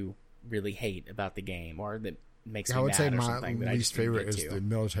I do really hate about the game or that makes me mad. I would say my least favorite is the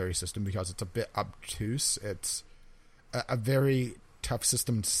military system because it's a bit obtuse. It's a very tough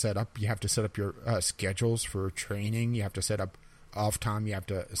system to set up. You have to set up your schedules for training. You have to set up off time. You have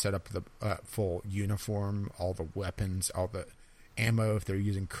to set up the full uniform, all the weapons, all the ammo if they're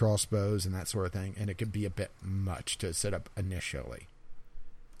using crossbows and that sort of thing. And it could be a bit much to set up initially.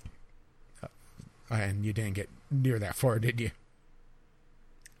 And you didn't get near that far, did you?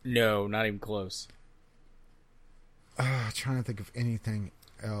 No, not even close. Trying to think of anything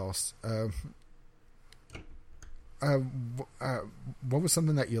else. What was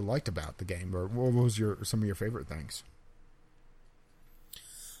something that you liked about the game, or what was some of your favorite things?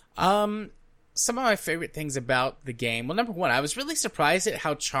 Some of my favorite things about the game. Well, number one, I was really surprised at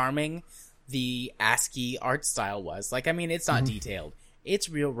how charming the ASCII art style was. Like, I mean, it's not detailed. It's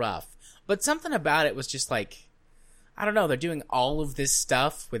real rough. But something about it was just like, I don't know, they're doing all of this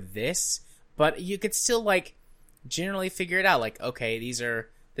stuff with this, but you could still, like, generally figure it out. Like, okay,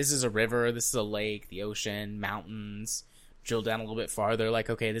 this is a river, this is a lake, the ocean, mountains. Drill down a little bit farther, like,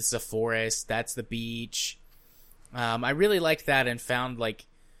 okay, this is a forest, that's the beach. I really liked that and found, like,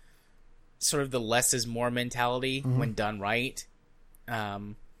 sort of the less is more mentality when done right. I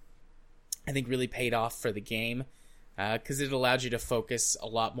think really paid off for the game because it allowed you to focus a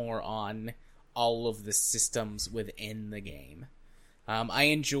lot more on all of the systems within the game. I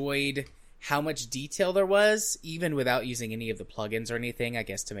enjoyed how much detail there was, even without using any of the plugins or anything, I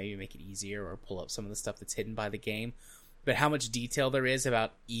guess to maybe make it easier or pull up some of the stuff that's hidden by the game. But how much detail there is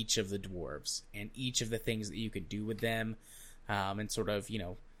about each of the dwarves and each of the things that you can do with them and sort of,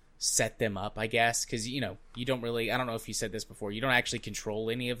 set them up, I guess. Because, you don't really, I don't know if you said this before, you don't actually control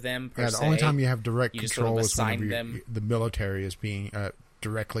any of them per se. The only time you have direct control is whenever them. The military is being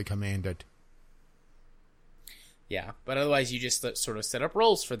directly commanded. Yeah, but otherwise you just sort of set up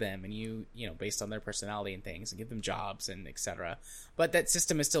roles for them and you based on their personality and things and give them jobs and etc. But that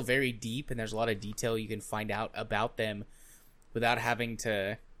system is still very deep and there's a lot of detail you can find out about them without having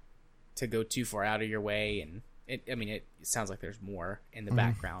to go too far out of your way. And it sounds like there's more in the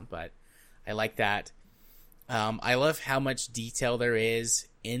background, but I like that. I love how much detail there is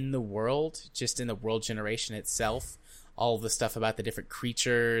in the world, just in the world generation itself. All the stuff about the different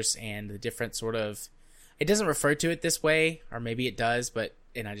creatures and the different sort of... It doesn't refer to it this way, or maybe it does,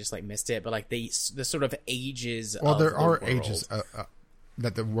 and I just missed it. But the sort of ages. Well, of there the are world. ages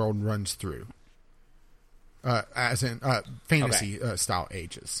that the world runs through, as in fantasy style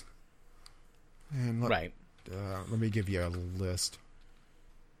ages. And Right. Let me give you a list,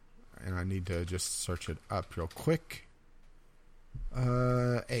 and I need to just search it up real quick.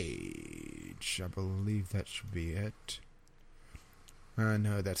 Age, I believe that should be it.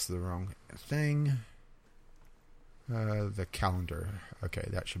 No, that's the wrong thing. The calendar. Okay,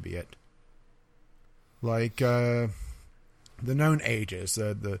 that should be it. The known ages,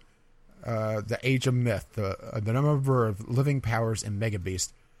 the age of myth, the number of living powers in Mega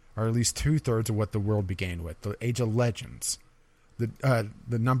Beast are at least 2/3 of what the world began with. The age of legends, the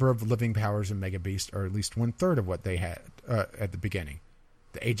number of living powers in Mega Beast are at least 1/3 of what they had at the beginning.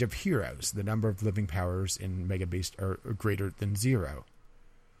 The age of heroes, the number of living powers in Mega Beast are greater than 0.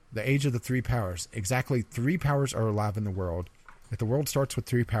 The age of the 3 powers. Exactly 3 powers are alive in the world. If the world starts with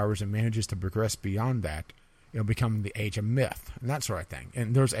 3 powers and manages to progress beyond that, it'll become the age of myth, and that sort of thing.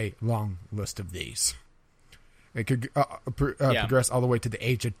 And there's a long list of these. It could progress all the way to the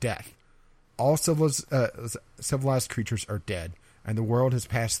age of death. All civilized creatures are dead, and the world has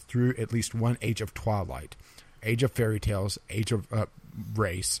passed through at least one age of twilight. Age of fairy tales, age of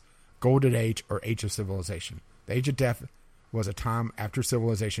race, golden age, or age of civilization. The age of death was a time after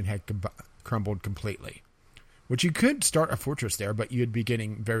civilization had crumbled completely. Which you could start a fortress there, but you'd be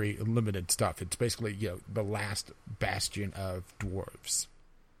getting very limited stuff. It's basically, the last bastion of dwarves.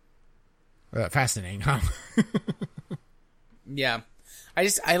 Fascinating, huh? Yeah.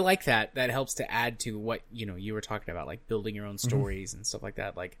 I like that. That helps to add to what, you were talking about, like building your own stories and stuff like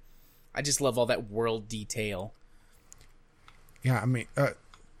that. Like, I just love all that world detail. Yeah, I mean,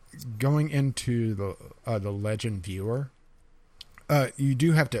 going into the Legend viewer, you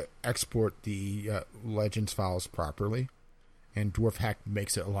do have to export the Legends files properly, and Dwarf Hack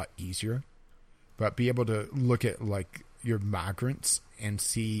makes it a lot easier. But be able to look at your migrants and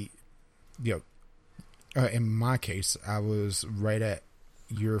see, in my case, I was right at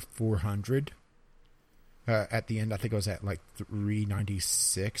year 400. At the end, I think I was at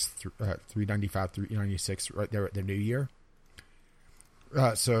 396, 395, 396, right there at the new year.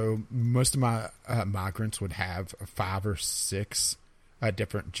 So most of my migrants would have 5 or 6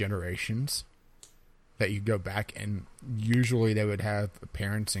 different generations that you go back, and usually they would have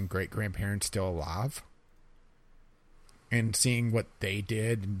parents and great-grandparents still alive. And seeing what they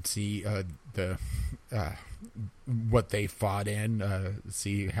did and see what they fought in,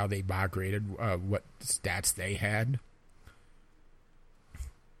 see how they migrated, what stats they had.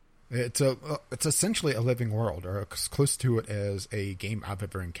 It's essentially a living world, or as close to it as a game I've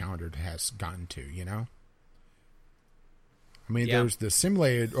ever encountered has gotten to, I mean, there's the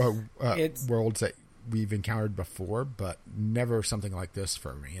simulated worlds that we've encountered before, but never something like this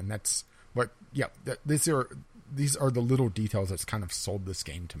for me. And that's what, these are the little details that's kind of sold this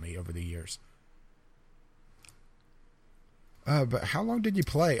game to me over the years. But how long did you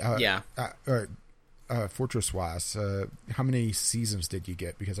play? Fortress-wise, how many seasons did you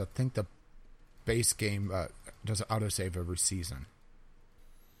get? Because I think the base game doesn't autosave every season.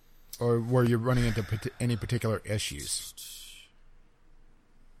 Or were you running into any particular issues?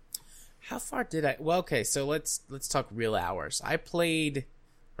 How far did I... Well, okay, so let's talk real hours. I played...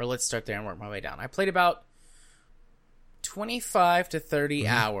 Or let's start there and work my way down. I played about 25 to 30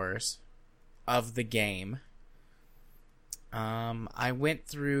 hours of the game. I went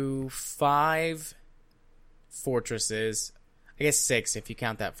through 5 fortresses. I guess 6 if you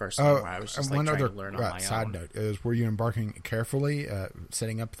count that first one where I was just trying to learn on my side own. note is, were you embarking carefully,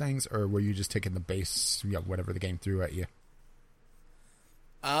 setting up things, or were you just taking the base, whatever the game threw at you?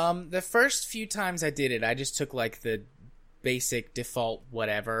 The first few times I did it, I just took the basic default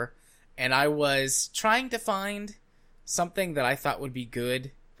whatever, and I was trying to find something that I thought would be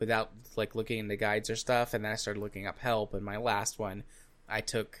good without looking into guides or stuff, and then I started looking up help. And my last one, I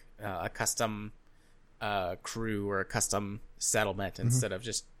took a custom crew or a custom settlement instead of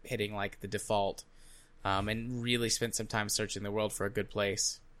just hitting the default, and really spent some time searching the world for a good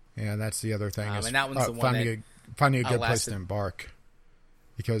place. Yeah, that's the other thing. Is, and that one's the one finding a good place to embark,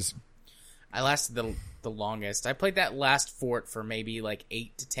 because I lasted the longest. I played that last fort for maybe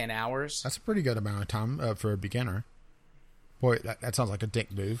 8 to 10 hours. That's a pretty good amount of time for a beginner. Boy, that sounds like a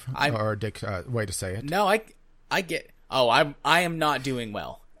dick move, or a dick way to say it. No, I get. Oh, I am not doing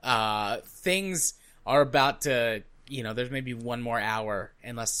well. Things are about to there's maybe one more hour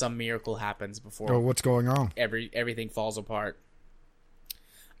unless some miracle happens before Oh, what's going on? everything falls apart.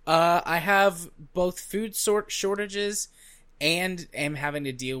 I have both food shortages and am having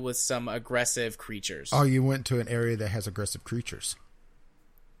to deal with some aggressive creatures. Oh, you went to an area that has aggressive creatures.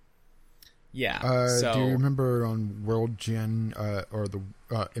 Yeah. Do you remember on World Gen or the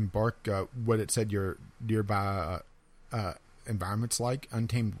Embark what it said your nearby environment's like?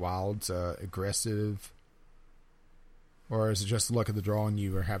 Untamed Wilds, aggressive? Or is it just luck of the draw and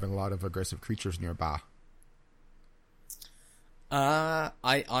you are having a lot of aggressive creatures nearby?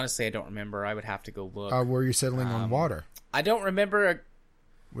 I honestly don't remember. I would have to go look. Were you settling on water? I don't remember.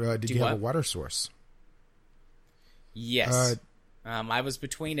 Did you have a water source? Yes. I was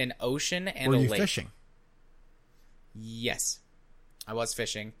between an ocean and a lake. lake. Were you fishing? Yes. I was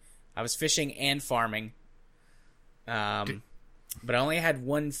fishing. I was fishing and farming. But I only had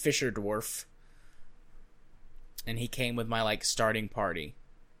one fisher dwarf. And he came with my, starting party.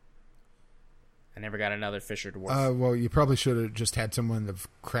 I never got another fisher dwarf. Well, you probably should have just had someone of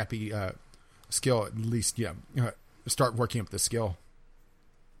crappy skill, at least, start working up the skill.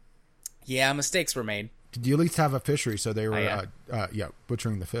 Yeah, mistakes were made. Did you at least have a fishery so they were,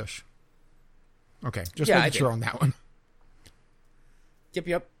 butchering the fish? Okay, just making sure on that one.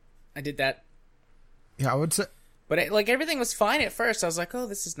 Yep. I did that. Yeah, I would say... But everything was fine at first. I was like, oh,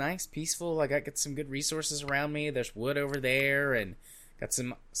 this is nice, peaceful. I got some good resources around me. There's wood over there, and got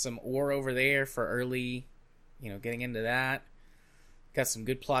some ore over there for early, getting into that. Got some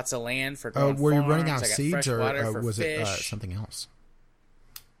good plots of land for growing were you farms. running out of I got seeds, fresh water or for was it fish. something else?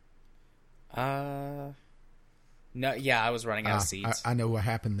 No, yeah, I was running out of seeds. I know what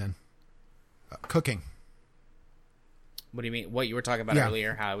happened then. Cooking. What do you mean? What you were talking about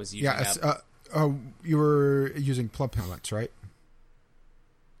earlier? How I was using up? You were using plum pellets, right?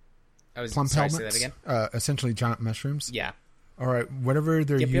 I was plum sorry, pellets. say that again. Essentially giant mushrooms. Yeah. All right. Whatever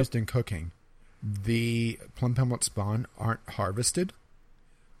they're used in cooking, the plum pellet spawn aren't harvested,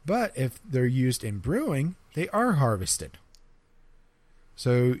 but if they're used in brewing, they are harvested.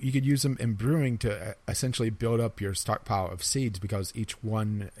 So you could use them in brewing to essentially build up your stockpile of seeds because each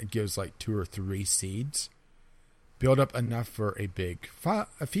one gives 2 or 3 seeds. Build up enough for a big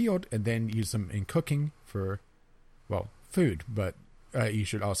field and then use them in cooking for, food. But you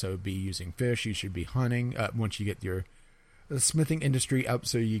should also be using fish. You should be hunting once you get your smithing industry up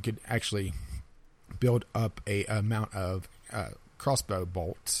so you could actually build up a amount of crossbow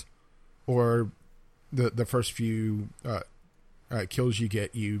bolts. Or the first few kills you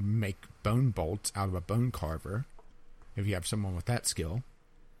get, you make bone bolts out of a bone carver if you have someone with that skill.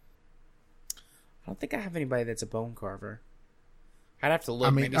 I don't think I have anybody that's a bone carver. I'd have to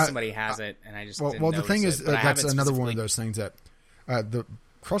look. Maybe somebody has it, and I just didn't the thing is, that's another one of specifically. those things that the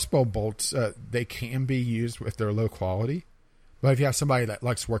crossbow bolts, they can be used if they're low quality. But if you have somebody that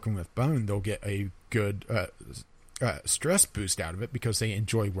likes working with bone, they'll get a good stress boost out of it because they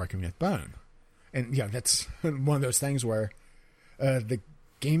enjoy working with bone. And that's one of those things where the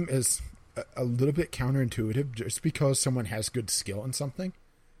game is a little bit counterintuitive. Just because someone has good skill in something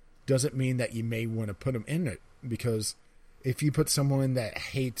doesn't mean that you may want to put them in it, because if you put someone that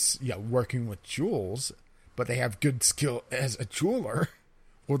hates working with jewels, but they have good skill as a jeweler,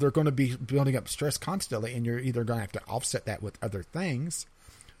 well, they're going to be building up stress constantly, and you're either going to have to offset that with other things,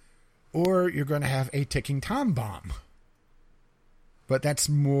 or you're going to have a ticking time bomb. But that's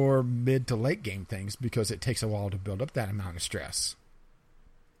more mid to late game things because it takes a while to build up that amount of stress.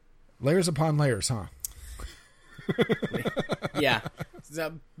 Layers upon layers, huh? Yeah.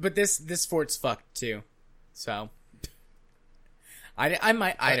 So, but this fort's fucked too. So I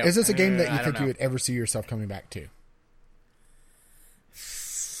might. I don't. Is this a game that you think know. you would ever see yourself coming back to?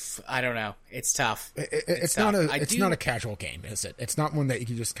 I don't know. It's tough. It's tough. not a casual game, is it? It's not one that you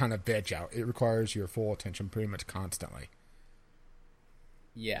can just kind of veg out. It requires your full attention pretty much constantly.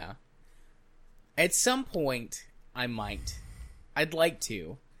 Yeah. At some point, I might. I'd like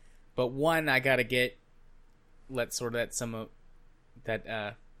to, but one, I gotta let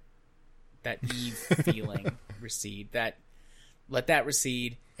that Eve feeling recede. Let that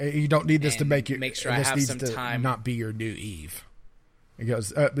recede. You don't need this to make sure I have some time. Not be your new Eve, because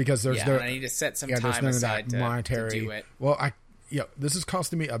there's I need to set some time aside to do it. Well, this is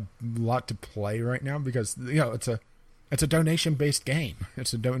costing me a lot to play right now because it's a donation based game.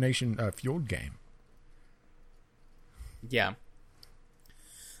 It's a donation fueled game. Yeah.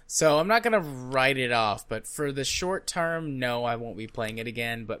 So I'm not going to write it off, but for the short term, no, I won't be playing it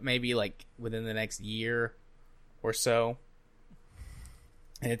again, but maybe within the next year or so.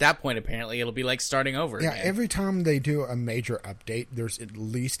 And at that point, apparently, it'll be starting over again. Yeah, every time they do a major update, there's at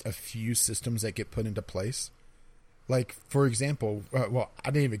least a few systems that get put into place. Like, for example,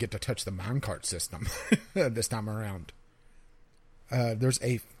 I didn't even get to touch the minecart system this time around. There's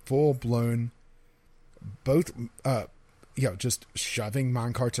a full-blown, both, just shoving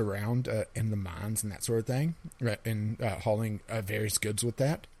minecarts around in the mines and that sort of thing, and hauling various goods with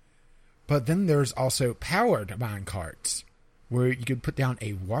that. But then there's also powered minecarts, where you could put down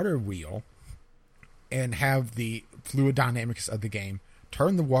a water wheel and have the fluid dynamics of the game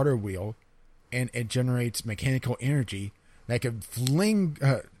turn the water wheel, and it generates mechanical energy that could fling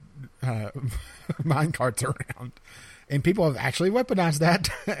minecarts around. And people have actually weaponized that.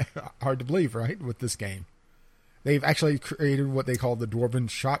 Hard to believe, right, with this game. They've actually created what they call the Dwarven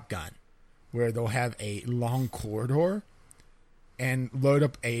Shotgun, where they'll have a long corridor and load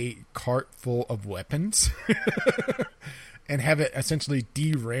up a cart full of weapons and have it essentially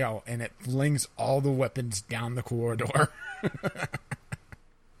derail, and it flings all the weapons down the corridor.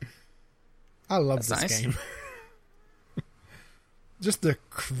 I love this game. Just the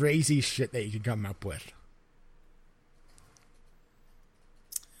crazy shit that you can come up with.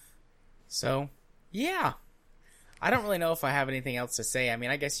 So, yeah. I don't really know if I have anything else to say. I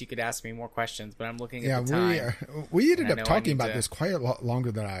mean, I guess you could ask me more questions, but I'm looking at the time. We ended up talking about this quite a lot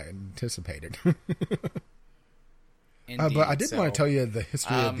longer than I anticipated. Indeed, but I did want to tell you the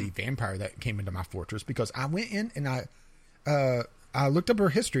history of the vampire that came into my fortress, because I went in and I looked up her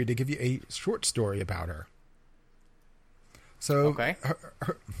history to give you a short story about her. So, okay,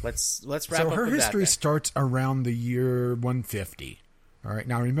 let's wrap up. So her with history that, starts around the year 150. All right,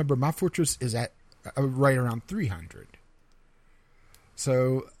 now remember, my fortress is at right around 300.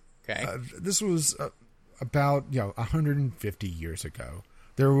 So, this was about 150 years ago.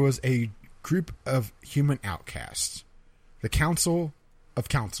 There was a group of human outcasts, the Council of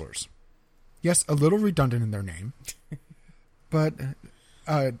Counselors. Yes, a little redundant in their name, but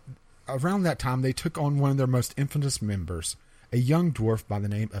around that time they took on one of their most infamous members, a young dwarf by the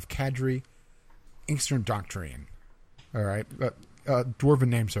name of Kadri Inksterdoctrian. All right, dwarven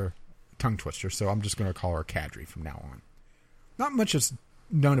names are tongue twister, so I'm just going to call her Kadri from now on. Not much is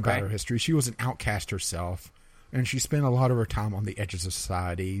known about her history. She was an outcast herself, and she spent a lot of her time on the edges of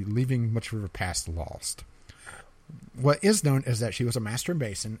society, leaving much of her past lost. What is known is that she was a master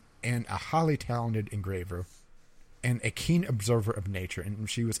mason and a highly talented engraver and a keen observer of nature, and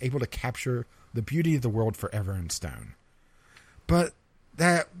she was able to capture the beauty of the world forever in stone. But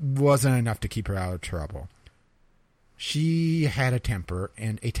that wasn't enough to keep her out of trouble. She had a temper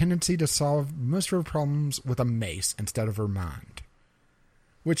and a tendency to solve most of her problems with a mace instead of her mind,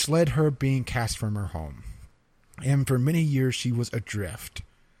 which led her being cast from her home. And for many years she was adrift,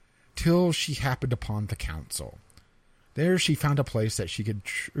 till she happened upon the council. There she found a place that she could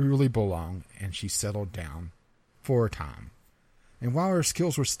truly belong, and she settled down for a time. And while her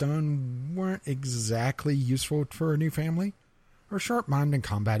skills with stone weren't exactly useful for her new family, her sharp mind and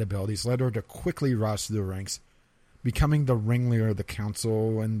combat abilities led her to quickly rise through the ranks, becoming the ringleader of the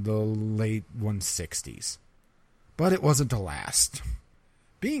council in the late 160s. But it wasn't to last.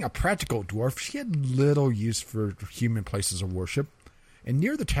 Being a practical dwarf, she had little use for human places of worship, and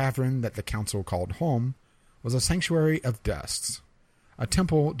near the tavern that the council called home was a sanctuary of dusts, a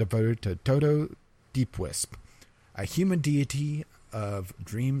temple devoted to Dodo Deepwisp, a human deity of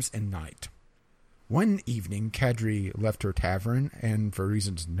dreams and night. One evening, Kadri left her tavern, and for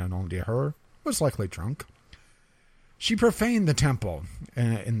reasons known only to her, was likely drunk. She profaned the temple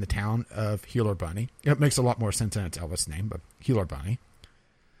in the town of Healer Bunny. It makes a lot more sense than its Elvis name, but Healer Bunny.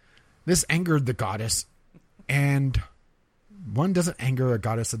 This angered the goddess, and one doesn't anger a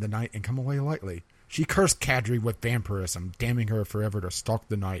goddess of the night and come away lightly. She cursed Kadri with vampirism, damning her forever to stalk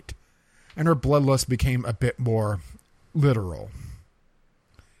the night, and her bloodlust became a bit more literal.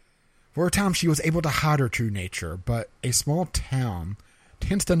 For a time, she was able to hide her true nature, but a small town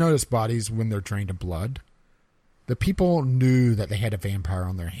tends to notice bodies when they're drained of blood. The people knew that they had a vampire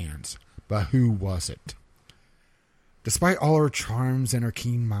on their hands, but who was it? Despite all her charms and her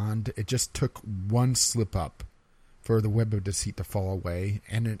keen mind, it just took one slip up for the web of deceit to fall away,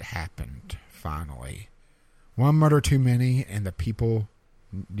 and it happened, finally. One murder too many, and the people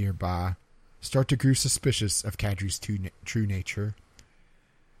nearby start to grow suspicious of Kadri's true nature.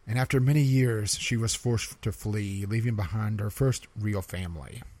 And after many years, she was forced to flee, leaving behind her first real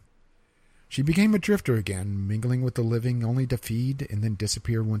family. She became a drifter again, mingling with the living only to feed and then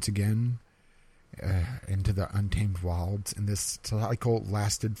disappear once again into the untamed wilds, and this cycle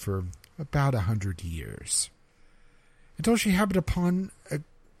lasted for about 100 years. Until she happened upon a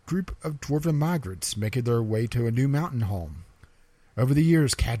group of dwarven migrants making their way to a new mountain home. Over the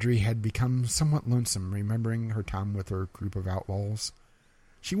years, Kadri had become somewhat lonesome, remembering her time with her group of outlaws.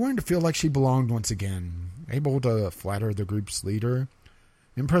 She wanted to feel like she belonged once again. Able to flatter the group's leader,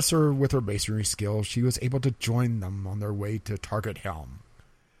 impress her with her masonry skills, she was able to join them on their way to Target Helm.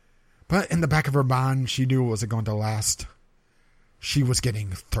 But in the back of her mind, she knew it wasn't going to last. She was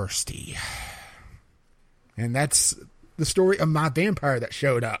getting thirsty. And that's the story of my vampire that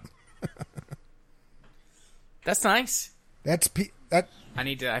showed up. That's nice. That.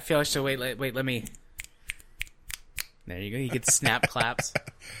 I feel I should wait, let me... There you go, you get the snap claps.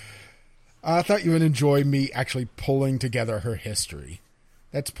 I thought you would enjoy me actually pulling together her history.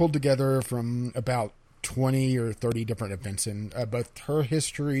 That's pulled together from about 20 or 30 different events in both her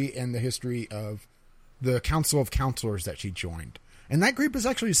history and the history of the Council of Counselors that she joined. And that group is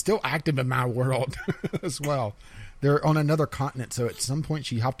actually still active in my world as well. They're on another continent, so at some point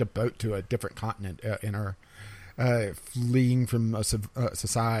she hopped a boat to a different continent in her fleeing from a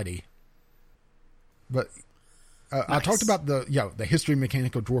society. But nice. I talked about the history of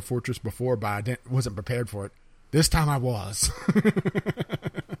Mechanical Dwarf Fortress before, but I wasn't prepared for it. This time I was.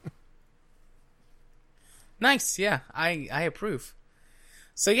 Nice, yeah, I approve.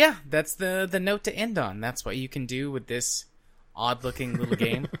 So yeah, that's the note to end on. That's what you can do with this odd-looking little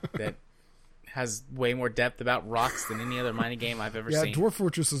game that has way more depth about rocks than any other mining game I've ever seen. Yeah, Dwarf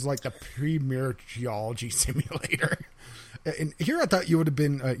Fortress is like the premier geology simulator. And here I thought you would have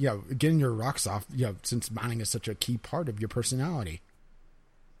been, getting your rocks off, since mining is such a key part of your personality.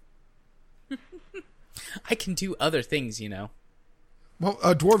 I can do other things, Well,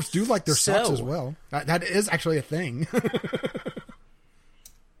 dwarves do like their socks as well. That is actually a thing.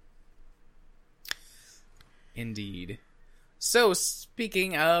 Indeed. So,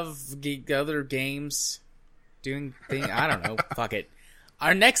 speaking of other games doing things, I don't know, fuck it.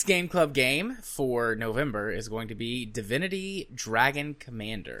 Our next Game Club game for November is going to be Divinity Dragon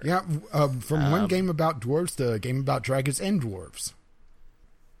Commander. Yeah, from one game about dwarves to a game about dragons and dwarves.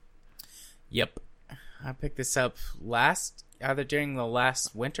 Yep. I picked this up either during the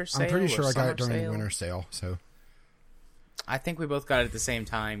last winter sale. I'm pretty sure or I got it during sale. the winter sale, so. I think we both got it at the same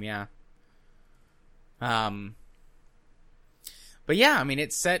time, yeah. But yeah, I mean,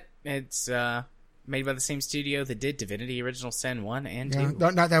 it's made by the same studio that did Divinity Original Sin 1 and 2.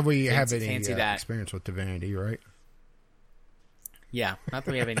 Not that we have any that. experience with Divinity, right? Yeah, not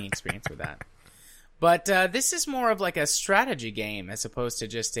that we have any experience with that. But this is more of like a strategy game as opposed to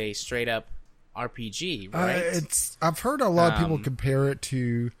just a straight-up RPG, right? I've heard a lot of people compare it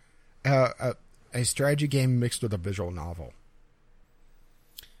to a strategy game mixed with a visual novel.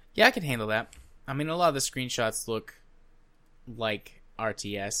 Yeah, I can handle that. I mean, a lot of the screenshots look like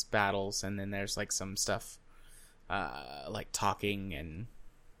RTS battles, and then there's like some stuff like talking and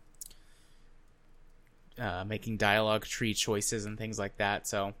making dialogue tree choices and things like that.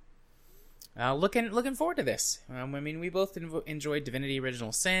 So looking forward to this. I mean, we both enjoyed Divinity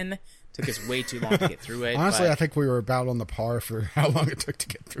Original Sin. Took us way too long to get through it. Honestly, I think we were about on the par for how long it took to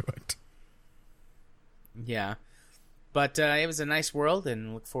get through it. Yeah. But it was a nice world,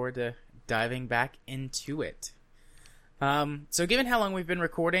 and look forward to diving back into it. So given how long we've been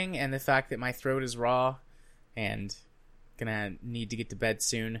recording and the fact that my throat is raw and gonna need to get to bed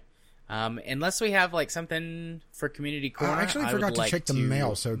soon, unless we have like something for Community Corner, I actually forgot to check the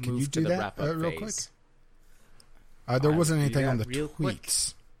mail, so can you do that real quick? There wasn't anything on the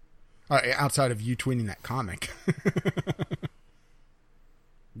tweets. Outside of you tweeting that comic.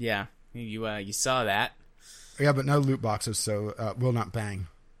 Yeah, you saw that. Yeah, but no loot boxes, so will not bang.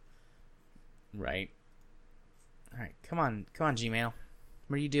 Right. All right, come on, Gmail.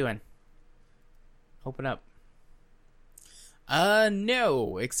 What are you doing? Open up.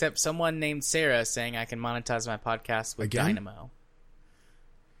 No, except someone named Sarah saying I can monetize my podcast with Again? Dynamo.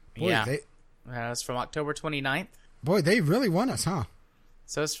 Boy, yeah. That was from October 29th. Boy, they really want us, huh?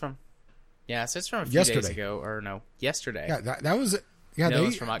 So it's from a few days ago, or no, yesterday. Yeah, that was yeah. No, they, it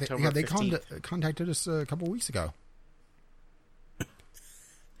was from October they 15th. contacted us a couple weeks ago.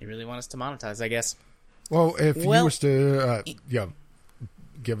 They really want us to monetize, I guess. Well, if you was to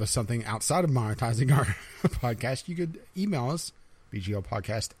give us something outside of monetizing our podcast, you could email us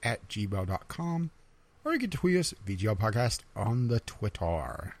vglpodcast@gmail.com, or you could tweet us vglpodcast on the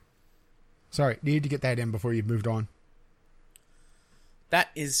Twitter. Sorry, needed to get that in before you moved on. That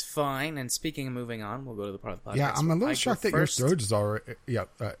is fine. And speaking of moving on, we'll go to the part of the podcast. Yeah, I'm a little shocked that your throat is already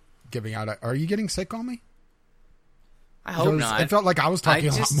giving out. Are you getting sick on me? I hope not. It felt like I was talking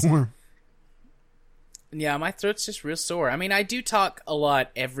a lot more. Yeah, my throat's just real sore. I mean, I do talk a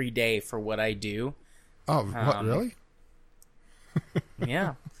lot every day for what I do. Oh, what, really?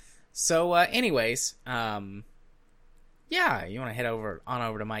 Yeah. So, anyways, yeah, you want to head over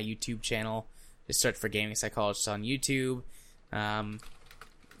to my YouTube channel. Just search for Gaming Psychologist on YouTube.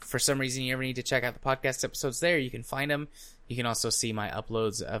 for some reason you ever need to check out the podcast episodes there, you can find them. You can also see my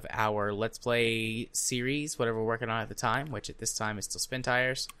uploads of our Let's Play series, whatever we're working on at the time, which at this time is still Spin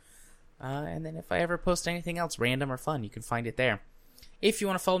Tires. And then if I ever post anything else random or fun, you can find it there. If you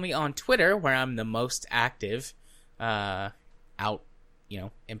want to follow me on Twitter, where I'm the most active out,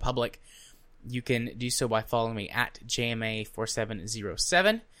 in public, you can do so by following me at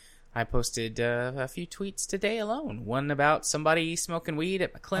JMA4707. I posted a few tweets today alone. One about somebody smoking weed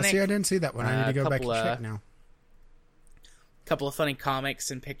at my clinic. I didn't see that one. I need to go back and check now. A couple of funny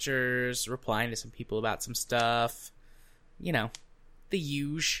comics and pictures, replying to some people about some stuff. The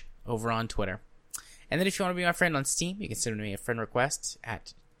huge over on Twitter. And then if you want to be my friend on Steam, you can send me a friend request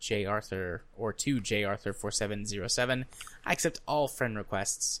at jarthur or to jarthur4707. I accept all friend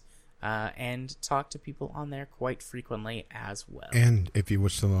requests and talk to people on there quite frequently as well. And if you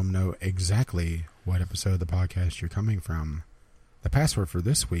wish to let them know exactly what episode of the podcast you're coming from, the password for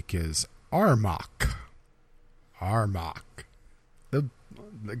this week is Armok. Armok. The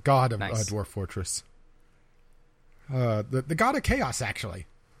god of nice. Dwarf Fortress. The god of chaos, actually.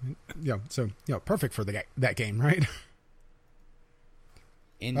 Perfect for that game, right?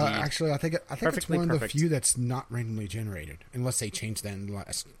 Indeed. Actually, I think it's one of the perfect. few that's not randomly generated, unless they changed that in the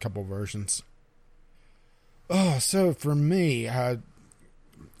last couple versions. Oh, so for me,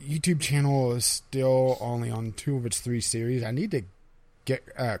 YouTube channel is still only on 2 of its 3 series. I need to get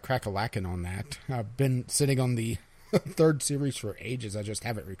crack-a-lackin' on that. I've been sitting on the 3rd series for ages. I just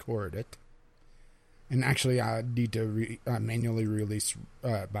haven't recorded it. And actually, I need to manually release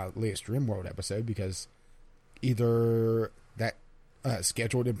my latest RimWorld episode because either that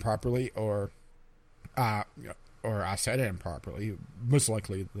scheduled improperly or I said it improperly. Most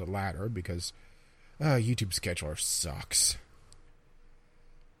likely the latter because YouTube scheduler sucks.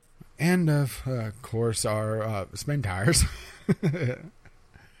 And of course, our Spin Tires.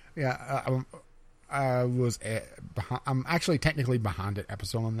 I'm actually technically behind an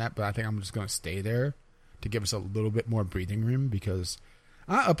episode on that, but I think I'm just going to stay there to give us a little bit more breathing room because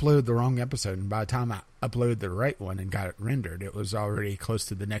I uploaded the wrong episode, and by the time I uploaded the right one and got it rendered, it was already close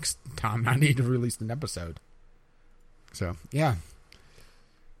to the next time I need to release an episode. So, yeah.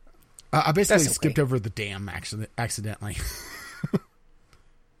 I basically skipped over the dam accidentally.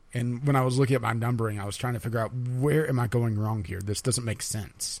 And when I was looking at my numbering, I was trying to figure out, where am I going wrong here? This doesn't make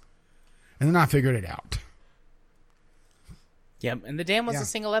sense. And then I figured it out. Yep, and the dam was a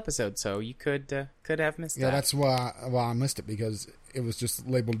single episode, so you could have missed that. Yeah, that's why I missed it, because it was just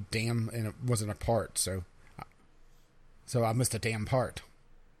labeled dam and it wasn't a part, so I missed a damn part.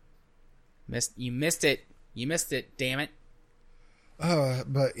 You missed it. You missed it, damn it.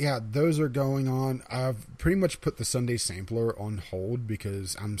 But yeah, those are going on. I've pretty much put the Sunday Sampler on hold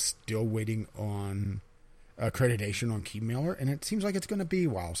because I'm still waiting on accreditation on Keymailer, and it seems like it's going to be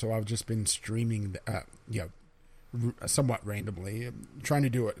a while, so I've just been streaming somewhat randomly, trying to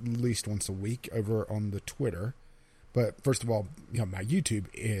do it at least once a week over on the Twitter. But first of all, my YouTube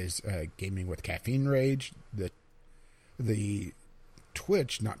is Gaming with Caffeine Rage. The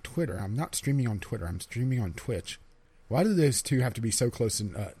Twitch, not Twitter. I'm not streaming on Twitter. I'm streaming on Twitch. Why do those two have to be so close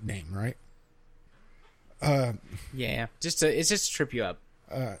in name, right? Yeah, it's just to trip you up.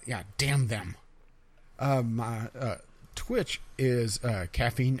 Yeah, damn them. My Twitch is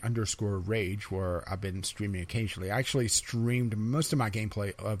caffeine_rage, where I've been streaming occasionally. I actually streamed most of my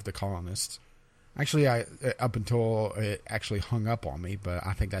gameplay of The Colonists. Actually, up until it actually hung up on me, but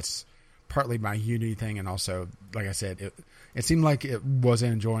I think that's partly my Unity thing, and also, like I said, it seemed like it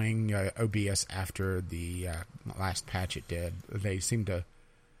wasn't enjoying OBS after the last patch it did. They seemed to...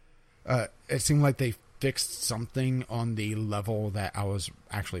 it seemed like they fixed something on the level that I was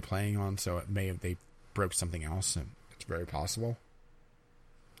actually playing on, so they broke something else, and it's very possible.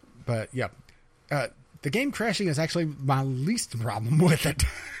 But, yeah. The game crashing is actually my least problem with it.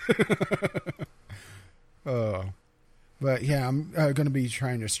 But yeah, I'm going to be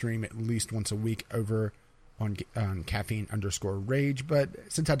trying to stream at least once a week over on caffeine_rage. But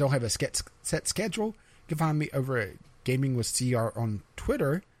since I don't have a set schedule, you can find me over at Gaming with CR on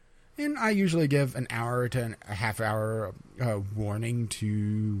Twitter. And I usually give an hour to a half hour warning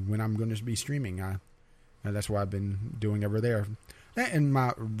to when I'm going to be streaming. That's what I've been doing over there. That and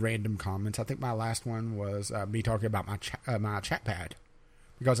my random comments. I think my last one was me talking about my chat pad.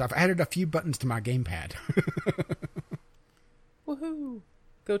 Because I've added a few buttons to my gamepad. Woohoo!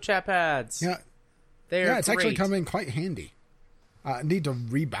 Go chat pads. Yeah, it's great. actually coming quite handy. I need to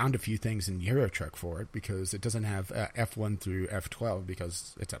rebound a few things in Euro Truck for it because it doesn't have F1 through F12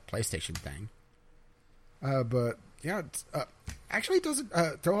 because it's a PlayStation thing. But yeah, it actually doesn't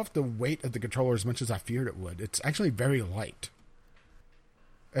throw off the weight of the controller as much as I feared it would. It's actually very light.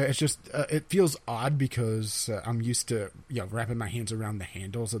 It's just, it feels odd because I'm used to, wrapping my hands around the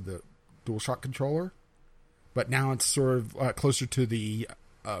handles of the DualShock controller. But now it's sort of closer to the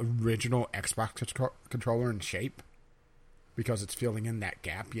original Xbox controller in shape because it's filling in that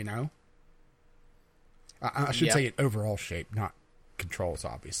gap, I should say in overall shape, not controls,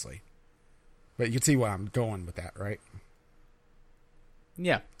 obviously. But you can see where I'm going with that, right?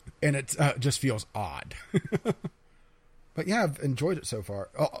 Yeah. And it just feels odd. But yeah, I've enjoyed it so far.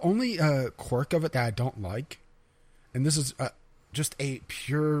 Only quirk of it that I don't like, and this is just a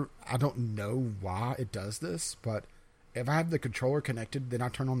pure, I don't know why it does this, but if I have the controller connected, then I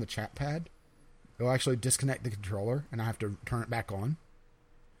turn on the chat pad, it'll actually disconnect the controller, and I have to turn it back on.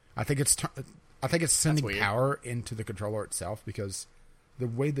 I think it's sending power into the controller itself, because the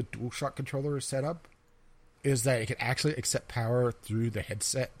way the DualShock controller is set up is that it can actually accept power through the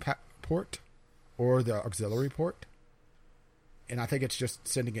headset port or the auxiliary port. And I think it's just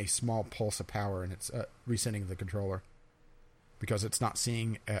sending a small pulse of power, and it's resending the controller because it's not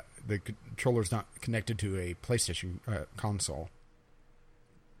seeing the controller's not connected to a PlayStation console.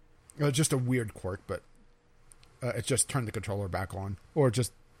 It's just a weird quirk, but it's just turn the controller back on, or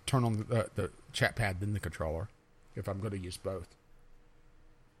just turn on the chat pad then the controller if I'm going to use both.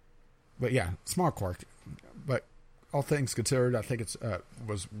 But yeah, small quirk. But all things considered, I think it's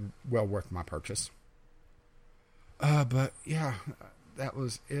was well worth my purchase. But yeah, that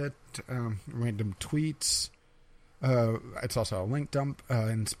was it. Random tweets. It's also a link dump.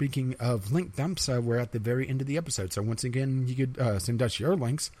 And speaking of link dumps, we're at the very end of the episode. So once again, you could send us your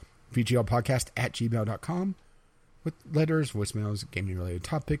links, vglpodcast@gmail.com, with letters, voicemails, gaming-related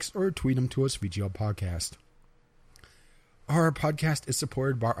topics, or tweet them to us, VGLPodcast. Our podcast is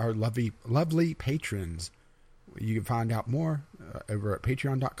supported by our lovely patrons. You can find out more over at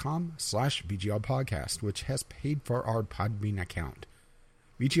patreon.com/VGLPodcast, which has paid for our Podbean account.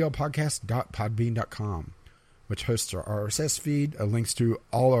 VGLPodcast.podbean.com, which hosts our RSS feed, links to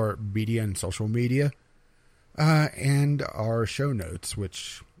all our media and social media, and our show notes,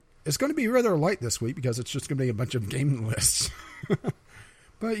 which is going to be rather light this week because it's just going to be a bunch of gaming lists.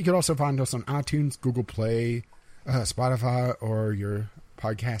 But you can also find us on iTunes, Google Play, Spotify, or your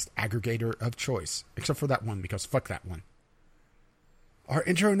podcast aggregator of choice, except for that one, because fuck that one. Our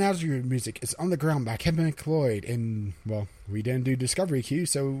intro and outro music is On the Ground by Kevin McLeod, and, well, we didn't do Discovery Queue,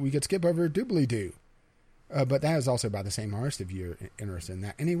 so we could skip over Doobly Doo. But that is also by the same artist if you're interested in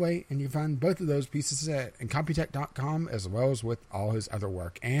that anyway, and you find both of those pieces at Incompetech.com, as well as with all his other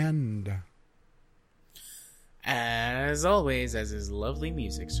work. And as always, as his lovely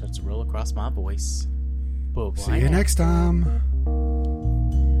music starts to roll across my voice, see you next time.